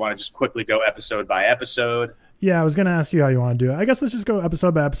season, or do you want to just quickly go episode by episode? Yeah, I was going to ask you how you want to do it. I guess let's just go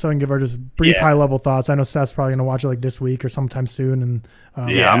episode by episode and give our just brief Yeah. high level thoughts. I know Seth's probably going to watch it like this week or sometime soon. And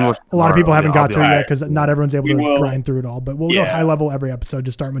Yeah. I'm watching a lot of people tomorrow. haven't I'll got be to it honest. yet because not everyone's able We to will- grind through it all. But we'll go Yeah. high level every episode,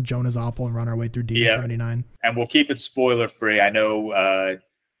 just starting with Jonah's Awful and run our way through D79. And we'll keep it spoiler free. I know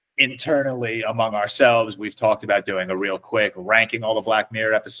internally among ourselves, we've talked about doing a real quick ranking all the Black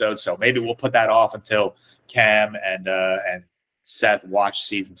Mirror episodes. So maybe we'll put that off until Cam and Seth watch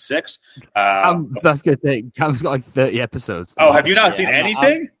season 6. That's good thing. Cam's got like 30 episodes. Have you not Yeah, seen I'm-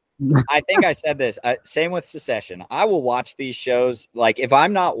 anything? I think I said this. Same with Secession. I will watch these shows. Like if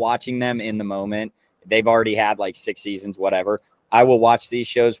I'm not watching them in the moment, they've already had like 6 seasons, whatever. I will watch these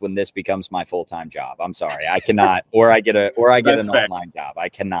shows when this becomes my full-time job. I'm sorry. I cannot, or I get That's an fair. online job. I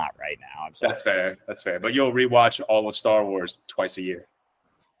cannot right now. I'm sorry. That's fair. But you'll rewatch all of Star Wars twice a year.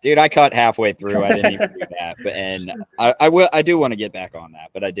 Dude, I cut halfway through. I didn't even do that. But I do want to get back on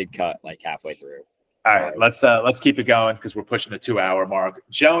that, but I did cut like halfway through. All right, let's keep it going because we're pushing the 2-hour mark.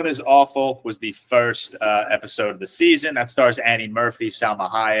 Jonah's Awful was the first episode of the season. That stars Annie Murphy, Salma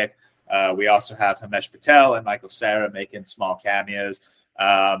Hayek. We also have Himesh Patel and Michael Cera making small cameos.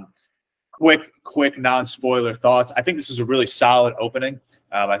 Quick non-spoiler thoughts. I think this is a really solid opening.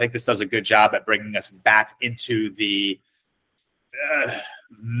 I think this does a good job at bringing us back into the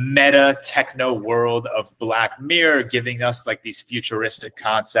meta techno world of Black Mirror, giving us like these futuristic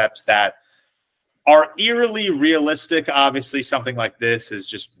concepts that are eerily realistic. Obviously, something like this is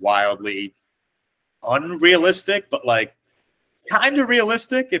just wildly unrealistic, but like kind of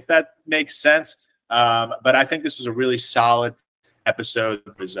realistic, if that makes sense. But I think this was a really solid episode.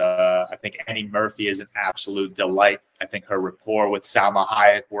 It was, I think Annie Murphy is an absolute delight. I think her rapport with Salma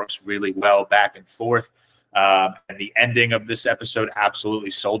Hayek works really well back and forth. And the ending of this episode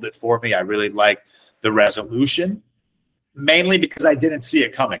absolutely sold it for me. I really liked the resolution, mainly because I didn't see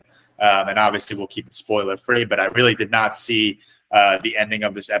it coming. And obviously we'll keep it spoiler free, but I really did not see the ending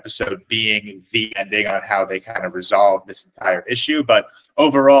of this episode being the ending on how they kind of resolve this entire issue. But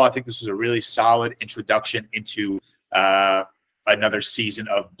overall, I think this was a really solid introduction into another season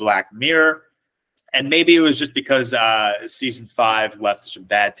of Black Mirror. And maybe it was just because season 5 left such a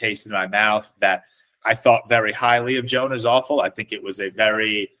bad taste in my mouth that I thought very highly of Jonah's Awful. I think it was I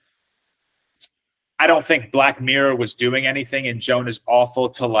don't think Black Mirror was doing anything in Jonah's Awful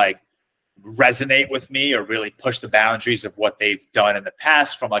to like resonate with me or really push the boundaries of what they've done in the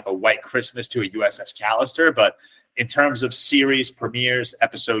past, from like a White Christmas to a USS Callister. But in terms of series premieres,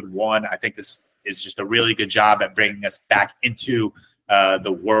 episode 1, I think this is just a really good job at bringing us back into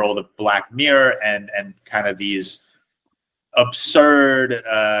the world of Black Mirror and kind of these absurd,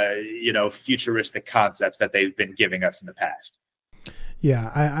 futuristic concepts that they've been giving us in the past.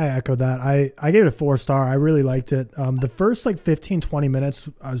 Yeah, I echo that. I gave it a 4-star. I really liked it. The first like 15, 20 minutes,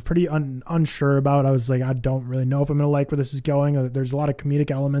 I was pretty unsure about. I was like, I don't really know if I'm going to like where this is going. There's a lot of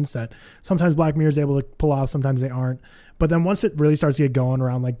comedic elements that sometimes Black Mirror is able to pull off, sometimes they aren't. But then once it really starts to get going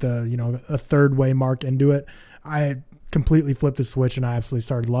around like a third way mark into it, I completely flipped the switch and I absolutely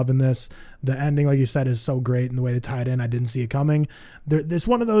started loving this. The ending, like you said, is so great, and the way they tied in, I didn't see it coming. It's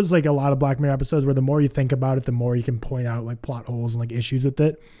one of those, like a lot of Black Mirror episodes, where the more you think about it, the more you can point out like plot holes and like issues with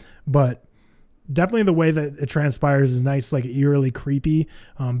it. But definitely the way that it transpires is nice, like eerily creepy.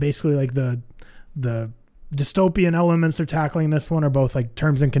 Basically, like the dystopian elements they're tackling in this one are both like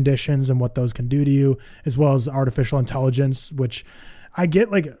terms and conditions and what those can do to you, as well as artificial intelligence, which I get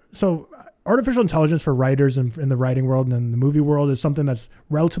artificial intelligence for writers in the writing world and in the movie world is something that's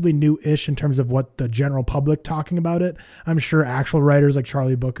relatively new-ish in terms of what the general public talking about it. I'm sure actual writers like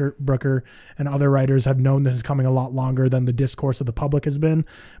Charlie Brooker and other writers have known this is coming a lot longer than the discourse of the public has been.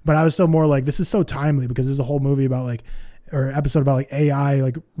 But I was still more like, this is so timely because there's a whole movie about like, or episode about like AI,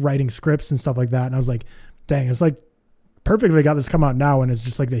 like writing scripts and stuff like that. And I was like, dang, it's like perfect they got this come out now, and it's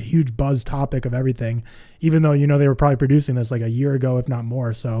just like the huge buzz topic of everything, even though, they were probably producing this like a year ago, if not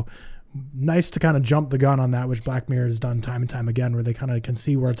more. So nice to kind of jump the gun on that, which Black Mirror has done time and time again, where they kind of can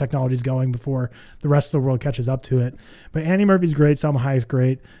see where technology is going before the rest of the world catches up to it. But Andy Murphy's great. Salma Hayek's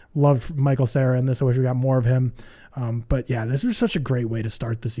great. Loved Michael Cera in this. I wish we got more of him. But yeah, this was such a great way to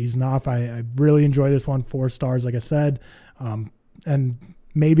start the season off. I really enjoy this one. 4 stars, like I said. And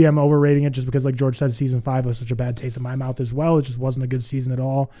maybe I'm overrating it just because, like George said, season 5 was such a bad taste in my mouth as well. It just wasn't a good season at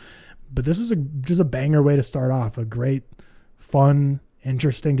all. But this was just a banger way to start off. A great, fun,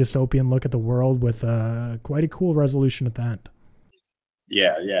 interesting dystopian look at the world with quite a cool resolution at the end.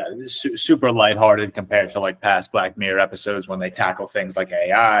 Yeah. Super lighthearted compared to like past Black Mirror episodes when they tackle things like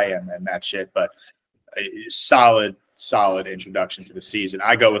AI and that shit. But solid introduction to the season.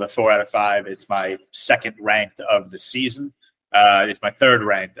 I go with a 4 out of 5. It's my second ranked of the season. It's my third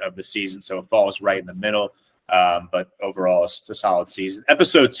ranked of the season, so it falls right in the middle. But overall, it's a solid season.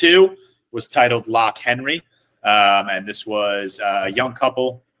 Episode 2 was titled Loch Henry. And this was a young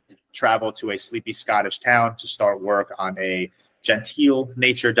couple travel to a sleepy Scottish town to start work on a genteel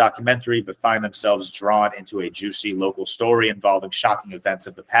nature documentary, but find themselves drawn into a juicy local story involving shocking events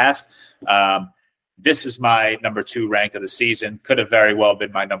of the past. This is my number 2 rank of the season. Could have very well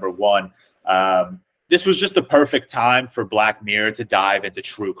been my number 1. This was just the perfect time for Black Mirror to dive into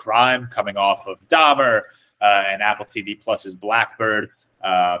true crime, coming off of Dahmer and Apple TV Plus's Blackbird,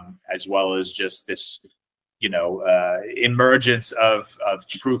 as well as just this emergence of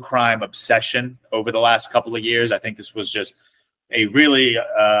true crime obsession over the last couple of years. I think this was just a really,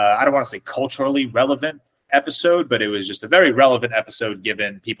 I don't want to say culturally relevant episode, but it was just a very relevant episode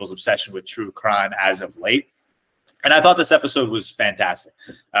given people's obsession with true crime as of late. And I thought this episode was fantastic.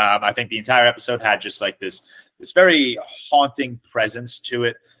 I think the entire episode had just like this very haunting presence to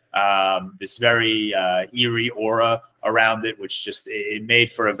it. This very eerie aura around it, which just it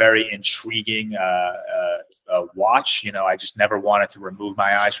made for a very intriguing watch. I just never wanted to remove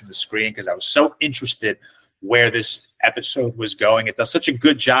my eyes from the screen because I was so interested where this episode was going. It does such a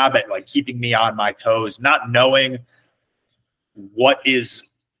good job at like keeping me on my toes, not knowing what is,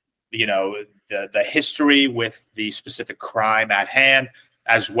 the history with the specific crime at hand,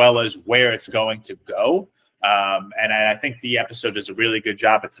 as well as where it's going to go. And I think the episode does a really good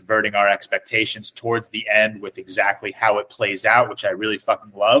job at subverting our expectations towards the end with exactly how it plays out, which I really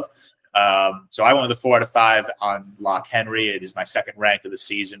fucking love. So I went with a 4 out of 5 on Loch Henry. It is my second rank of the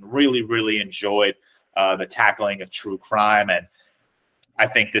season. Really, really enjoyed the tackling of true crime. And I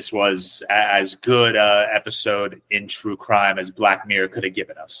think this was as good an episode in true crime as Black Mirror could have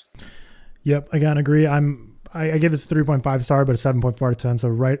given us. Yep, again, agree. I give this a 3.5 star, but a 7.4 out of 10, so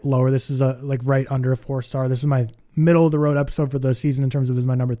right lower. This is right under a 4 star. This is my middle of the road episode for the season in terms of this is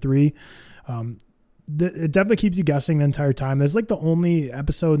my number 3. It definitely keeps you guessing the entire time. There's like the only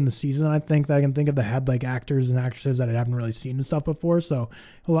episode in the season I think that I can think of that had like actors and actresses that I haven't really seen and stuff before, so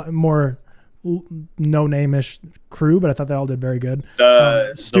a lot more no-name-ish crew, but I thought they all did very good.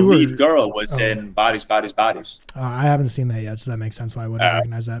 The lead girl was in Bodies. I haven't seen that yet, so that makes sense why I wouldn't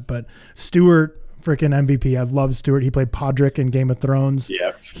recognize that. But Stewart, freaking MVP. I love Stewart. He played Podrick in Game of Thrones.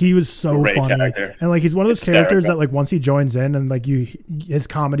 Yeah, he was so great funny, character. And like he's one of those characters that like once he joins in and like his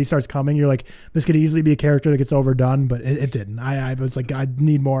comedy starts coming, you're like, this could easily be a character that gets overdone, but it didn't. I was like, I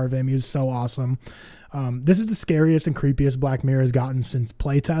need more of him. He was so awesome. This is the scariest and creepiest Black Mirror has gotten since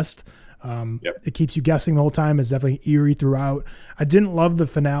Playtest. It keeps you guessing the whole time. It's definitely eerie throughout. I didn't love the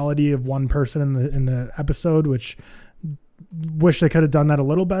finality of one person in the episode, which wish they could have done that a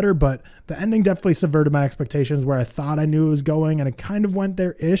little better, but the ending definitely subverted my expectations where I thought I knew it was going, and it kind of went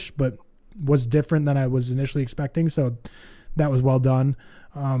there-ish, but was different than I was initially expecting. So that was well done.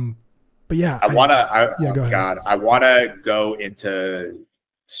 But yeah, I want to, go ahead. God, I want to go into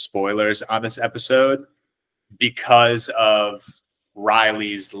spoilers on this episode because of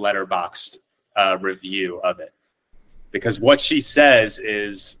Riley's Letterboxd review of it. Because what she says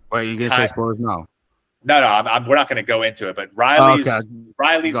is, wait, you gonna say spoilers now? No, we're not going to go into it. But Riley's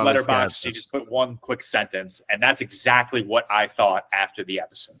Letterboxd, she just put one quick sentence, and that's exactly what I thought after the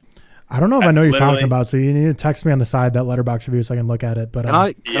episode. I don't know if I know what you're talking about, so you need to text me on the side that Letterboxd review so I can look at it. But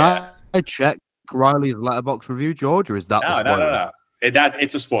can I check Riley's Letterboxd review, George, or is that the spoiler? No.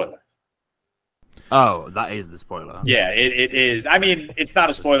 It's a spoiler. Oh, that is the spoiler. Yeah, it is. I mean, it's not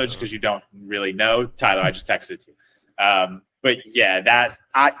a spoiler just because you don't really know. Tyler, I just texted it to you. But yeah, that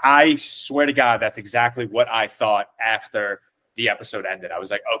I swear to God, that's exactly what I thought after the episode ended. I was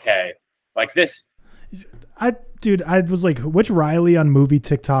like, okay, like this. I was like, which Riley on movie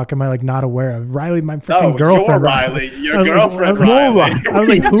TikTok am I like not aware of? Riley, my freaking girlfriend. Your girlfriend, Riley. I was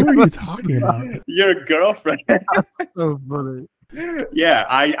like, who are you talking about? Your girlfriend. So funny. Yeah,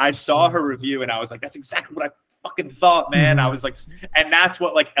 I saw her review and I was like, that's exactly what I fucking thought, man. I was like, and that's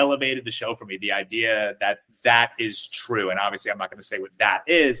what like elevated the show for me. The idea that is true. And obviously I'm not going to say what that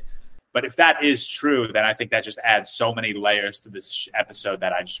is, but if that is true, then I think that just adds so many layers to this episode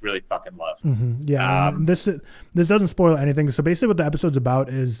that I just really fucking love. Mm-hmm. Yeah. This doesn't spoil anything. So basically what the episode's about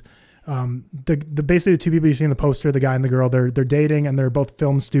is basically the two people you see in the poster, the guy and the girl, they're dating and they're both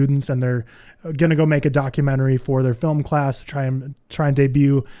film students and they're going to go make a documentary for their film class to try and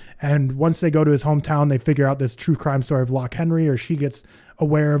debut. And once they go to his hometown, they figure out this true crime story of Loch Henry, or she gets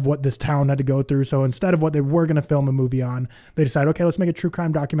aware of what this town had to go through. So instead of what they were going to film a movie on, they decide, okay, let's make a true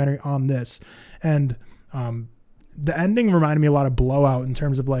crime documentary on this. And the ending reminded me a lot of Blowout in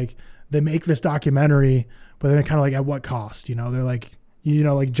terms of like, they make this documentary, but then kind of like at what cost? You know, they're like,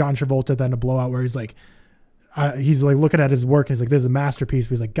 like John Travolta then a Blowout where he's like looking at his work and he's like, this is a masterpiece.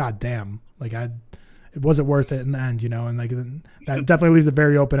 But he's like, God damn, like it wasn't worth it in the end, and like that definitely leaves it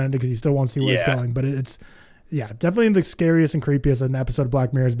very open ended because you still won't see where it's going. But it's definitely the scariest and creepiest an episode of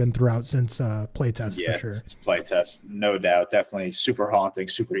Black Mirror has been throughout since Playtest for sure. It's Playtest, no doubt. Definitely super haunting,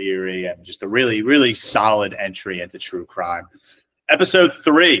 super eerie, and just a really, really solid entry into true crime. Episode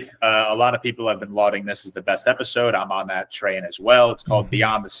 3, a lot of people have been lauding this as the best episode. I'm on that train as well. It's called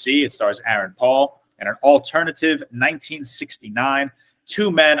Beyond the Sea. It stars Aaron Paul and an alternative 1969. Two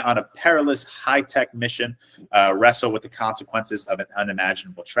men on a perilous high-tech mission wrestle with the consequences of an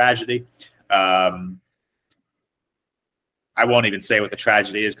unimaginable tragedy. I won't even say what the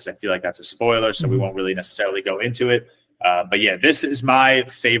tragedy is because I feel like that's a spoiler, so we won't really necessarily go into it. But yeah, this is my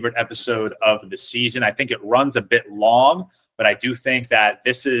favorite episode of the season. I think it runs a bit long, but I do think that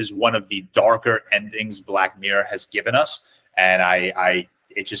this is one of the darker endings Black Mirror has given us. And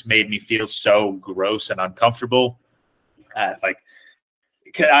it just made me feel so gross and uncomfortable. I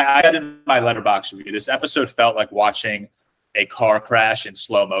had in my Letterboxd review, this episode felt like watching a car crash in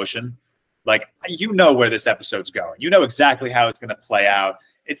slow motion. Like, you know where this episode's going. You know exactly how it's going to play out.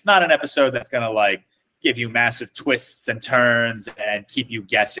 It's not an episode that's going to like give you massive twists and turns and keep you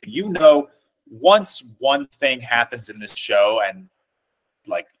guessing. Once one thing happens in this show and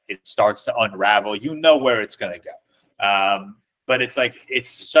like it starts to unravel, you know where it's going to go. But it's like, it's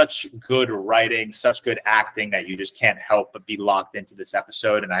such good writing, such good acting that you just can't help but be locked into this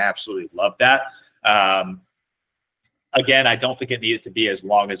episode. And I absolutely love that. Again, I don't think it needed to be as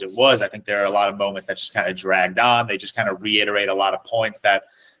long as it was. I think there are a lot of moments that just kind of dragged on. They just kind of reiterate a lot of points that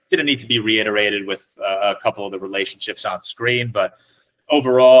didn't need to be reiterated with a couple of the relationships on screen. But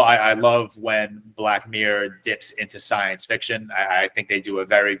overall, I love when Black Mirror dips into science fiction. I think they do a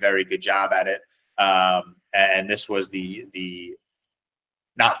very, very good job at it. And this was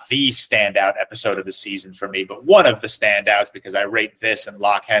not the standout episode of the season for me, but one of the standouts because I rate this and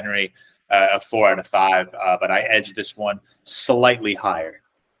Loch Henry a 4 out of 5, but I edged this one slightly higher.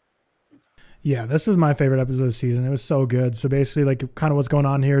 Yeah, this was my favorite episode of the season. It was so good. So basically, like, kind of what's going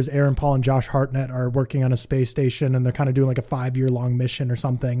on here is Aaron Paul and Josh Hartnett are working on a space station, and they're kind of doing like a 5-year-long mission or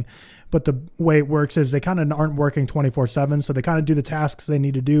something. But the way it works is they kind of aren't working 24/7, so they kind of do the tasks they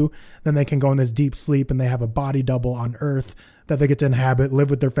need to do. Then they can go in this deep sleep, and they have a body double on Earth that they get to inhabit, live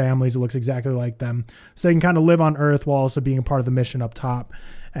with their families. It looks exactly like them. So they can kind of live on Earth while also being a part of the mission up top.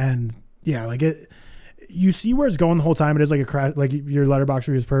 And yeah, like you see where it's going the whole time. It is like a crash, like your Letterboxd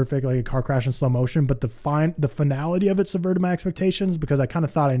review is perfect, like a car crash in slow motion. But the finality of it subverted my expectations because I kind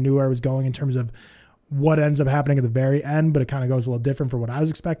of thought I knew where I was going in terms of what ends up happening at the very end. But it kind of goes a little different for what I was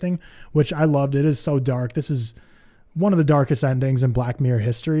expecting, which I loved. It is so dark. This is one of the darkest endings in Black Mirror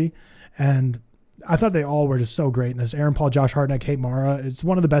history. And I thought they all were just so great in this. Aaron Paul, Josh Hartnett, Kate Mara. It's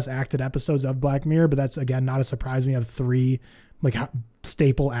one of the best acted episodes of Black Mirror, but that's, again, not a surprise when you have three like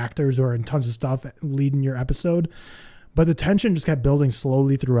staple actors who are in tons of stuff leading your episode. But the tension just kept building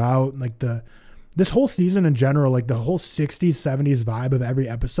slowly throughout. Like this whole season in general, like the whole 60s, 70s vibe of every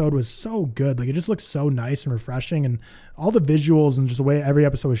episode was so good. Like it just looked so nice and refreshing, and all the visuals and just the way every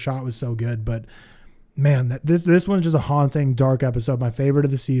episode was shot was so good. But man, this one's just a haunting, dark episode. My favorite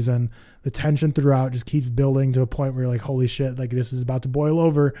of the season. The tension throughout just keeps building to a point where you're like, holy shit, like this is about to boil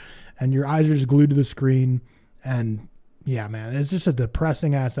over, and your eyes are just glued to the screen. And yeah, man, it's just a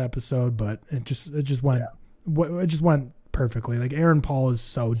depressing ass episode, but it just went perfectly. Like Aaron Paul is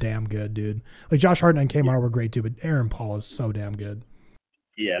so damn good, dude. Like Josh Hartnett and Kmart were great too, but Aaron Paul is so damn good.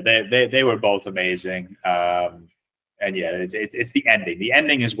 Yeah, they were both amazing. And yeah, it's the ending. The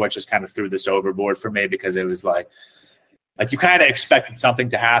ending is what just kind of threw this overboard for me, because it was like you kind of expected something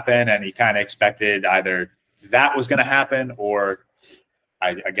to happen, and you kind of expected either that was going to happen, or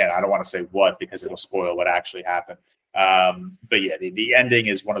I don't want to say what because it'll spoil what actually happened. But yeah, the ending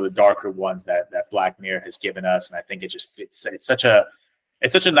is one of the darker ones that Black Mirror has given us, and I think it's such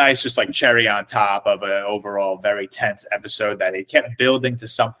a nice just like cherry on top of an overall very tense episode that it kept building to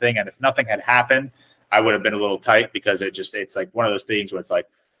something, and if nothing had happened, I would have been a little tight, because it's like one of those things where it's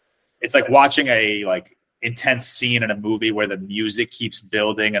like watching a like intense scene in a movie where the music keeps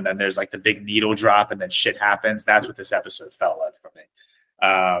building and then there's like the big needle drop and then shit happens. That's what this episode felt like for me.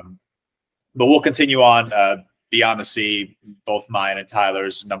 But we'll continue on. Beyond the Sea, both mine and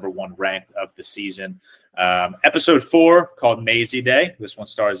Tyler's number one ranked of the season. Episode 4, called Maisie Day. This one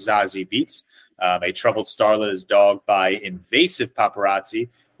stars Zazie Beetz. A troubled starlet is dogged by invasive paparazzi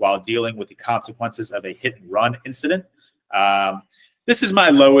while dealing with the consequences of a hit-and-run incident. This is my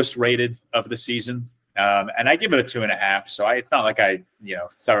lowest rated of the season, and I give it a 2.5. So it's not like I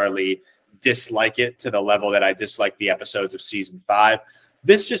thoroughly dislike it to the level that I dislike the episodes of season 5.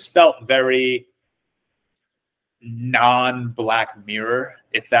 This just felt very non-Black Mirror,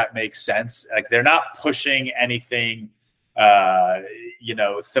 if that makes sense. Like they're not pushing anything, thematically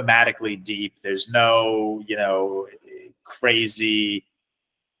deep. There's no, crazy,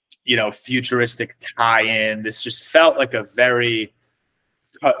 futuristic tie-in. This just felt like a very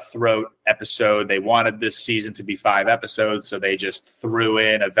cutthroat episode. They wanted this season to be 5 episodes, so they just threw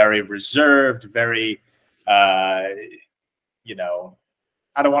in a very reserved, very,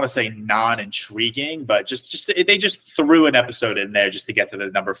 I don't want to say non-intriguing, but they just threw an episode in there just to get to the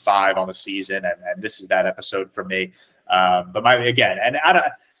number 5 on the season, and this is that episode for me. But maybe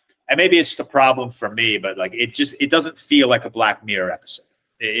it's just a problem for me, but like it doesn't feel like a Black Mirror episode.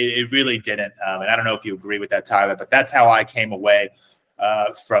 It really didn't, and I don't know if you agree with that, Tyler, but that's how I came away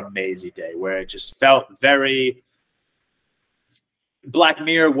from Maisie Day, where it just felt very. Black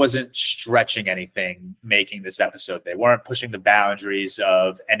Mirror wasn't stretching anything making this episode. They weren't pushing the boundaries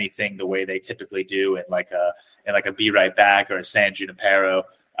of anything the way they typically do in like a Be Right Back or a San Junipero.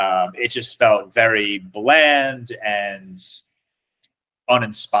 It just felt very bland and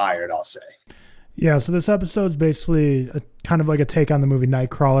uninspired, I'll say. Yeah, so this episode's basically kind of like a take on the movie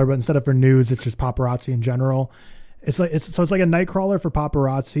Nightcrawler, but instead of for news, it's just paparazzi in general. It's like a Nightcrawler for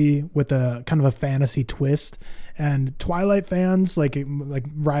paparazzi with a kind of a fantasy twist. And Twilight fans, like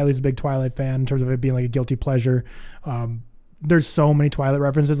Riley's a big Twilight fan in terms of it being like a guilty pleasure. There's so many Twilight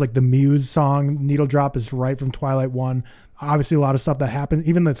references, like the Muse song Needle Drop is right from Twilight 1. Obviously a lot of stuff that happened,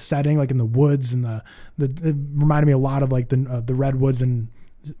 even the setting, like in the woods, and it reminded me a lot of like the redwoods in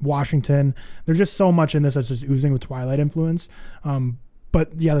Washington. There's just so much in this that's just oozing with Twilight influence.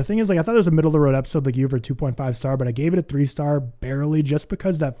 But yeah, the thing is, like, I thought it was a middle of the road episode, like you for a 2.5 star, but I gave it a 3 star barely, just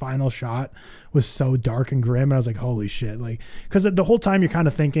because that final shot was so dark and grim. And I was like, holy shit. Like, cause the whole time you're kind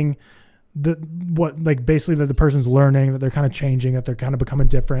of thinking basically that the person's learning, that they're kind of changing, that they're kind of becoming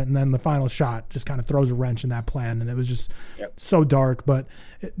different. And then the final shot just kind of throws a wrench in that plan. And it was just so dark, but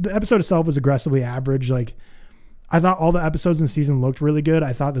the episode itself was aggressively average. Like, I thought all the episodes in the season looked really good.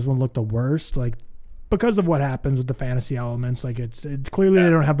 I thought this one looked the worst. Like, because of what happens with the fantasy elements, like it's clearly they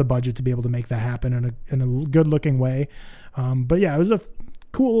don't have the budget to be able to make that happen in a good looking way. But yeah, it was a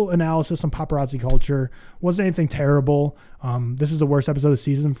cool analysis on paparazzi culture. Wasn't anything terrible. This is the worst episode of the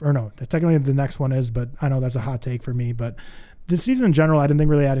season, or no, technically the next one is, but I know that's a hot take for me. But the season in general, I didn't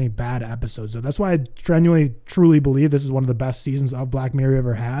think really had any bad episodes. So that's why I genuinely, truly believe this is one of the best seasons of Black Mirror we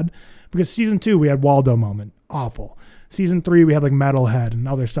ever had. Because season 2, we had Waldo moment, awful. Season 3, we had like Metalhead and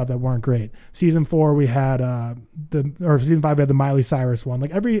other stuff that weren't great. Season 4, we had season 5, we had the Miley Cyrus one.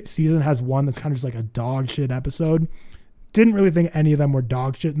 Like every season has one that's kind of just like a dog shit episode. Didn't really think any of them were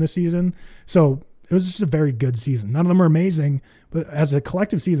dog shit in this season. So it was just a very good season. None of them are amazing, but as a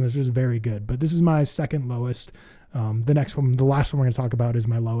collective season, it's just very good. But this is my second lowest. The next one, the last one we're going to talk about, is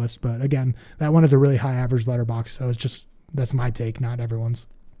my lowest. But again, that one is a really high average Letterboxd, so it's just, that's my take, not everyone's.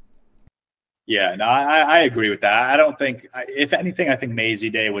 Yeah, no, I agree with that. I don't think, if anything, I think Maisie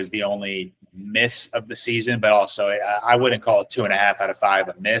Day was the only miss of the season, but also I wouldn't call it 2.5 out of 5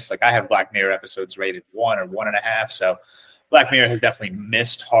 a miss. Like, I have Black Mirror episodes rated 1 or 1.5, so Black Mirror has definitely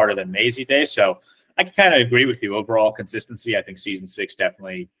missed harder than Maisie Day. So I can kind of agree with you. Overall consistency, I think season 6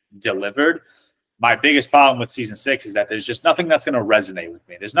 definitely delivered. My biggest problem with season 6 is that there's just nothing that's going to resonate with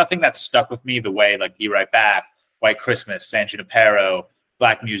me. There's nothing that's stuck with me the way like Be Right Back, White Christmas, San Junipero,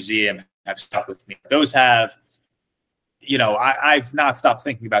 Black Museum have stuck with me. Those have, I've not stopped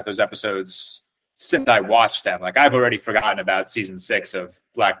thinking about those episodes since I watched them. Like, I've already forgotten about season 6 of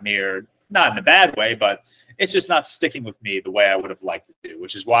Black Mirror, not in a bad way, but it's just not sticking with me the way I would have liked it to,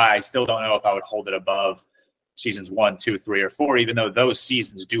 which is why I still don't know if I would hold it above seasons 1, 2, 3, or 4, even though those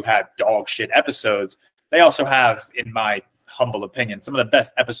seasons do have dog shit episodes. They also have, in my humble opinion, some of the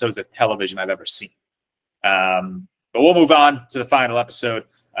best episodes of television I've ever seen. But we'll move on to the final episode,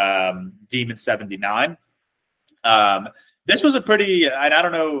 Demon 79. This was a pretty, and I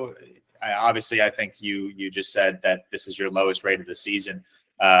don't know, obviously I think you just said that this is your lowest rate of the season.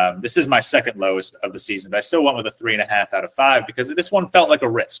 This is my second lowest of the season, but I still went with a 3.5 out of 5 because this one felt like a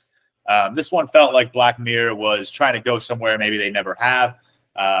risk. This one felt like Black Mirror was trying to go somewhere maybe they never have.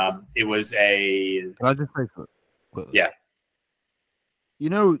 It was a... Can I just say quickly? Yeah. You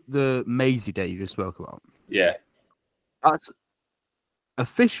know the Maisie Day you just spoke about? Yeah. That's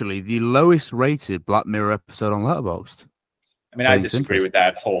officially the lowest rated Black Mirror episode on Letterboxd. I mean, I disagree with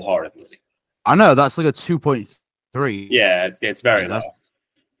that wholeheartedly. I know, that's like a 2.3. Yeah, it's very low.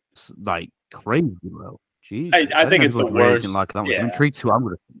 It's like crazy low. Jeez. I think it's the worst. Like that. Yeah. I'm intrigued to. I'm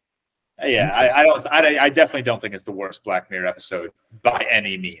gonna. Yeah, I definitely don't think it's the worst Black Mirror episode by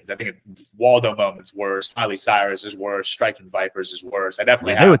any means. I think Waldo Moment's worse. Miley Cyrus is worse. Striking Vipers is worse. I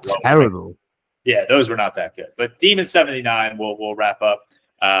definitely they were terrible. Yeah, those were not that good. But Demon 79, we'll wrap up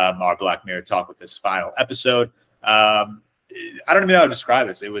our Black Mirror talk with this final episode. I don't even know how to describe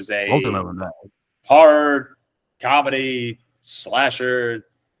this. It was a horror, comedy, slasher,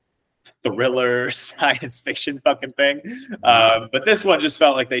 thriller, science fiction fucking thing. But this one just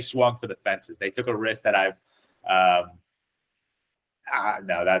felt like they swung for the fences. They took a risk that I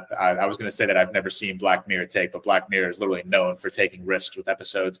was going to say that I've never seen Black Mirror take, but Black Mirror is literally known for taking risks with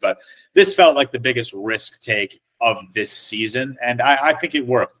episodes. But this felt like the biggest risk take of this season, and I think it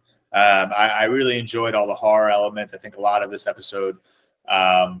worked. I really enjoyed all the horror elements. I think a lot of this episode,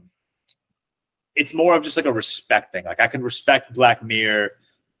 it's more of just like a respect thing. Like, I can respect Black Mirror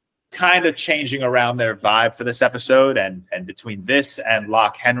kind of changing around their vibe for this episode, and between this and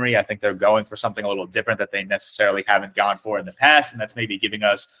Lock Henry, I think they're going for something a little different that they necessarily haven't gone for in the past, and that's maybe giving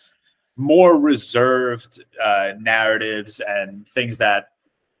us more reserved narratives and things that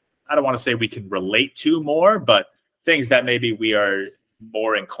I don't want to say we can relate to more, but things that maybe we are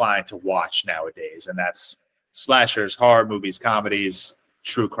more inclined to watch nowadays, and that's slashers, horror movies, comedies,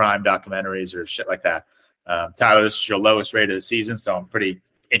 true crime documentaries, or shit like that. Tyler, this is your lowest rate of the season, so I'm pretty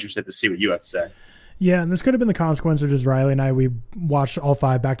interested to see what you have to say. Yeah, and this could have been the consequence of just Riley and I, we watched all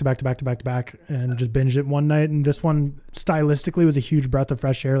 5 back to back and just binged it one night. And this one stylistically was a huge breath of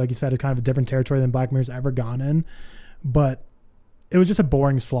fresh air. Like you said, it's kind of a different territory than Black Mirror's ever gone in. But it was just a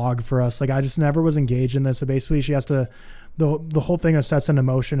boring slog for us. Like, I just never was engaged in this. So basically she has to, the whole thing that sets into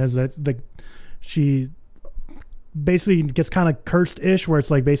motion is that she basically gets kind of cursed-ish, where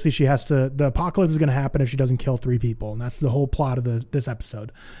it's like basically she has to, the apocalypse is going to happen if she doesn't kill 3 people, and that's the whole plot of this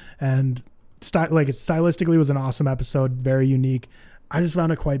episode. And stylistically, it was an awesome episode, very unique. I just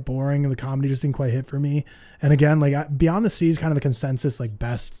found it quite boring, and the comedy just didn't quite hit for me. And again, like, Beyond the Sea is kind of the consensus, like,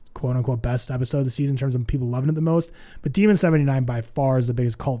 best, quote-unquote, best episode of the season in terms of people loving it the most. But Demon 79 by far is the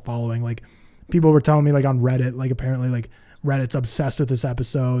biggest cult following. Like, people were telling me, like, on Reddit, like, apparently, like, Reddit's obsessed with this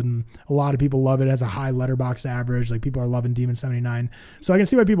episode, and a lot of people love it. It has a high Letterboxd average. Like, people are loving Demon 79. So I can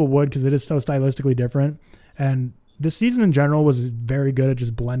see why people would, because it is so stylistically different. And this season in general was very good at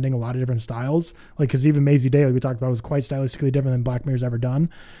just blending a lot of different styles. Like, because even Maisie Day, like we talked about, was quite stylistically different than Black Mirror's ever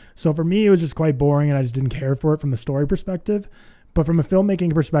done. So for me, it was just quite boring, and I just didn't care for it from the story perspective. But from a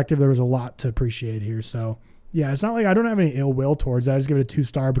filmmaking perspective, there was a lot to appreciate here. So yeah, it's not like I don't have any ill will towards it. I just give it a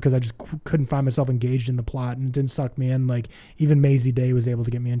 2-star because I just couldn't find myself engaged in the plot, and it didn't suck me in. Like, even Maisie Day was able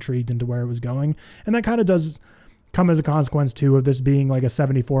to get me intrigued into where it was going. And that kind of does come as a consequence too of this being like a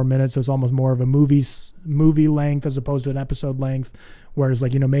 74 minutes. So it's almost more of a movie length as opposed to an episode length. Whereas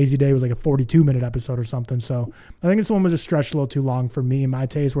like, Maisie Day was like a 42-minute episode or something. So I think this one was just stretched a little too long for me and my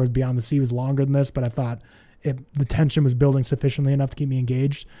taste, whereas Beyond the Sea was longer than this, but I thought the tension was building sufficiently enough to keep me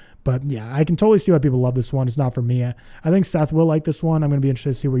engaged. But yeah, I can totally see why people love this one. It's not for me. I think Seth will like this one. I'm going to be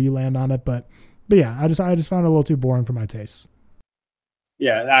interested to see where you land on it. But yeah, I just found it a little too boring for my taste.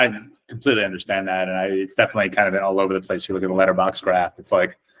 Yeah, I completely understand that. And it's definitely kind of been all over the place. If you look at the Letterboxd graph, it's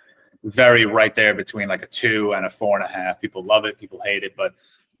like very right there between like a 2 and a 4.5. People love it, people hate it. But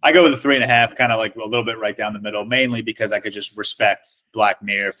I go with a 3.5, kind of like a little bit right down the middle, mainly because I could just respect Black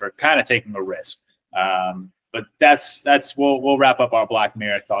Mirror for kind of taking a risk. But we'll wrap up our Black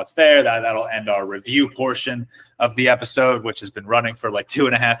Mirror thoughts there. That'll end our review portion of the episode, which has been running for like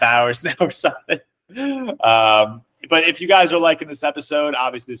 2.5 hours now or something. But if you guys are liking this episode,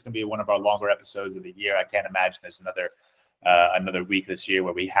 obviously this can be one of our longer episodes of the year. I can't imagine there's another week this year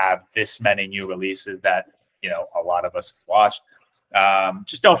where we have this many new releases that a lot of us have watched.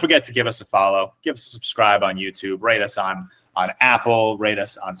 Just don't forget to give us a follow, give us a subscribe on YouTube, rate us on Apple, rate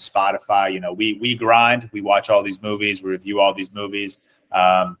us on Spotify. We grind, we watch all these movies, we review all these movies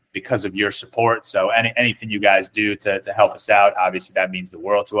because of your support. So anything you guys do to help us out, obviously that means the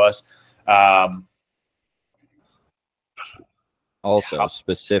world to us. Also,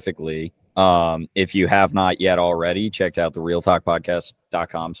 specifically, if you have not yet already checked out the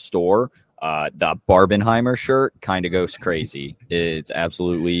realtalkpodcast.com store, the Barbenheimer shirt kind of goes crazy. It's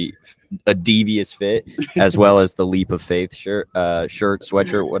absolutely a devious fit, as well as the Leap of Faith shirt,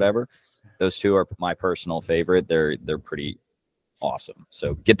 sweatshirt, whatever. Those two are my personal favorite. They're pretty awesome.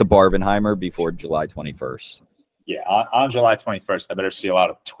 So get the Barbenheimer before July 21st. Yeah, on July 21st, I better see a lot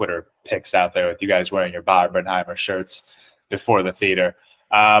of Twitter pics out there with you guys wearing your Barbenheimer shirts before the theater.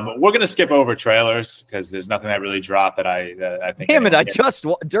 We're going to skip over trailers because there's nothing that really dropped that I think. Damn it, I just,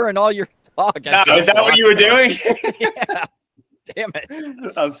 during all your talk. Is that what you were doing? Yeah. Damn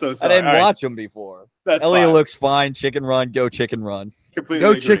it. I'm so sorry. I didn't watch them before. Elio looks fine. Chicken Run. Go Chicken Run. Completely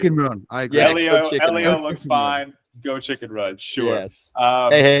Go agree. Chicken Run. I agree. Yeah, Elio looks fine. Go Chicken Run. Sure. Yes.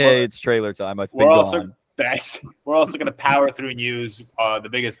 Hey, it's trailer time. I've been gone. Thanks. We're also going to power through news. The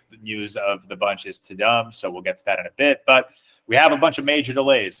biggest news of the bunch is Tudum, so we'll get to that in a bit. But we have a bunch of major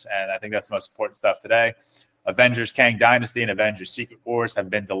delays, and I think that's the most important stuff today. Avengers Kang Dynasty and Avengers Secret Wars have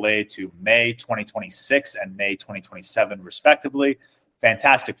been delayed to May 2026 and May 2027, respectively.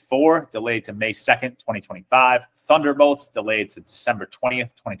 Fantastic Four delayed to May 2nd, 2025. Thunderbolts delayed to December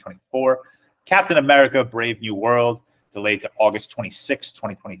 20th, 2024. Captain America Brave New World delayed to August 26,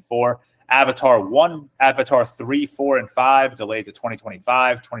 2024. Avatar 1, Avatar 3, 4, and 5 delayed to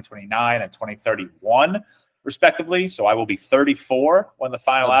 2025, 2029, and 2031, respectively. So I will be 34 when the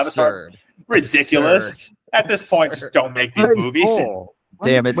final Avatar. Ridiculous. Absurd. At this point, just don't make these movies.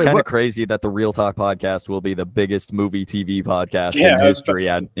 Damn, it's kind of crazy that the Real Talk podcast will be the biggest movie TV podcast in history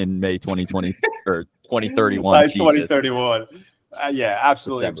in May 2020 or 2031. 2031. Yeah,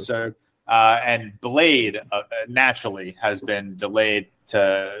 absolutely absurd. And Blade naturally has been delayed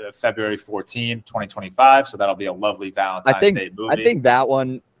to February 14, 2025. So that'll be a lovely Valentine's Day movie. I think that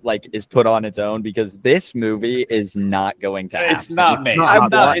one is put on its own because this movie is not going to happen. It's not made.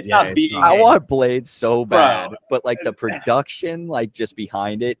 It's not beating. I want Blade so bad, but the production, just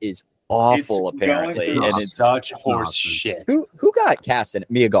behind it, is awful. Apparently, and it's such horse shit. Who got cast in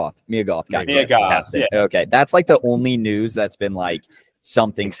it? Mia Goth. Mia Goth got cast in it. Okay, that's the only news that's been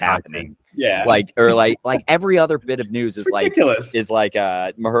something's happening. Yeah. Every other bit of news is ridiculous.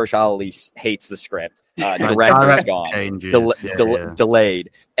 Mahershala Ali hates the script. Director's gone.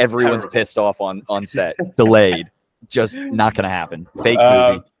 Delayed. Everyone's pissed off on set. Delayed. Just not going to happen. Fake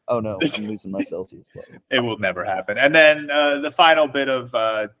movie. Oh no, I'm losing my Celsius. It will never happen. And then the final bit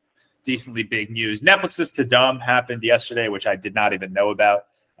of decently big news. Netflix's Tudum happened yesterday, which I did not even know about.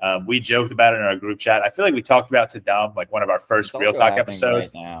 We joked about it in our group chat. I feel like we talked about Tudum, one of our first Real Talk episodes.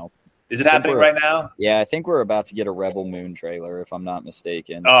 Right now. Is it happening right now? Yeah, I think we're about to get a Rebel Moon trailer, if I'm not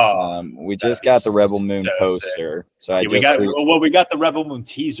mistaken. We just got the Rebel Moon poster. So we got the Rebel Moon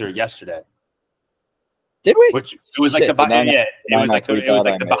teaser yesterday. Did we? Which it was the behind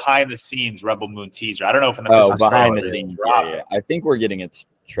the scenes Rebel Moon teaser. I don't know if in the behind the scenes. Yeah. I think we're getting a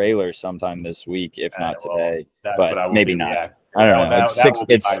trailer sometime this week, if not today. But maybe not. I don't know.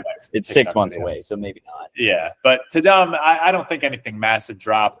 It's 6 months away, so maybe not. Yeah, but Tudum, I don't think anything massive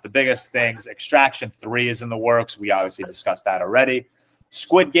dropped. The biggest things, Extraction 3 is in the works. We obviously discussed that already.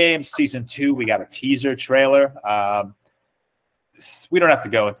 Squid Game Season 2, we got a teaser trailer. we don't have to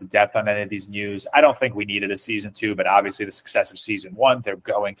go into depth on any of these news. I don't think we needed a season 2, but obviously the success of season 1, they're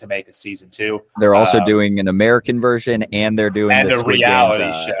going to make a season 2. They're also doing an American version, and they're doing and the the Squid reality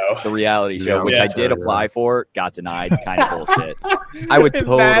Games, show. The reality show, which Yeah. I did apply for, got denied. Kind of bullshit. I would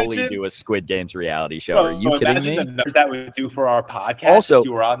totally Imagine- do a Squid Games reality show. Are you kidding imagine me? the numbers that would do for our podcast Also- if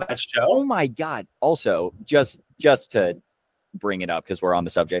you were on that show. Oh my god! Also, just to bring it up because we're on the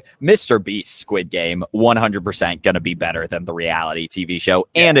subject, Mr. Beast's Squid Game 100% going to be better than the reality TV show,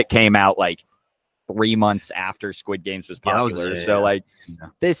 and it came out like 3 months after Squid Games was Yeah, that was- popular. yeah, So yeah. like, Yeah.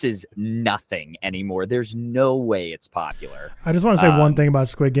 this is nothing anymore. There's no way it's popular. I just want to say one thing about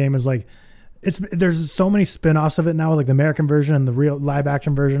Squid Game is like there's so many spin-offs of it now, like the American version and the real live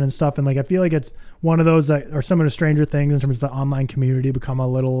action version and stuff. And like I feel like it's one of those that are similar to Stranger Things in terms of the online community become a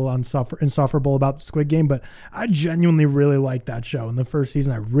little insufferable about the Squid Game. But I genuinely really liked that show. In the first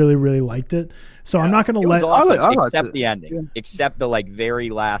season, I really, really liked it. So I'm not gonna It was let awesome, I liked except it. the ending, except the like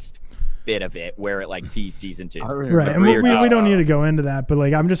very last bit of it where it like teased season 2. right. And we don't need to go into that, but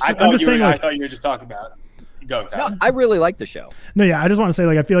like I'm just saying I like thought you were just talking about. Go, Tyler. No, I really like the show. no, yeah, I just want to say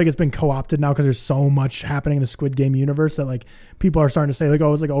like I feel like it's been co-opted now because there's so much happening in the Squid Game universe that like people are starting to say like,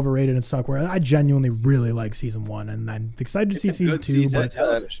 oh, it's like overrated and suck. Where I genuinely really like season 1 and I'm excited to It's see a season good 2. season But of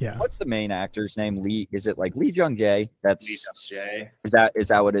television. yeah, What's the main actor's name? Lee? Is it like Lee Jung Jae? That's Lee Jung-jae. is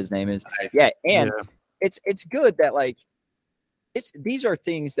that what his name is? I think- Yeah, and Yeah. it's good that like these are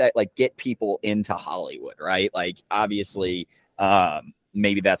things that like get people into Hollywood, right? Like obviously,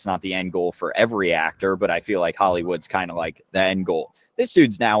 maybe that's not the end goal for every actor, but I feel like Hollywood's kind of like the end goal. This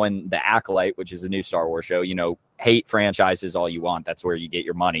dude's now in The Acolyte, which is a new Star Wars show. You know, hate franchises all you want. That's where you get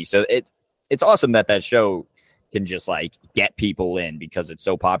your money. So it's awesome that show can just like get people in because it's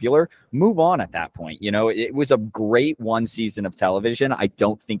so popular. Move on at that point. You know, it was a great 1 season of television. I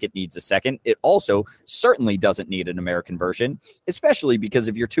don't think it needs a second. It also certainly doesn't need an American version, especially because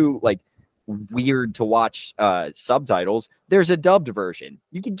if you're too like weird to watch subtitles, there's a dubbed version.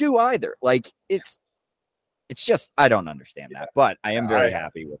 You can do either. Like it's just I don't understand that, but I am very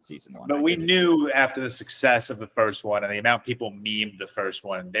happy with season 1. But we knew after the success of the first one and the amount people memed the first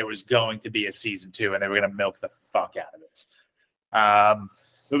one, there was going to be a season 2, and they were going to milk the fuck out of this.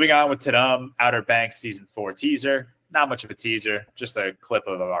 Moving on with Tadum, Outer Banks season 4 teaser. Not much of a teaser, just a clip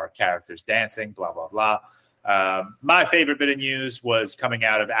of our characters dancing, blah, blah, blah. My favorite bit of news was coming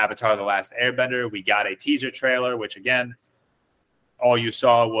out of Avatar: The Last Airbender. We got a teaser trailer, which again, all you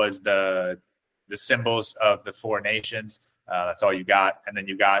saw was the symbols of the 4 nations. That's all you got. And then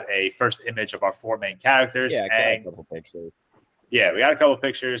you got a first image of our 4 main characters. Yeah, I got a Aang. couple pictures. Yeah, we got a couple of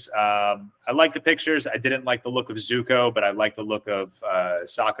pictures. I like the pictures. I didn't like the look of Zuko, but I like the look of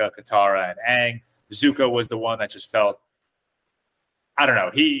Sokka, Katara, and Aang. Zuko was the one that just felt, I don't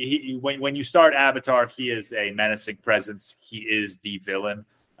know. He when you start Avatar, he is a menacing presence. He is the villain,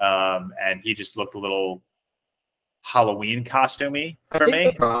 and he just looked a little Halloween costumey for I think me.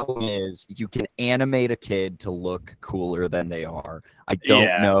 the problem is you can animate a kid to look cooler than they are. I don't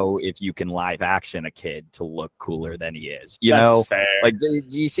Yeah. know if you can live action a kid to look cooler than he is. You That's know, fair. like do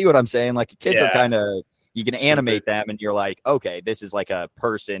you see what I'm saying? Like kids are Yeah. kind of you can Super. animate them and you're like, okay, this is like a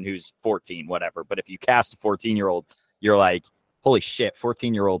person who's 14, whatever. But if you cast a 14-year-old, you're like, holy shit,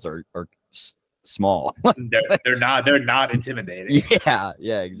 14-year-olds are small. they're not intimidating.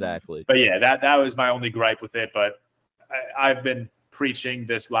 yeah, exactly. But yeah, that was my only gripe with it. But I've been preaching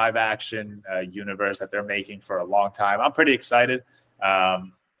this live action universe that they're making for a long time. I'm pretty excited.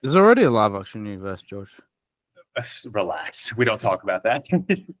 There's already a live action universe, George. Relax. We don't talk about that.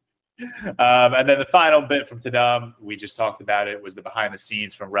 And then the final bit from Tadum, we just talked about it, was the behind the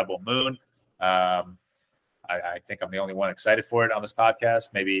scenes from Rebel Moon. I think I'm the only one excited for it on this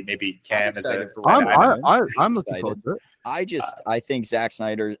podcast. Maybe Cam is excited for I'm looking forward to it. I think Zack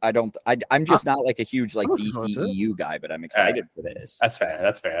Snyder. I'm just not like a huge like I'm looking forward to it. DCEU guy, but I'm excited for this. That's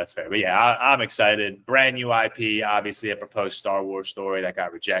fair. But yeah, I'm excited. Brand new IP, obviously a proposed Star Wars story that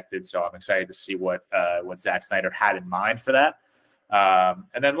got rejected. So I'm excited to see what Zack Snyder had in mind for that.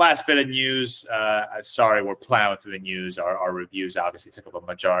 And then last bit of news. Sorry, we're plowing through the news. Our reviews obviously took up a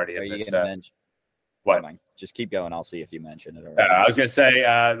majority Are of you this. gonna mention? What? Never mind. Just keep going. I'll see if you mention it. Already. I was going to say,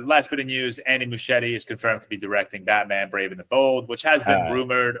 last bit of news, Andy Muschietti is confirmed to be directing Batman Brave and the Bold, which has been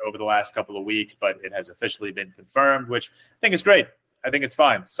rumored over the last couple of weeks, but it has officially been confirmed, which I think is great. I think it's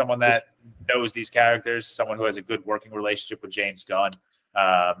fine. Someone that knows these characters, someone who has a good working relationship with James Gunn.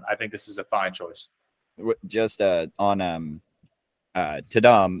 I think this is a fine choice. Just on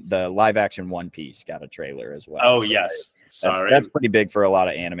Tadum, the live action One Piece got a trailer as well. Oh, So yes. Sorry. that's pretty big for a lot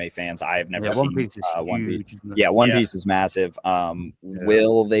of anime fans. I have never Yeah, seen One Piece is One Piece. huge. isn't it? Yeah, One Yeah. Piece is massive.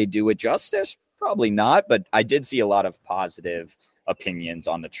 Will they do it justice? Probably not, but I did see a lot of positive opinions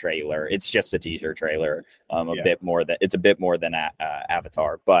on the trailer. It's just a teaser trailer. Yeah. It's a bit more than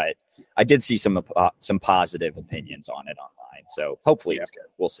Avatar, but I did see some positive opinions on it online. So hopefully it's good.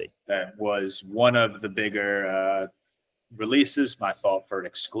 We'll see. That was one of the bigger releases. My fault for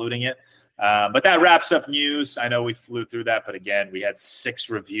excluding it. But that wraps up news. I know we flew through that, but again, we had 6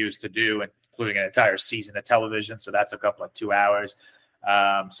 reviews to do, including an entire season of television. So that took up like 2 hours.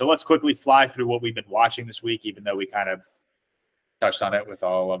 So let's quickly fly through what we've been watching this week, even though we kind of touched on it with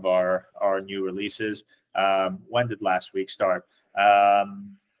all of our new releases. When did last week start?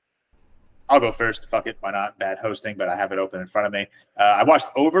 I'll go first. Fuck it. Why not? Bad hosting, but I have it open in front of me. I watched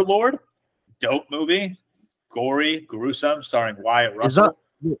Overlord. Dope movie. Gory, gruesome, starring Wyatt Russell.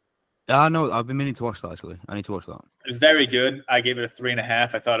 No, I've been meaning to watch that, actually. I need to watch that. Very good. I gave it a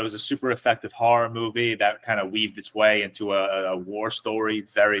 3.5. I thought it was a super effective horror movie that kind of weaved its way into a war story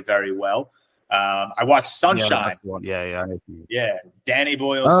very, very well. I watched Sunshine. Yeah. Danny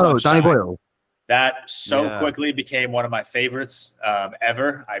Boyle's Sunshine. Danny Boyle. That quickly became one of my favorites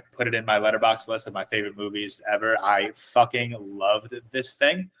ever. I put it in my Letterboxd list of my favorite movies ever. I fucking loved this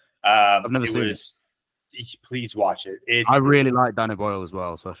thing. I've never seen it. Please watch it. I really like Danny Boyle as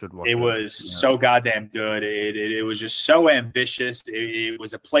well, so I should watch it. It was so goddamn good. It was just so ambitious. It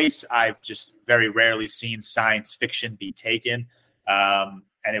was a place I've just very rarely seen science fiction be taken. And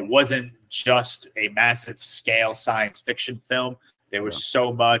it wasn't just a massive scale science fiction film. There was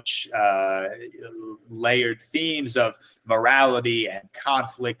so much layered themes of morality and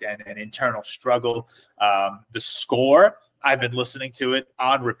conflict and internal struggle. The score, I've been listening to it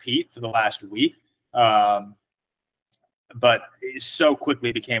on repeat for the last week. But it so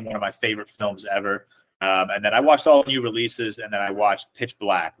quickly became one of my favorite films ever. And then I watched all new releases, and then I watched Pitch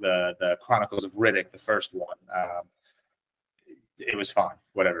Black, the Chronicles of Riddick, the first one. It was fun.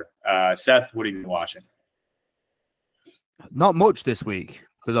 Whatever. Seth, what have you been watching? Not much this week,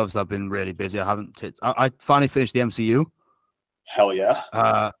 because obviously I've been really busy. I finally finished the MCU. Hell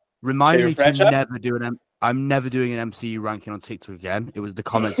yeah. Remind me to never do I'm never doing an MCU ranking on TikTok again. The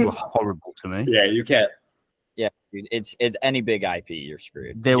comments were horrible to me. Yeah, you can't. Yeah, dude, it's any big IP, you're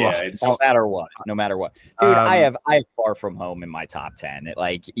screwed. No matter what. Dude, I have Far From Home in my top 10.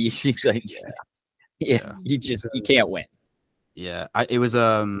 You can't win. Yeah, it was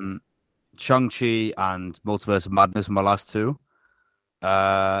Shang-Chi and Multiverse of Madness were my last 2.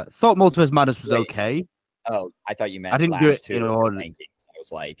 Thought Multiverse of Madness was okay. Oh, I thought you meant I didn't do it in order. I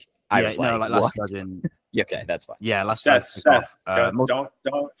was like, last as okay, that's fine. Yeah, last Seth, don't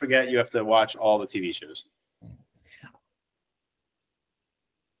forget you have to watch all the TV shows.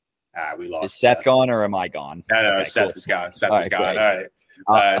 We lost. Is Seth gone or am I gone? No, okay, Seth cool. is gone. Seth is gone. Great.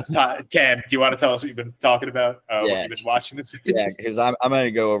 All right. Cam, do you want to tell us what you've been talking about? What you've been watching this week? Yeah, because I'm going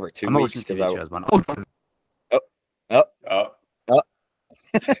to go over 2 weeks because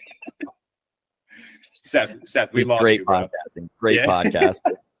Seth, we lost great you, podcasting. Great podcast.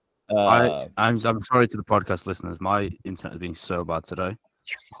 I'm sorry to the podcast listeners. My internet is being so bad today.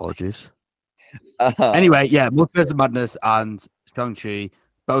 Apologies. Anyway, Multiverse of Madness and Shang-Chi,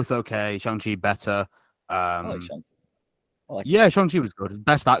 both okay. Shang-Chi better. Shang-Chi was good.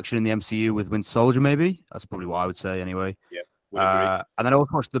 Best action in the MCU with Winter Soldier, maybe. That's probably what I would say anyway. Yeah. And then I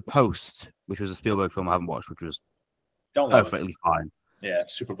also watched The Post, which was a Spielberg film I haven't watched, which was perfectly fine. Yeah,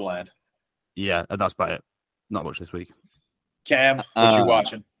 super bland. Yeah, that's about it. Not much this week. Cam, what you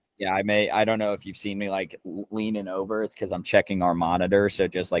watching? Yeah, I don't know if you've seen me leaning over. It's because I'm checking our monitor. So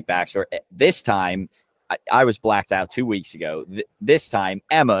just backstory. This time, I was blacked out 2 weeks ago. This time,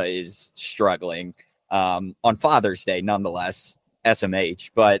 Emma is struggling on Father's Day, nonetheless.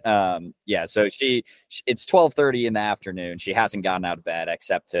 SMH, but so it's 12:30 in the afternoon. She hasn't gotten out of bed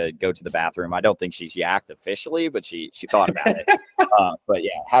except to go to the bathroom. I don't think she's yacked officially, but she thought about it. But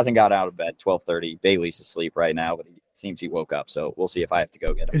hasn't got out of bed. 12:30. Bailey's asleep right now, but it seems he woke up. So we'll see if I have to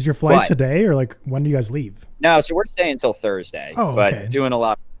go get him. Is your flight today, or when do you guys leave? No, so we're staying until Thursday. Oh, okay. But doing a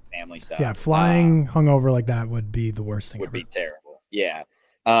lot of family stuff. Yeah, flying hungover like that would be the worst thing. Would be terrible. Yeah.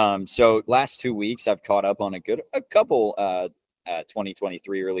 So last 2 weeks I've caught up on a couple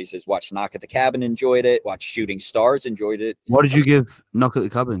 2023 releases. Watched Knock at the Cabin, enjoyed it. Watched Shooting Stars, enjoyed it. What did you give Knock at the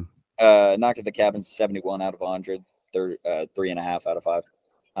Cabin? Knock at the Cabin, 71 out of 100, 3.5 out of 5.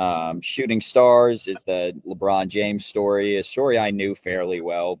 Shooting Stars is the LeBron James story, a story I knew fairly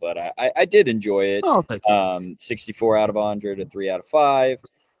well, but I did enjoy it. Oh, thank you. 64 out of 100, a 3 out of 5.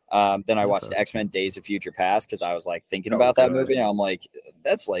 Then I watched X-Men Days of Future Past because I was thinking about that movie. And I'm like,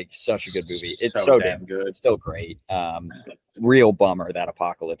 that's such a good movie. It's so damn good. It's still great. Real bummer that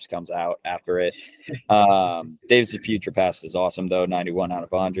Apocalypse comes out after it. Days of Future Past is awesome though. 91 out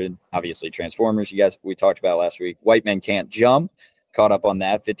of 100. Obviously Transformers, we talked about last week. White Men Can't Jump. caught up on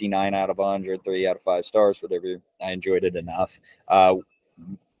that. 59 out of 100, 3 out of 5 stars, whatever. I enjoyed it enough.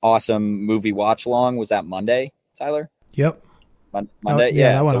 Awesome movie watch along. Was that Monday, Tyler? Yep. Monday?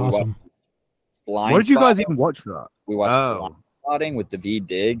 Yeah, that went awesome. What did you guys even watch for that? We watched Blind Spotting with Daveed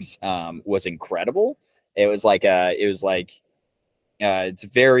Diggs. Was incredible. It was like it's a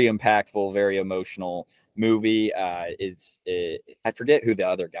very impactful, very emotional movie. I forget who the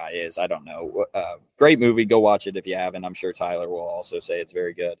other guy is. I don't know. Great movie. Go watch it if you haven't. I'm sure Tyler will also say it's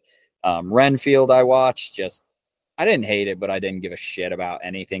very good. Renfield I watched. I didn't hate it, but I didn't give a shit about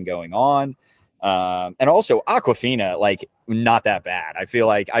anything going on. And also Awkwafina, like, not that bad. I feel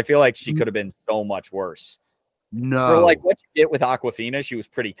like she could have been so much worse. No. For like what you get with Awkwafina, she was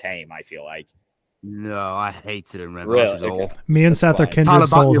pretty tame, I feel like. No, I hated him. Really? Okay. Me and Seth are kindred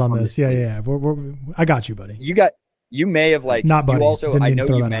souls on this. Funny. Yeah. I got you, buddy. You may have like not buddy. You also Didn't I mean know to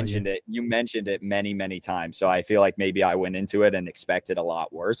throw you that at mentioned it. You mentioned it many, many times. So I feel like maybe I went into it and expected a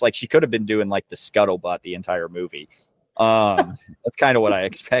lot worse. Like she could have been doing like the scuttlebutt the entire movie. That's kind of what I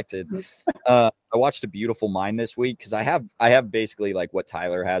expected. I watched A Beautiful Mind this week because I have basically like what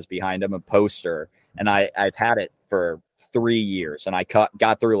Tyler has behind him, a poster, and I've had it for 3 years, and I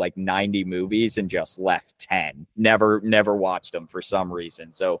got through like 90 movies and just left 10. Never watched them for some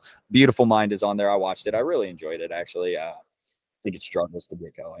reason. So Beautiful Mind is on there. I watched it. I really enjoyed it, actually. I think it struggles to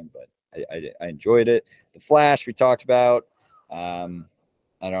get going, but I enjoyed it. The Flash we talked about. I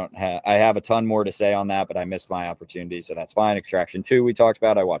have a ton more to say on that, but I missed my opportunity, so that's fine. Extraction 2 we talked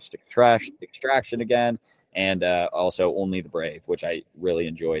about. I watched Extraction again, and also Only the Brave, which I really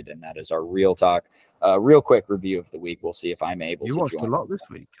enjoyed, and that is our real talk. Real quick review of the week. We'll see if I'm able to join. You watched a lot this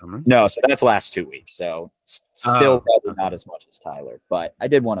week, Cameron. No, so that's last 2 weeks, so still probably not as much as Tyler, but I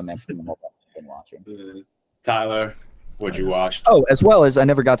did want to mention what I've been watching. Tyler, what'd you watch? Oh, as well as I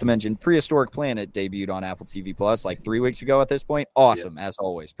never got to mention Prehistoric Planet debuted on Apple TV Plus like 3 weeks ago at this point. Awesome, as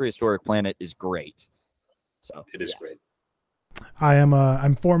always. Prehistoric Planet is great. So it is great.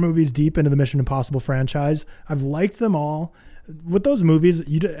 I'm 4 movies deep into the Mission Impossible franchise. I've liked them all. With those movies,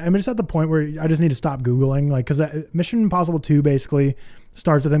 I'm just at the point where I just need to stop Googling, like, because Mission Impossible 2 basically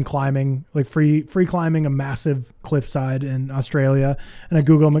starts with him climbing, like free climbing a massive cliffside in Australia. And I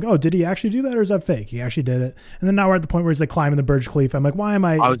Google, I'm like, oh, did he actually do that, or is that fake? He actually did it. And then now we're at the point where he's like climbing the Burj Khalifa. I'm like, why am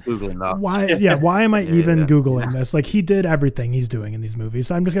I was Googling that. Why am I even Googling this? Like, he did everything he's doing in these movies.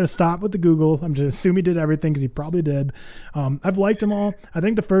 So I'm just going to stop with the Google. I'm just assume he did everything because he probably did. I've liked them all. I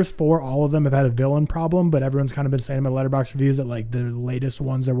think the first 4, all of them have had a villain problem, but everyone's kind of been saying in my Letterboxd reviews that like the latest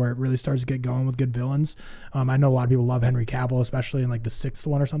ones are where it really starts to get going with good villains. I know a lot of people love Henry Cavill, especially in like the 6th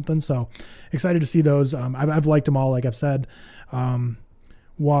one or something. So excited to see those. I've liked them all, like I've said.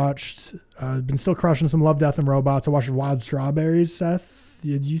 Watched, been still crushing some Love, Death, and Robots. I watched Wild Strawberries, Seth.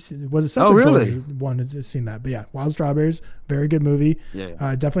 Did you see, was it Seth or really? George? One has seen that, but yeah, Wild Strawberries, very good movie.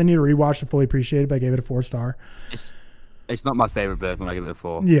 Yeah. Definitely need to rewatch to fully appreciate it, but I gave it a 4-star. It's not my favorite Bergman. I give it a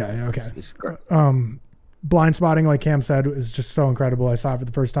 4. Yeah, okay. It's great. Blind Spotting, like Cam said, is just so incredible. I saw it for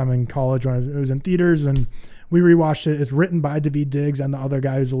the first time in college when it was in theaters, and we rewatched it. It's written by Daveed Diggs and the other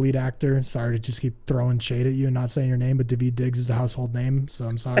guy who's the lead actor. Sorry to just keep throwing shade at you and not saying your name, but Daveed Diggs is a household name, so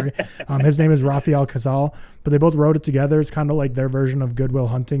I'm sorry. His name is Rafael Casal, but they both wrote it together. It's kind of like their version of Good Will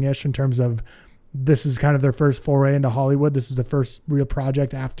Hunting-ish in terms of this is kind of their first foray into Hollywood. This is the first real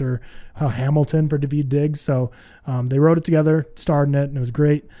project after Hamilton for Daveed Diggs. So they wrote it together, starred in it, and it was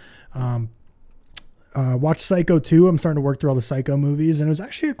great. Watched Psycho 2. I'm starting to work through all the Psycho movies, and it was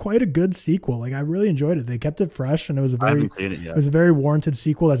actually quite a good sequel. Like, I really enjoyed it. They kept it fresh, and it was a very warranted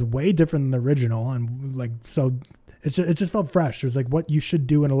sequel that's way different than the original, and like so it just felt fresh. It was like what you should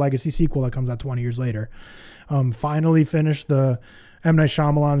do in a legacy sequel that comes out 20 years later. Finally finished the M. Night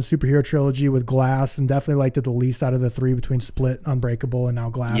Shyamalan superhero trilogy with Glass, and definitely liked it the least out of the 3 between Split, Unbreakable, and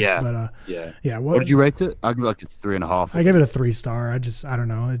now Glass. Yeah, but yeah. What did you rate it? I give it like a 3.5. I gave it a 3-star. I don't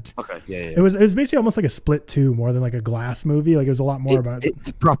know. Okay, yeah. It was basically almost like a Split 2 more than like a Glass movie. Like it was a lot more about. It's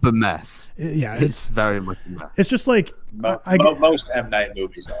a proper mess. It's very much a mess. It's just like most M. Night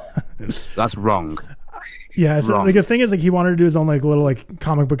movies are. That's wrong. Yeah, so like the thing is, like he wanted to do his own like little like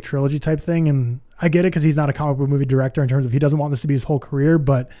comic book trilogy type thing, and I get it because he's not a comic book movie director in terms of he doesn't want this to be his whole career,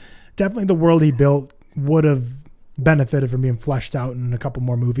 but definitely the world he built would have benefited from being fleshed out in a couple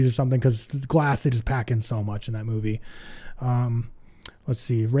more movies or something, because Glass, they just pack in so much in that movie. Let's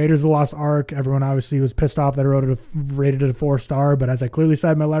see, Raiders of the Lost Ark. Everyone obviously was pissed off that I rated it a 4-star, but as I clearly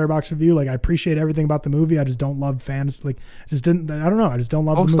said in my Letterboxd review, like I appreciate everything about the movie. I just don't love fans. Like I just don't love 4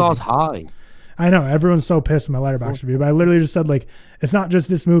 the movie. stars high. I know everyone's so pissed in my Letterboxd review, but I literally just said like it's not just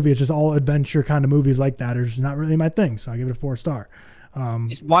this movie; it's just all adventure kind of movies like that. It's just not really my thing, so I give it a 4-star.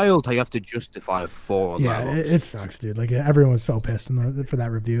 It's wild how you have to justify 4 on Yeah, Letterboxd. it sucks, dude. Like everyone was so pissed for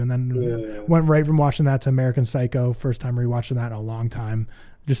that review, and then went right from watching that to American Psycho. First time rewatching that in a long time.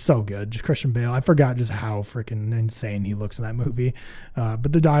 Just so good. Just Christian Bale. I forgot just how freaking insane he looks in that movie.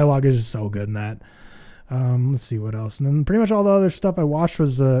 But the dialogue is just so good in that. Let's see what else. And then pretty much all the other stuff I watched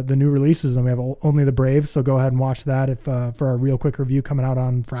was the new releases, and we have Only the Brave. So go ahead and watch that if for a real quick review coming out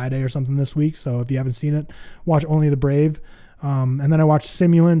on Friday or something this week. So if you haven't seen it, watch Only the Brave. And then I watched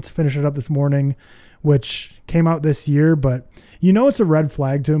Simulant, finish it up this morning, which came out this year, but it's a red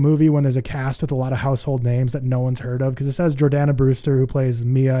flag to a movie when there's a cast with a lot of household names that no one's heard of, because it says Jordana Brewster, who plays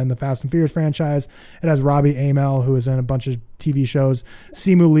Mia in the Fast and Furious franchise. It has Robbie Amell, who is in a bunch of TV shows,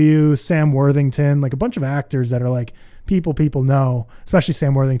 Simu Liu, Sam Worthington, like a bunch of actors that are like people know, especially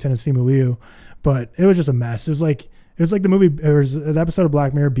Sam Worthington and Simu Liu. But it was just a mess. It was like the movie, it was an episode of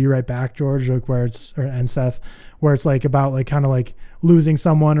Black Mirror, Be Right Back, George, like and Seth, where it's like about like kind of like losing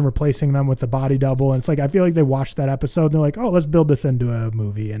someone and replacing them with the body double. And it's like, I feel like they watched that episode and they're like, oh, let's build this into a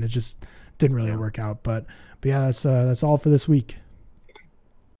movie. And it just didn't really work out. But yeah, that's all for this week.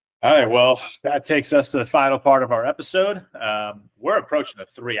 All right. Well, that takes us to the final part of our episode. We're approaching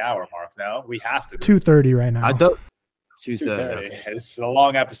the 3-hour mark now. We have to. 2:30 right now. I don't. 2:30. It's a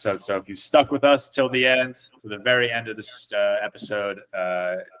long episode. So if you stuck with us till the end, to the very end of this episode,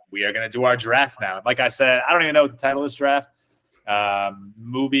 we are going to do our draft now. Like I said, I don't even know what the title is draft.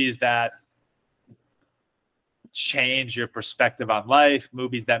 Movies that change your perspective on life,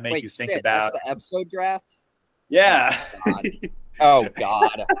 movies that make you think about. That's the episode draft? Yeah. Oh,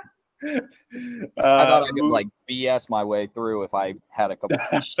 God. I thought I could like BS my way through if I had a couple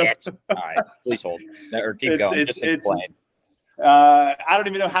of shit. All right, please hold. Or keep going. Just explain. I don't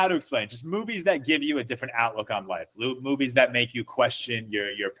even know how to explain. Just movies that give you a different outlook on life. Movies that make you question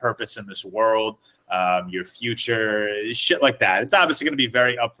your purpose in this world, your future, shit like that. It's obviously going to be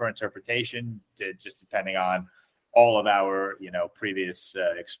very up for interpretation, just depending on all of our previous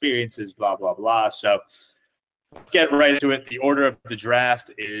experiences. Blah blah blah. So let's get right into it. The order of the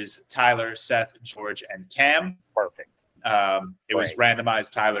draft is Tyler, Seth, George, and Cam. Perfect. It was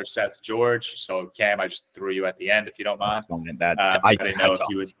randomized Tyler, Seth, George. So Cam, I just threw you at the end if you don't mind. I didn't know if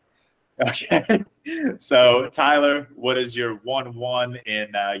you would. Okay. So Tyler, what is your 1-1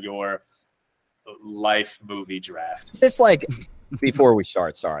 in your life movie draft? Is this like, before we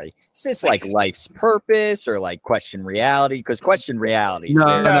start, sorry, is this like life's purpose or like question reality? Because question reality.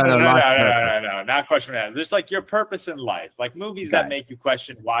 No, not question reality. Just like your purpose in life, like movies that make you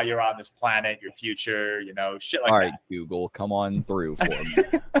question why you're on this planet, your future, shit like that. All right, Google, come on through for me.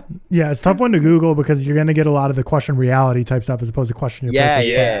 Yeah, it's a tough one to Google because you're going to get a lot of the question reality type stuff as opposed to question your purpose.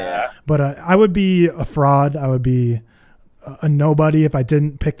 Yeah. But I would be a fraud. I would be a nobody if I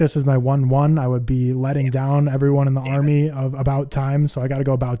didn't pick this as my 1-1. I would be letting down everyone in the army of About Time. So I got to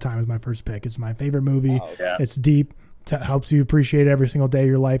go About Time as my first pick. It's my favorite movie. Oh, yeah. It's deep. Helps you appreciate every single day of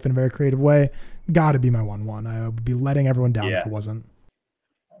your life in a very creative way. Got to be my 1-1. I would be letting everyone down if it wasn't.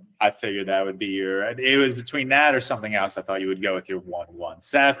 I figured that would be your. It was between that or something else. I thought you would go with your 1-1.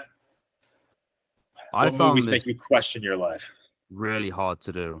 Seth, what movies make you question your life? Really hard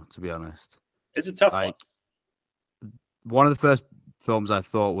to do, to be honest. It's a tough one. One of the first films I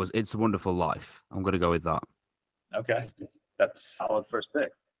thought was It's a Wonderful Life. I'm going to go with that. Okay. That's a solid first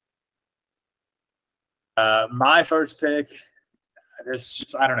pick. My first pick,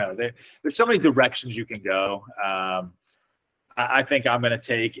 I don't know. There's so many directions you can go. I think I'm going to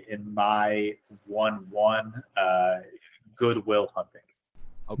take in my 1-1 Good Will Hunting.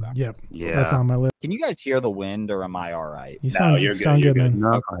 Okay. Yep. Yeah. That's on my list. Can you guys hear the wind or am I all right? You're good, man.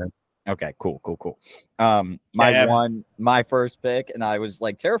 No. Okay, cool. My first pick, and I was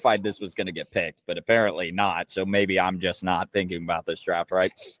like terrified this was going to get picked, but apparently not. So maybe I'm just not thinking about this draft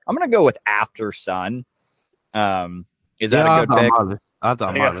right. I'm going to go with After Sun. Is that a good pick? I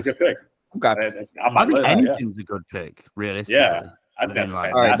think that's a good pick. Okay. I think anything's a good pick, realistically. Yeah. I think that's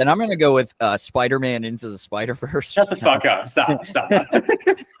fantastic. All right, then I'm going to go with Spider-Man Into the Spider-Verse. Shut the fuck up. Stop.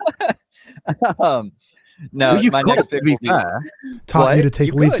 No, my next pick will be taught you to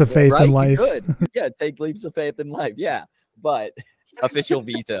take leaps of faith in life. Yeah, take leaps of faith in life. Yeah, but official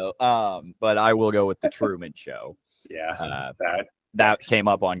veto. But I will go with The Truman Show. Yeah, that came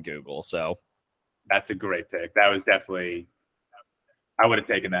up on Google, so that's a great pick. That was definitely. I would have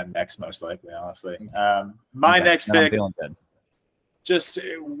taken that next, most likely, honestly. My next pick, just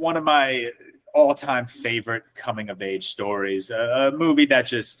one of my all-time favorite coming-of-age stories. A movie that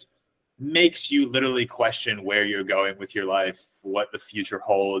just makes you literally question where you're going with your life, what the future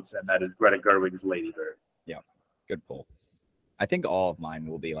holds, and that is Greta Gerwig's Lady Bird. Yeah, good pull. I think all of mine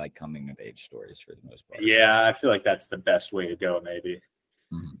will be like coming of age stories for the most part. Yeah, I feel like that's the best way to go, maybe.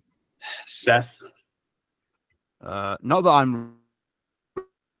 Mhm. Seth? Not that I'm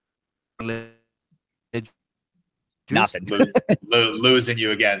religious. Nothing. Losing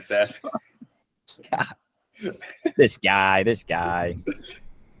you again, Seth. This guy.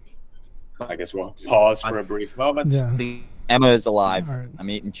 I guess we'll pause for a brief moment. Yeah. Emma is alive. All right. I'm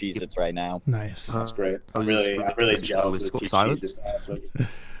eating Cheez-Its right now. Nice. That's great. I'm I was really just- jealous of the Silence. cheese. It's awesome.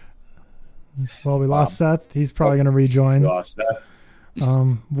 Well, we lost Seth. He's probably going to rejoin. Lost that.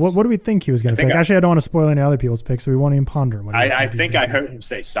 What do we think he was going to I think pick? I- Actually, I don't want to spoil any other people's picks, so we won't even ponder. What I he's think gonna I pick. heard him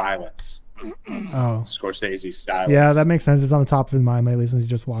say silence. Oh, Scorsese's silence. yeah, that makes sense. It's on the top of his mind lately since he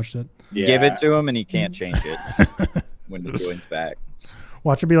just watched it. Yeah. Give it to him, and he can't change it when he joins back.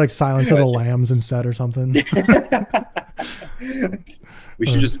 Watch it be like Silence of the Lambs instead or something. We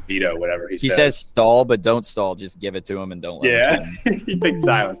should just veto whatever he He says. says stall, but don't stall. Just give it to him and don't let him. Yeah. He picked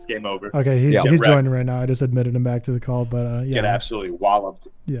silence. Game over. Okay, he's Yeah. he's Right. joining right now. I just admitted him back to the call, but Get yeah, absolutely walloped.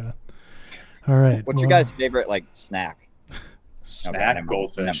 yeah. All right. What's your well, guys' favorite like snack? Snack I'm-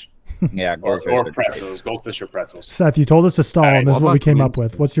 goldfish. Yeah, Or, goldfish. or pretzels. Goldfish or pretzels. Seth, you told us to stall, All right, and this is what what we about came up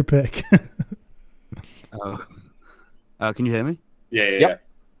greens? with. What's your pick? Can you hear me? Yeah, yeah,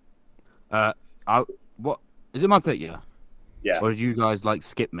 Yep. What is it? My pick, yeah. yeah. Or did you guys like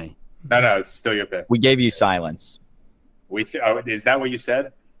skip me? No, it's still your pick. We gave you silence. Is that what you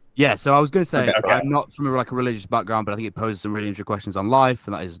said? Yeah, so I was going to say Okay. I'm not from a religious background, but I think it poses some really interesting questions on life,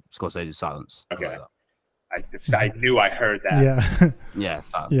 and that is Scorsese's silence. I Okay. like that. I knew I heard that. yeah, Yeah,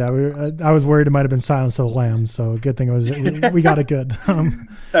 silence. yeah. I was worried it might have been Silence of the Lambs, so good thing it was. We got it good.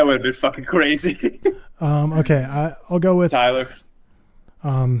 That would have been fucking crazy. Okay, I'll go with. Tyler.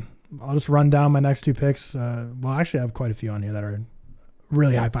 I'll just run down my next two picks. Well, actually, I have quite a few on here that are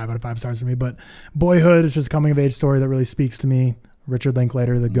really high 5 out of 5 stars for me. But Boyhood is just a coming of age story that really speaks to me. Richard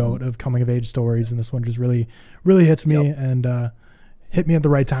Linklater, the goat of coming of age stories, and this one just really, really hits me and hit me at the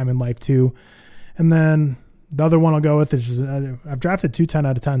right time in life too. And then the other one I'll go with is just, I've drafted 2 10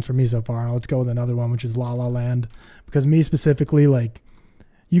 out of 10s for me so far. Let's go with another one, which is La La Land, because me specifically, like,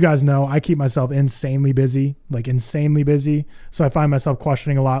 you guys know, I keep myself insanely busy. So I find myself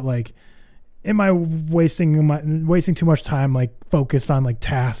questioning a lot, like, am I wasting too much time, like, focused on like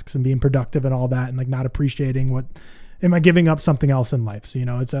tasks and being productive and all that, and like not appreciating what, am I giving up something else in life? So,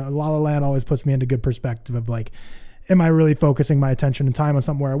 it's La La Land always puts me into good perspective of like, am I really focusing my attention and time on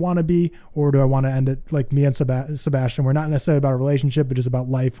something where I want to be, or do I want to end it like me and Sebastian? We're not necessarily about a relationship, but just about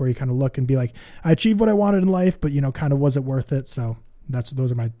life, where you kind of look and be like, I achieved what I wanted in life, but kind of was it worth it? So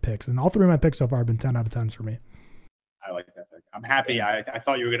those are my picks, and all 3 of my picks so far have been 10 out of 10s for me. I like that pick. I'm happy. I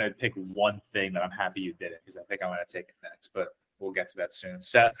thought you were going to pick one thing, but I'm happy you did it because I think I'm going to take it next, but we'll get to that soon.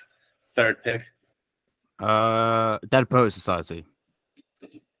 Seth, third pick. Dead Poet Society.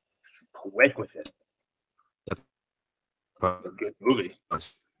 Quick with it. A good movie.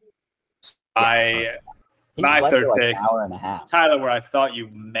 My third pick. An hour and a half. Tyler, where I thought you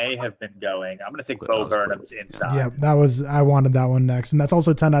may have been going, I'm going to take That Bo was Burnham's quick. Inside. Yeah, I wanted that one next, and that's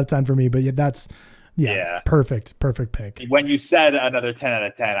also 10 out of 10 for me. But that's Yeah. perfect pick. When you said another 10 out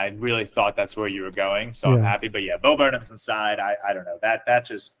of 10, I really thought that's where you were going. So I'm Yeah. happy. But yeah, Bo Burnham's Inside, I don't know. That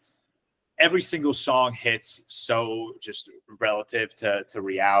just, every single song hits so just relative to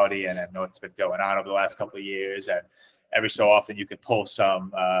reality and what's been going on over the last couple of years. And every so often you can pull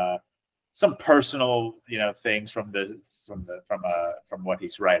some personal, things from what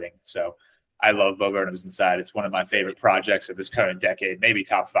he's writing. So I love Bo Burnham's Inside. It's one of my favorite projects of this current decade, maybe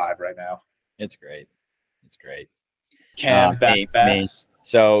top 5 right now. It's great. Cam, Me. Bass.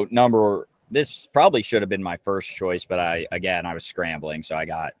 So this probably should have been my first choice, but I was scrambling, so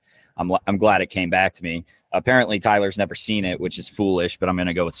I'm glad it came back to me. Apparently Tyler's never seen it, which is foolish, but I'm going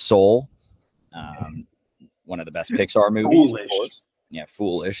to go with Soul. One of the best Pixar movies. Foolish. Of course. Yeah,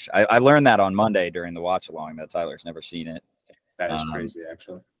 foolish. I learned that on Monday during the watch along that Tyler's never seen it. That is crazy,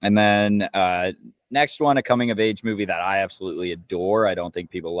 actually. And then next one, a coming of age movie that I absolutely adore. I don't think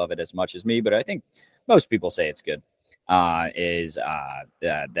people love it as much as me, but I think most people say it's good. Is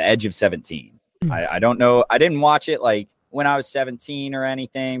The Edge of 17. I don't know. I didn't watch it like when I was 17 or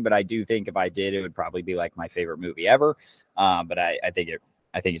anything, but I do think if I did, it would probably be like my favorite movie ever. But I think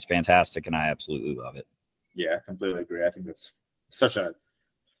it's fantastic, and I absolutely love it. Yeah, I completely agree. I think it's such a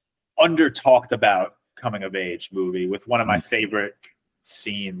under talked about coming of age movie with one of my favorite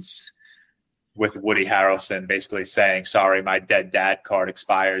scenes with Woody Harrelson basically saying, "Sorry, my dead dad card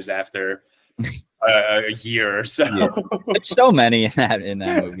expires after a year or so." Yeah. There's so many in that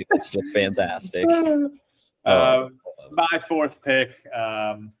movie. It's just fantastic. My fourth pick,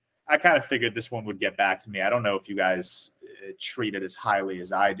 I I kind of figured this one would get back to me. I don't know if you guys treat it as highly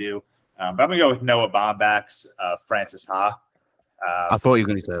as I do, but I'm gonna go with Noah Baumbach's Francis Ha. I thought you were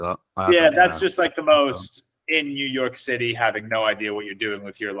going to say that. That's just like the most in New York City, having no idea what you're doing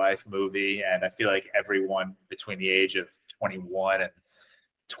with your life movie, and I feel like everyone between the age of 21 and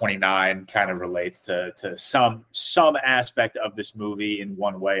 29 kind of relates to some aspect of this movie in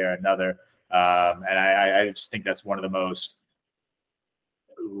one way or another. And I just think that's one of the most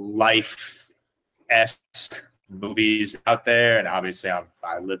life-esque movies out there. And obviously I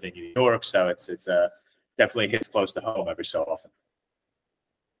live in New York, so it's definitely hits close to home every so often.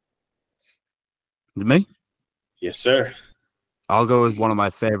 Me? Yes, sir. I'll go with one of my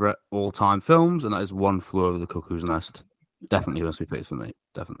favorite all-time films, and that is One Flew Over the Cuckoo's Nest. Definitely must be picked for me.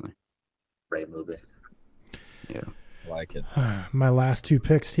 Definitely. Great movie. Yeah. I like it. My last two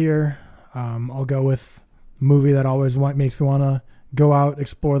picks here. I'll go with a movie that always makes me want to go out,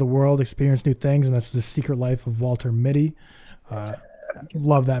 explore the world, experience new things, and that's The Secret Life of Walter Mitty.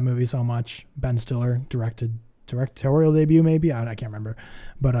 Love that movie so much. Ben Stiller directorial debut, maybe. I can't remember.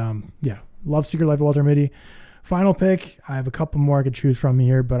 But yeah, love Secret Life of Walter Mitty. Final pick. I have a couple more I could choose from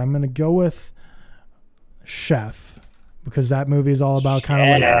here, but I'm going to go with Chef, because that movie is all about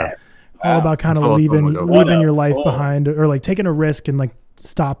kind of leaving your life behind, or like taking a risk and like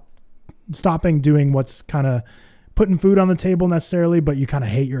stopping doing what's kind of putting food on the table necessarily, but you kind of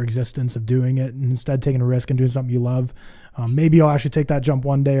hate your existence of doing it, and instead taking a risk and doing something you love. Maybe I'll actually take that jump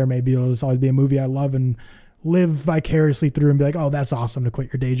one day, or maybe it'll just always be a movie I love and live vicariously through and be like, oh, that's awesome to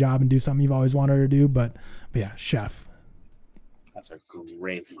quit your day job and do something you've always wanted to do. But yeah, Chef. That's a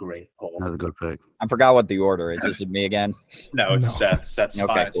great poll. That's a good pick. I forgot what the order is. Is it me again? No, it's Seth. Seth's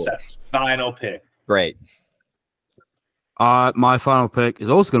Okay, fine. cool. Seth's final pick. Great. My final pick is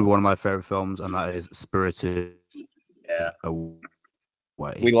also going to be one of my favorite films, and that is Spirited Away.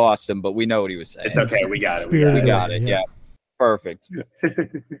 We lost him, but we know what he was saying. It's okay. We got it. Spirited We got Away, it. yeah. Yeah. Perfect.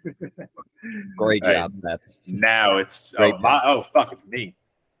 Great All job, Beth. Now it's Great fuck, it's me.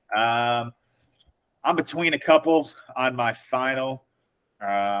 I'm between a couple on my final, but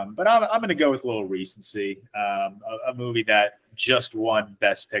I'm going to go with a little recency. A movie that just won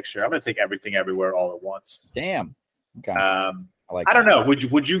Best Picture. I'm going to take Everything Everywhere All at Once. Damn. Okay. I don't know.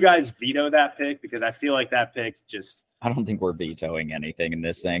 Would you guys veto that pick? Because I feel like that pick just. I don't think we're vetoing anything in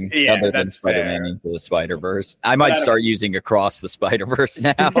this thing Yeah, other than that's Spider-Man fair. Into the Spider-Verse. I might start using Across the Spider-Verse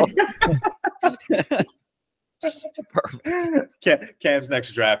now. Cam's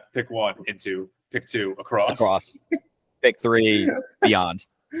next draft: pick one, Into, pick two, Across. Pick 3, Beyond.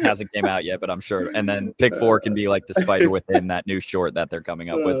 Hasn't came out yet, but I'm sure. And then pick 4 can be like the Spider Within, that new short that they're coming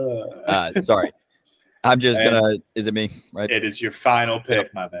up with. Sorry. I'm just gonna. Is it me? Right. It is your final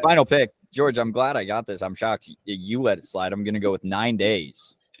pick, my man. Final pick, George. I'm glad I got this. I'm shocked you let it slide. I'm gonna go with 9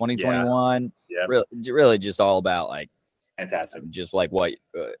 Days, 2021. Yeah. Really, just all about like Fantastic. just like what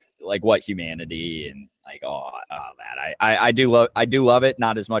humanity and like all that. I do love it.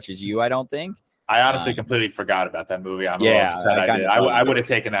 Not as much as you, I don't think. I honestly completely forgot about that movie. I'm a Yeah, little upset I did. I would have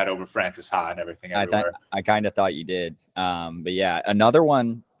taken that over Francis Ha and Everything Everywhere. I kind of thought you did. But yeah, another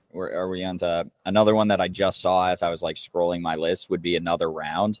one. Are we on to another one that I just saw as I was like scrolling my list would be Another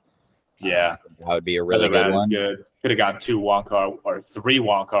Round. Yeah, that would be a really Another good Round is one. good. Could have gotten 2 Wong-Kar or 3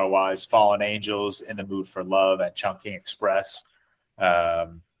 Wong-Kar Wise, Fallen Angels, In the Mood for Love, and Chungking Express.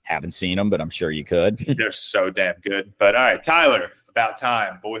 Haven't seen them, but I'm sure you could. They're so damn good. But all right, Tyler, About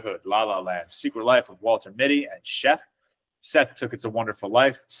Time, Boyhood, La La Land, Secret Life of Walter Mitty, and Chef. Seth took It's a Wonderful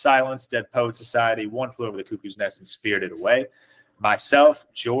Life, Silence, Dead Poet Society, One Flew Over the Cuckoo's Nest, and Spirited Away. Myself,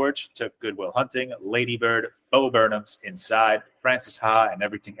 George, took Good Will Hunting, Lady Bird, Bo Burnham's Inside, Francis Ha, and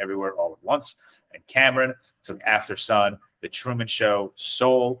Everything Everywhere All at Once. And Cameron took After Sun, The Truman Show,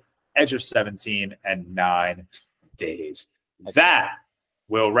 Soul, Edge of 17, and 9 Days. That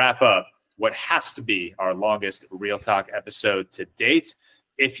will wrap up what has to be our longest Real Talk episode to date.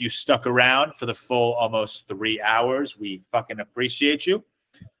 If you stuck around for the full almost 3 hours, we fucking appreciate you.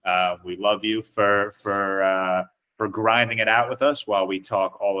 We love you for grinding it out with us while we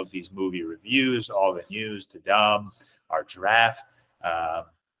talk all of these movie reviews, all the news to dumb, our draft.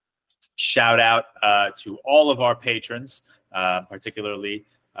 Shout out to all of our patrons, particularly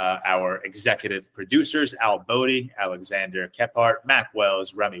our executive producers, Al Bodie, Alexander Kephart, Mac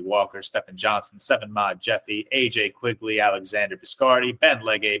Wells, Remy Walker, Stephen Johnson, Seven Mod Jeffy, AJ Quigley, Alexander Biscardi, Ben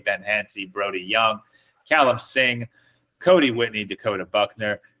Legge, Ben Hansey, Brody Young, Callum Singh, Cody Whitney, Dakota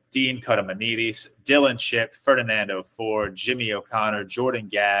Buckner, Dean Kodamanidis, Dylan Chip, Ferdinando Ford, Jimmy O'Connor, Jordan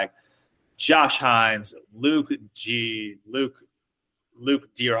Gagg, Josh Hines, Luke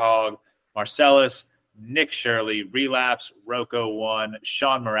Deerhog, Marcellus, Nick Shirley, Relapse, Rocco1,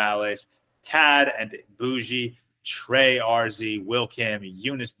 Sean Morales, Tad and Bougie, Trey RZ, Will Kim,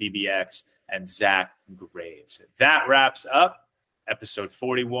 Eunice BBX, and Zach Graves. That wraps up episode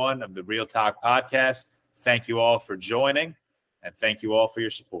 41 of the Real Talk podcast. Thank you all for joining, and thank you all for your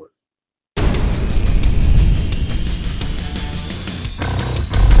support.